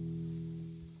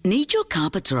 Need your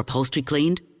carpets or upholstery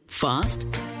cleaned fast?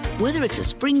 Whether it's a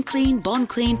spring clean, bond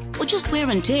clean, or just wear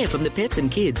and tear from the pets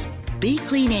and kids, Be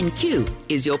Clean NQ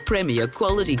is your premier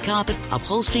quality carpet,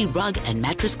 upholstery, rug and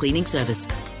mattress cleaning service.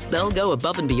 They'll go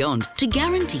above and beyond to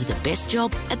guarantee the best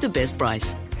job at the best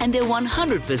price. And they're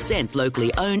 100%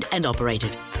 locally owned and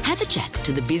operated. Have a chat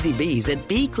to the busy bees at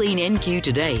Be Clean NQ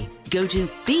today. Go to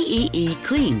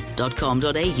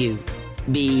beeclean.com.au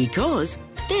because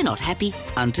they're not happy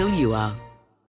until you are.